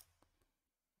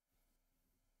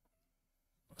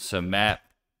 So Matt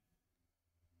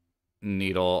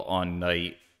Needle on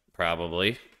Knight,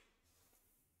 probably.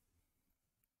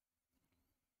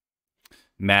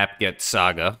 Map gets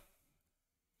Saga.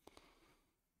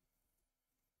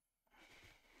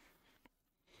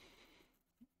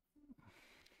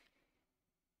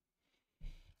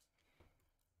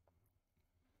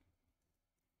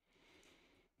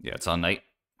 Yeah, it's on Knight.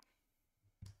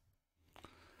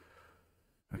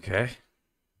 Okay.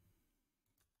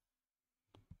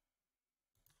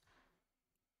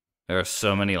 There are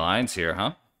so many lines here,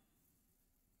 huh?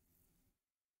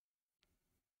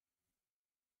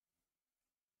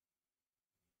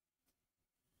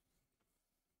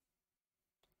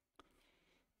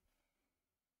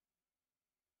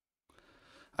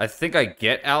 I think I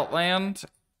get Outland.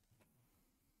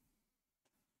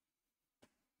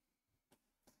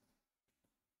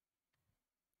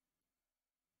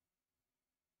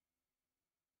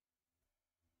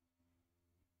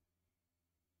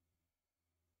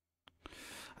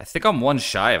 I think I'm one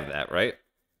shy of that, right?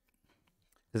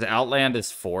 Because Outland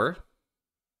is 4.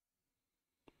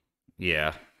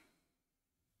 Yeah.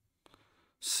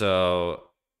 So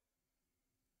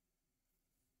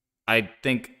I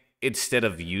think instead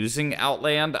of using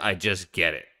Outland, I just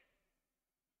get it.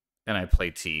 And I play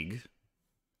Teeg.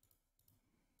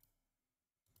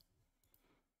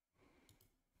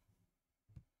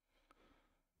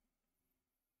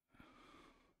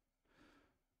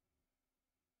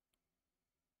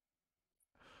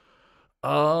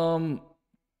 Um,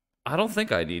 I don't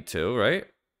think I need to, right?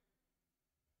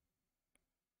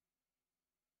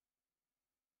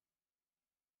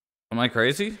 Am I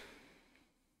crazy?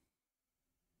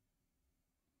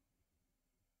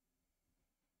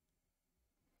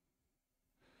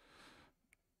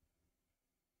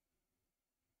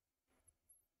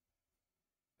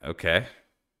 Okay.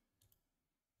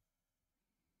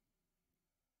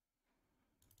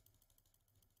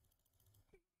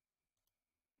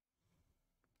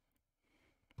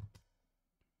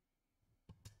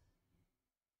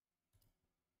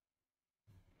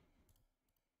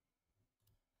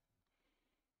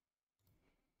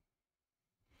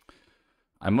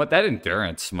 I'm what that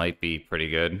endurance might be pretty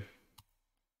good.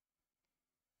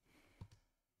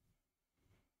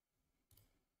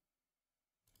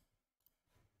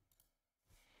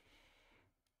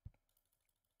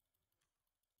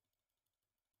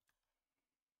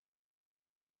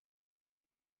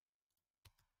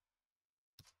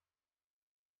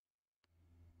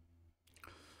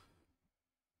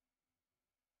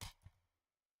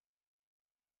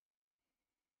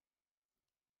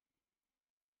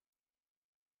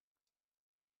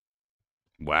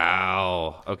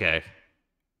 Wow. Okay.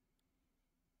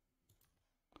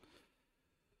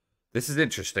 This is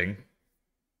interesting.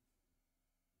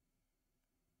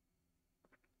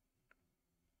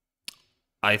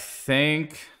 I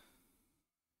think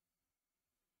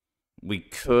we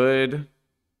could...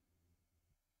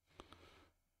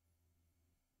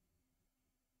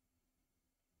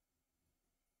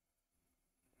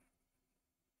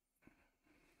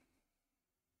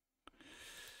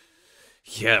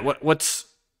 Yeah, what's...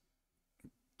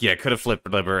 Yeah, could have flipped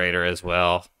Liberator as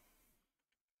well.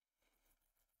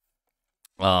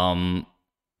 I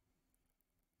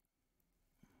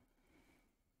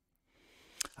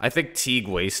think Teeg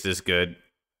Waste is good.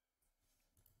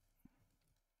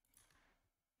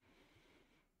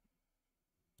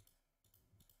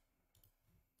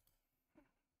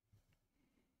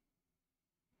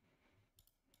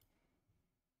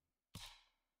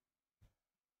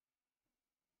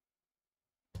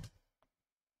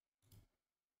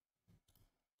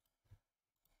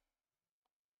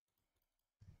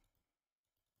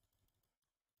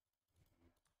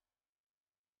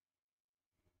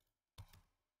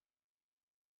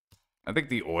 I think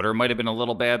the order might have been a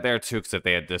little bad there, too, because if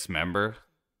they had Dismember.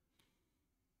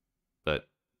 But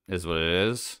is what it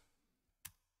is.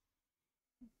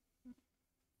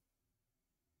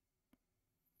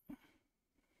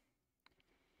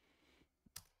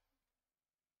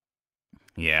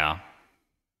 Yeah.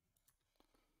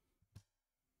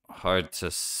 Hard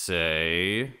to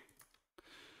say.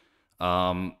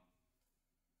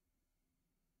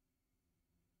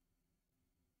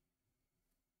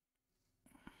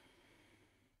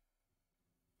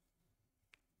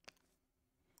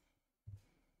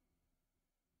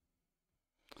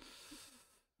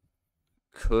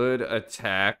 Could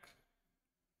attack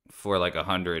for like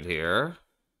 100 here.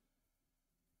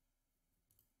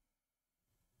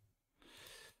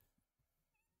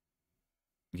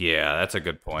 Yeah, that's a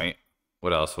good point.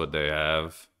 What else would they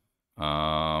have?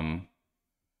 10,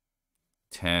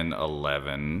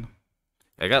 11.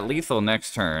 I got lethal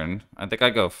next turn. I think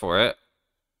I go for it.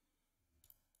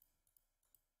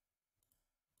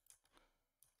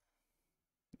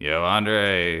 Yo,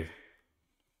 Andre.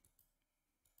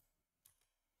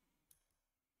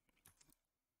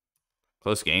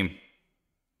 Close game.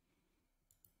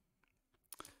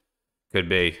 Could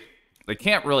be. They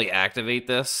can't really activate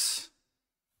this.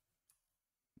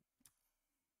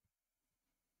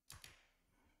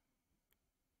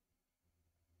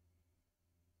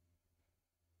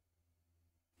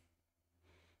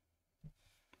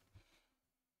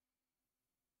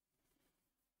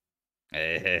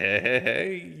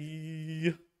 Hey.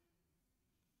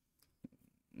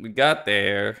 We got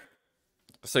there.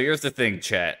 So here's the thing,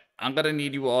 chat. I'm gonna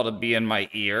need you all to be in my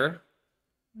ear.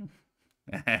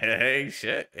 Hey,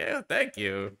 shit. Yeah, thank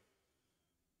you.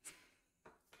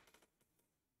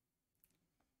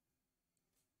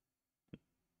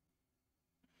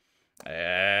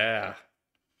 Yeah.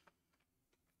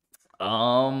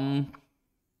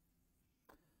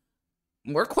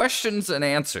 More questions and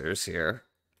answers here.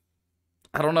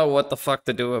 I don't know what the fuck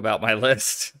to do about my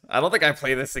list. I don't think I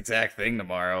play this exact thing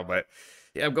tomorrow, but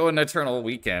yeah, I'm going Eternal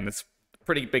Weekend. It's a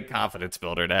pretty big confidence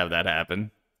builder to have that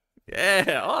happen.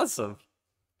 Yeah, awesome.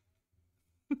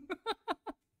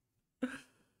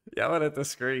 Yeah, I went at the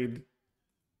screen.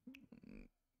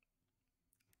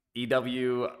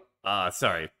 EW,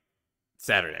 sorry,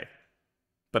 Saturday.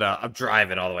 But I'm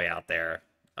driving all the way out there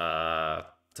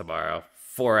tomorrow.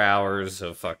 4 hours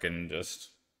of fucking just,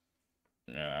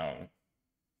 you know,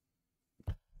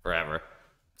 forever.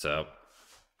 So,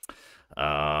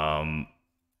 oh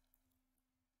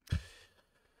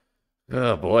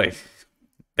boy,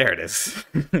 there it is.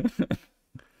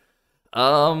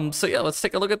 So yeah, let's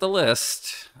take a look at the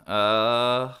list.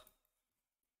 I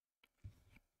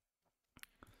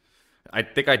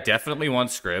think I definitely want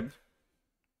Scryb.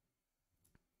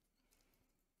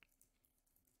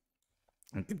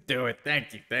 I can do it.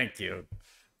 Thank you, thank you.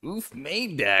 Ouphe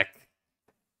main deck.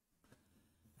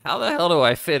 How the hell do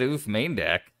I fit Ouphe main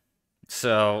deck?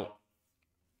 So,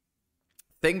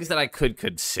 things that I could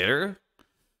consider,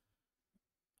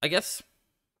 I guess.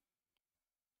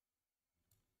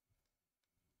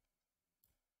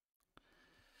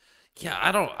 Yeah,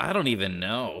 I don't even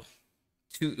know.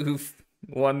 Two Ouphe,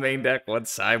 one main deck, one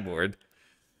sideboard.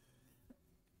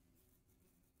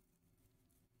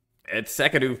 And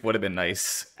second Ouphe would have been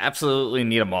nice. Absolutely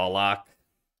need a Mawloc.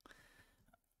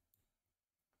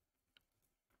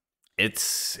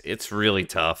 It's really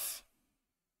tough.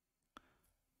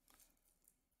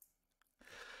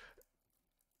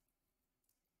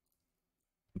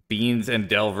 Beans and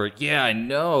Delver. Yeah, I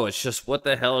know. It's just what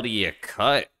the hell do you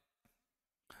cut?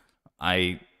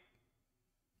 I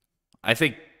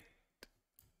think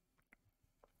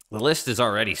the list is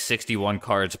already 61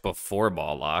 cards before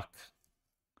Ball Lock.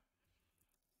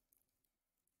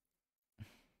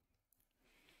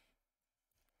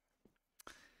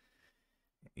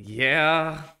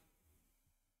 Yeah.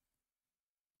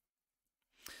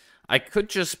 I could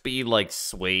just be, like,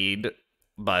 swayed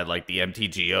by, like, the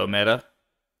MTGO meta.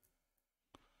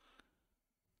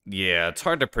 Yeah, it's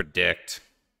hard to predict.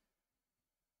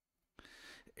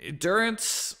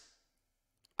 Endurance,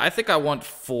 I think I want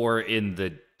 4 in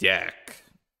the deck.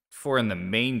 4 in the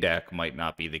main deck might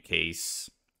not be the case.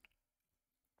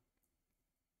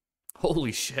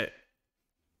 Holy shit.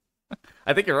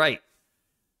 I think you're right.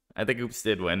 I think Ouphe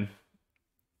did win.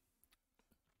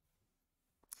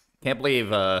 Can't believe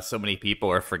so many people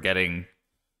are forgetting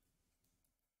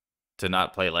to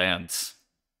not play lands.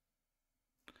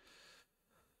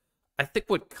 I think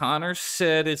what Connor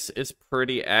said is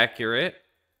pretty accurate.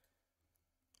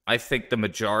 I think the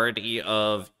majority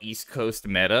of East Coast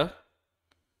meta,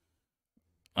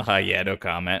 yeah, no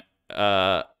comment,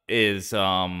 is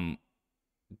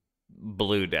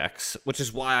blue decks, which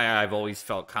is why I've always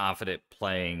felt confident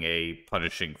playing a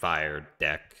Punishing Fire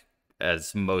deck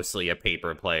as mostly a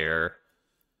paper player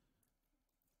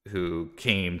who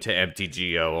came to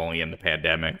MTGO only in the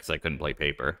pandemic because I couldn't play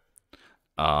paper.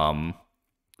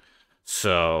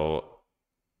 So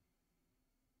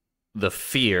the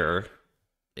fear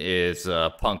is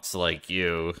punks like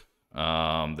you,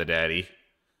 the daddy.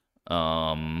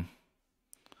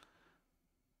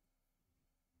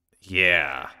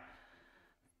 Yeah.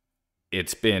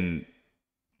 It's been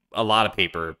a lot of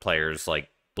paper players like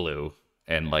blue,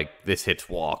 and like this hits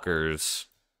walkers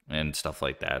and stuff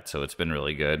like that, so it's been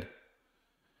really good.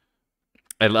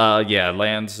 And yeah,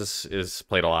 lands is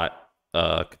played a lot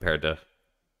compared to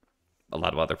a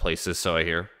lot of other places, so I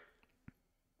hear.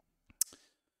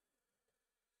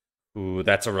 Ooh,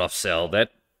 that's a rough sell.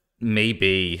 That may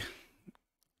be.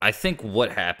 I think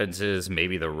what happens is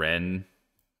maybe the Wrenn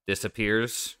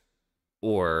disappears,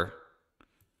 or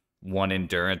one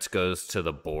endurance goes to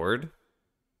the board,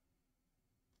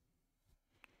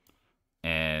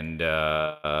 and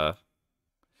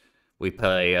we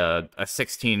play a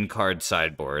 16 card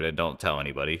sideboard and don't tell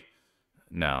anybody.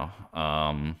 No.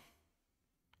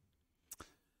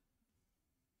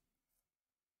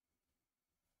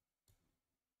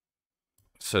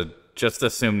 So just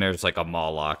assume there's like a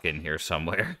Mawlock in here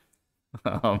somewhere.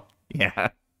 Yeah.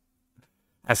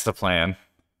 That's the plan.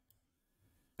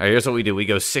 All right, here's what we do. We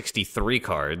go 63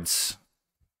 cards.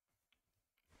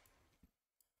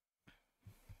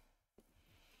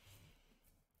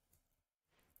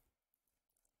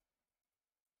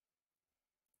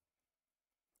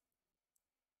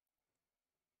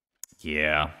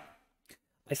 Yeah.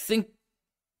 I think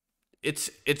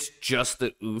it's just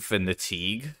the Ouphe and the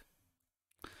Teeg.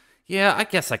 Yeah, I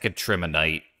guess I could trim a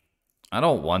Knight. I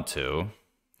don't want to,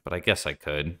 but I guess I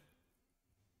could.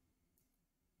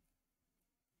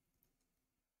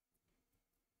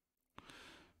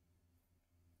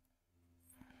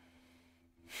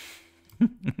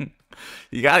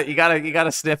 you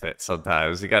gotta sniff it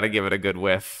sometimes. You gotta give it a good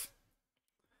whiff.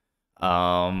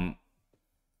 Yeah,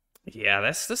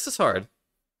 this is hard.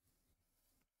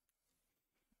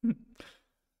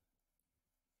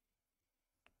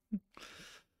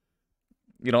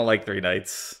 You don't like 3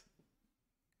 Knights.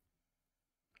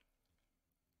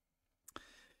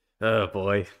 Oh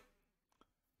boy.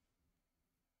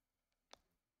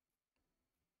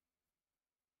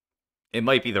 It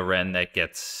might be the Wrenn that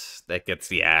gets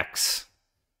the axe.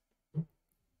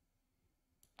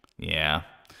 Yeah.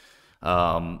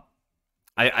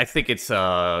 I think it's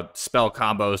spell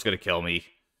combo is gonna kill me.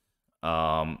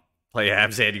 Play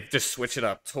Abzan, you just switch it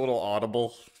up. Total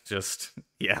audible. Just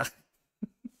yeah.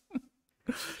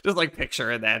 Just like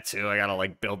picturing that too. I gotta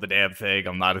like build the damn thing.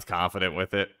 I'm not as confident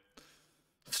with it.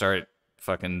 Start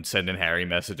fucking sending Harry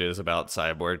messages about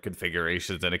sideboard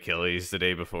configurations and Achilles the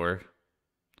day before.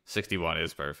 61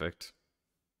 is perfect.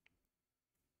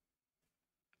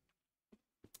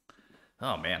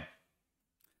 Oh man.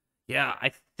 Yeah,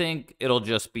 I think it'll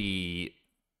just be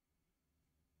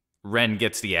Wrenn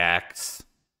gets the axe.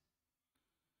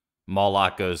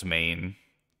 Mawlock goes main.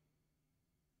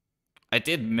 I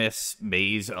did miss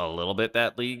Maze a little bit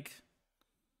that league,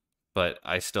 but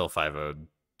I still 5-0'd,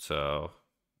 so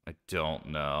I don't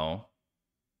know.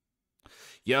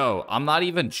 Yo, I'm not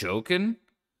even joking.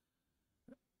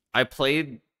 I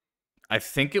played, I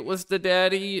think it was the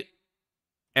daddy,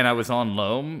 and I was on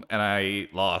loam, and I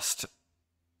lost.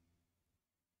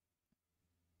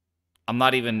 I'm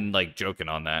not even, like, joking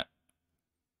on that.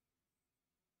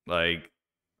 Like,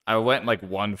 I went like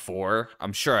 1-4.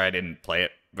 I'm sure I didn't play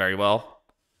it very well.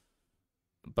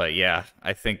 But yeah,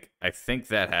 I think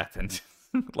that happened.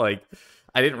 Like,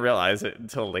 I didn't realize it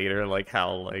until later, like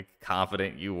how like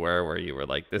confident you were, where you were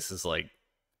like, this is like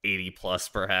 80 plus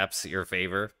perhaps your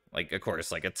favor. Like, of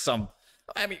course, like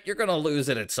I mean, you're gonna lose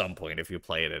it at some point if you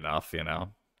play it enough, you know.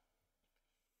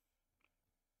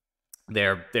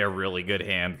 They're really good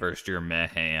hand versus your meh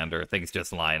hand, or things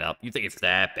just line up. You think it's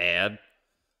that bad?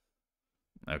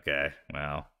 Okay,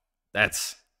 well,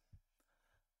 that's.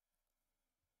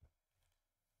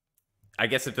 I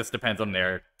guess it just depends on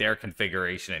their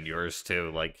configuration and yours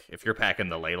too. Like, if you're packing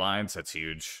the ley lines, that's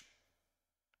huge.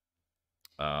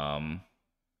 All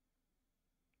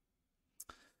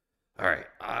right,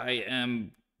 I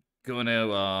am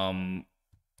gonna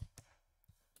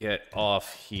get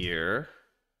off here.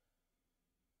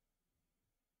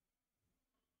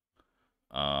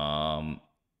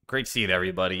 Great seeing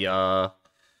everybody. Thank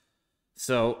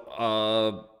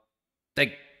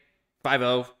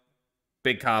 5-0.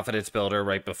 Big confidence builder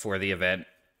right before the event.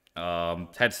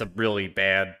 Had some really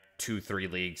bad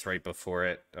 2-3 leagues right before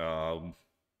it.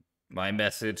 My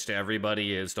message to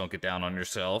everybody is don't get down on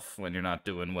yourself when you're not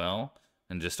doing well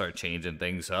and just start changing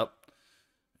things up.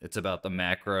 It's about the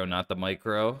macro, not the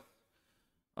micro.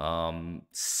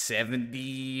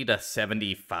 70 to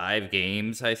 75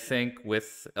 games, I think,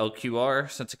 with LQR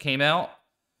since it came out.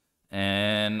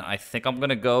 And I think I'm going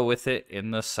to go with it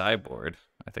in the sideboard.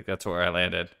 I think that's where I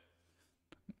landed.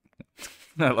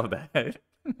 I love that.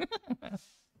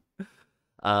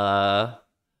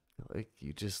 Like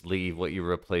you just leave what you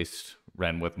replaced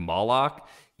Wrenn with Moloch?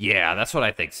 Yeah, that's what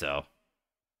I think so.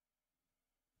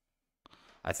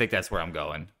 I think that's where I'm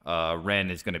going.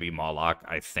 Wrenn is going to be Moloch,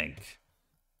 I think.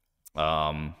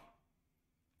 I'm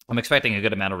expecting a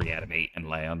good amount of reanimate and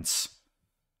lands.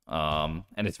 And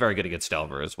it's very good against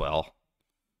Delver as well.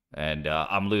 And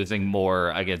I'm losing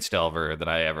more against Delver than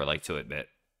I ever like to admit.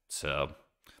 So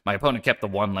my opponent kept the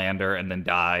one lander and then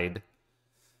died.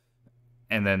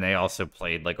 And then they also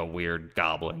played like a weird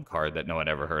goblin card that no one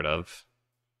ever heard of.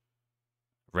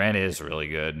 Wrenn is really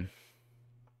good.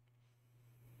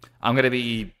 I'm going to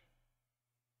be...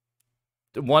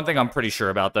 One thing I'm pretty sure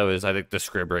about, though, is I think the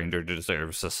Scryb Ranger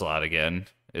deserves a slot again.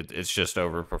 It's just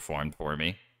overperformed for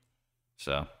me.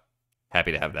 So,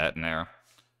 happy to have that in there.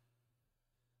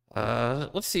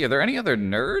 Let's see. Are there any other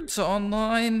nerds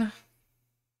online?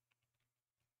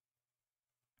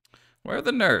 Where are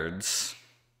the nerds?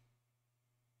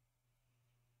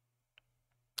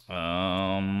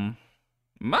 My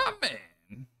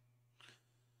man.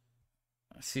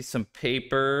 I see some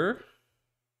paper.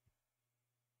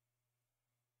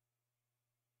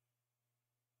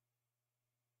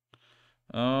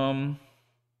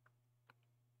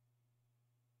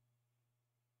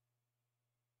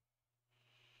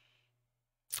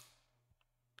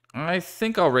 I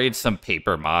think I'll raid some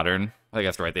paper modern. I think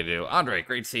that's the right thing to do. Andre,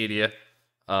 great seeing you.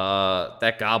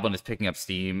 That goblin is picking up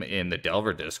steam in the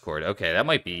Delver Discord. Okay, that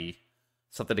might be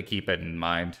something to keep in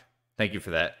mind. Thank you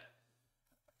for that.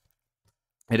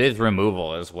 It is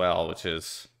removal as well, which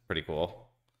is pretty cool.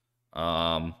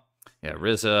 Yeah,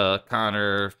 Urza,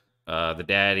 Connor, the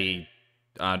daddy,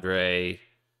 Andre,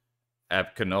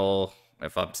 Abkanol.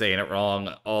 If I'm saying it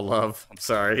wrong, all love. I'm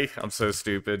sorry. I'm so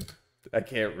stupid. I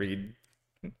can't read.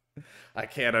 I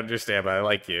can't understand, but I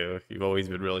like you. You've always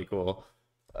been really cool.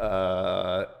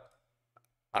 Hi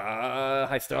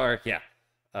Star. Yeah.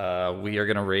 We are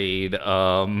gonna raid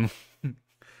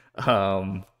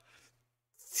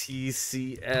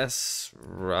TCS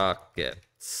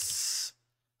Rockets.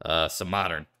 Some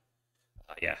modern.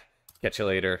 Yeah. Catch you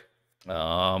later.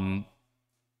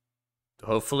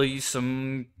 Hopefully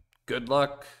some good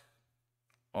luck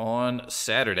on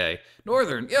Saturday.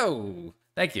 Northern, yo!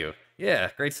 Thank you.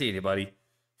 Yeah, great seeing you, buddy.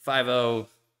 5-0.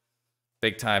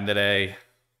 Big time today.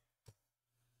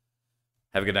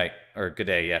 Have a good night. Or good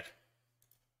day, yeah.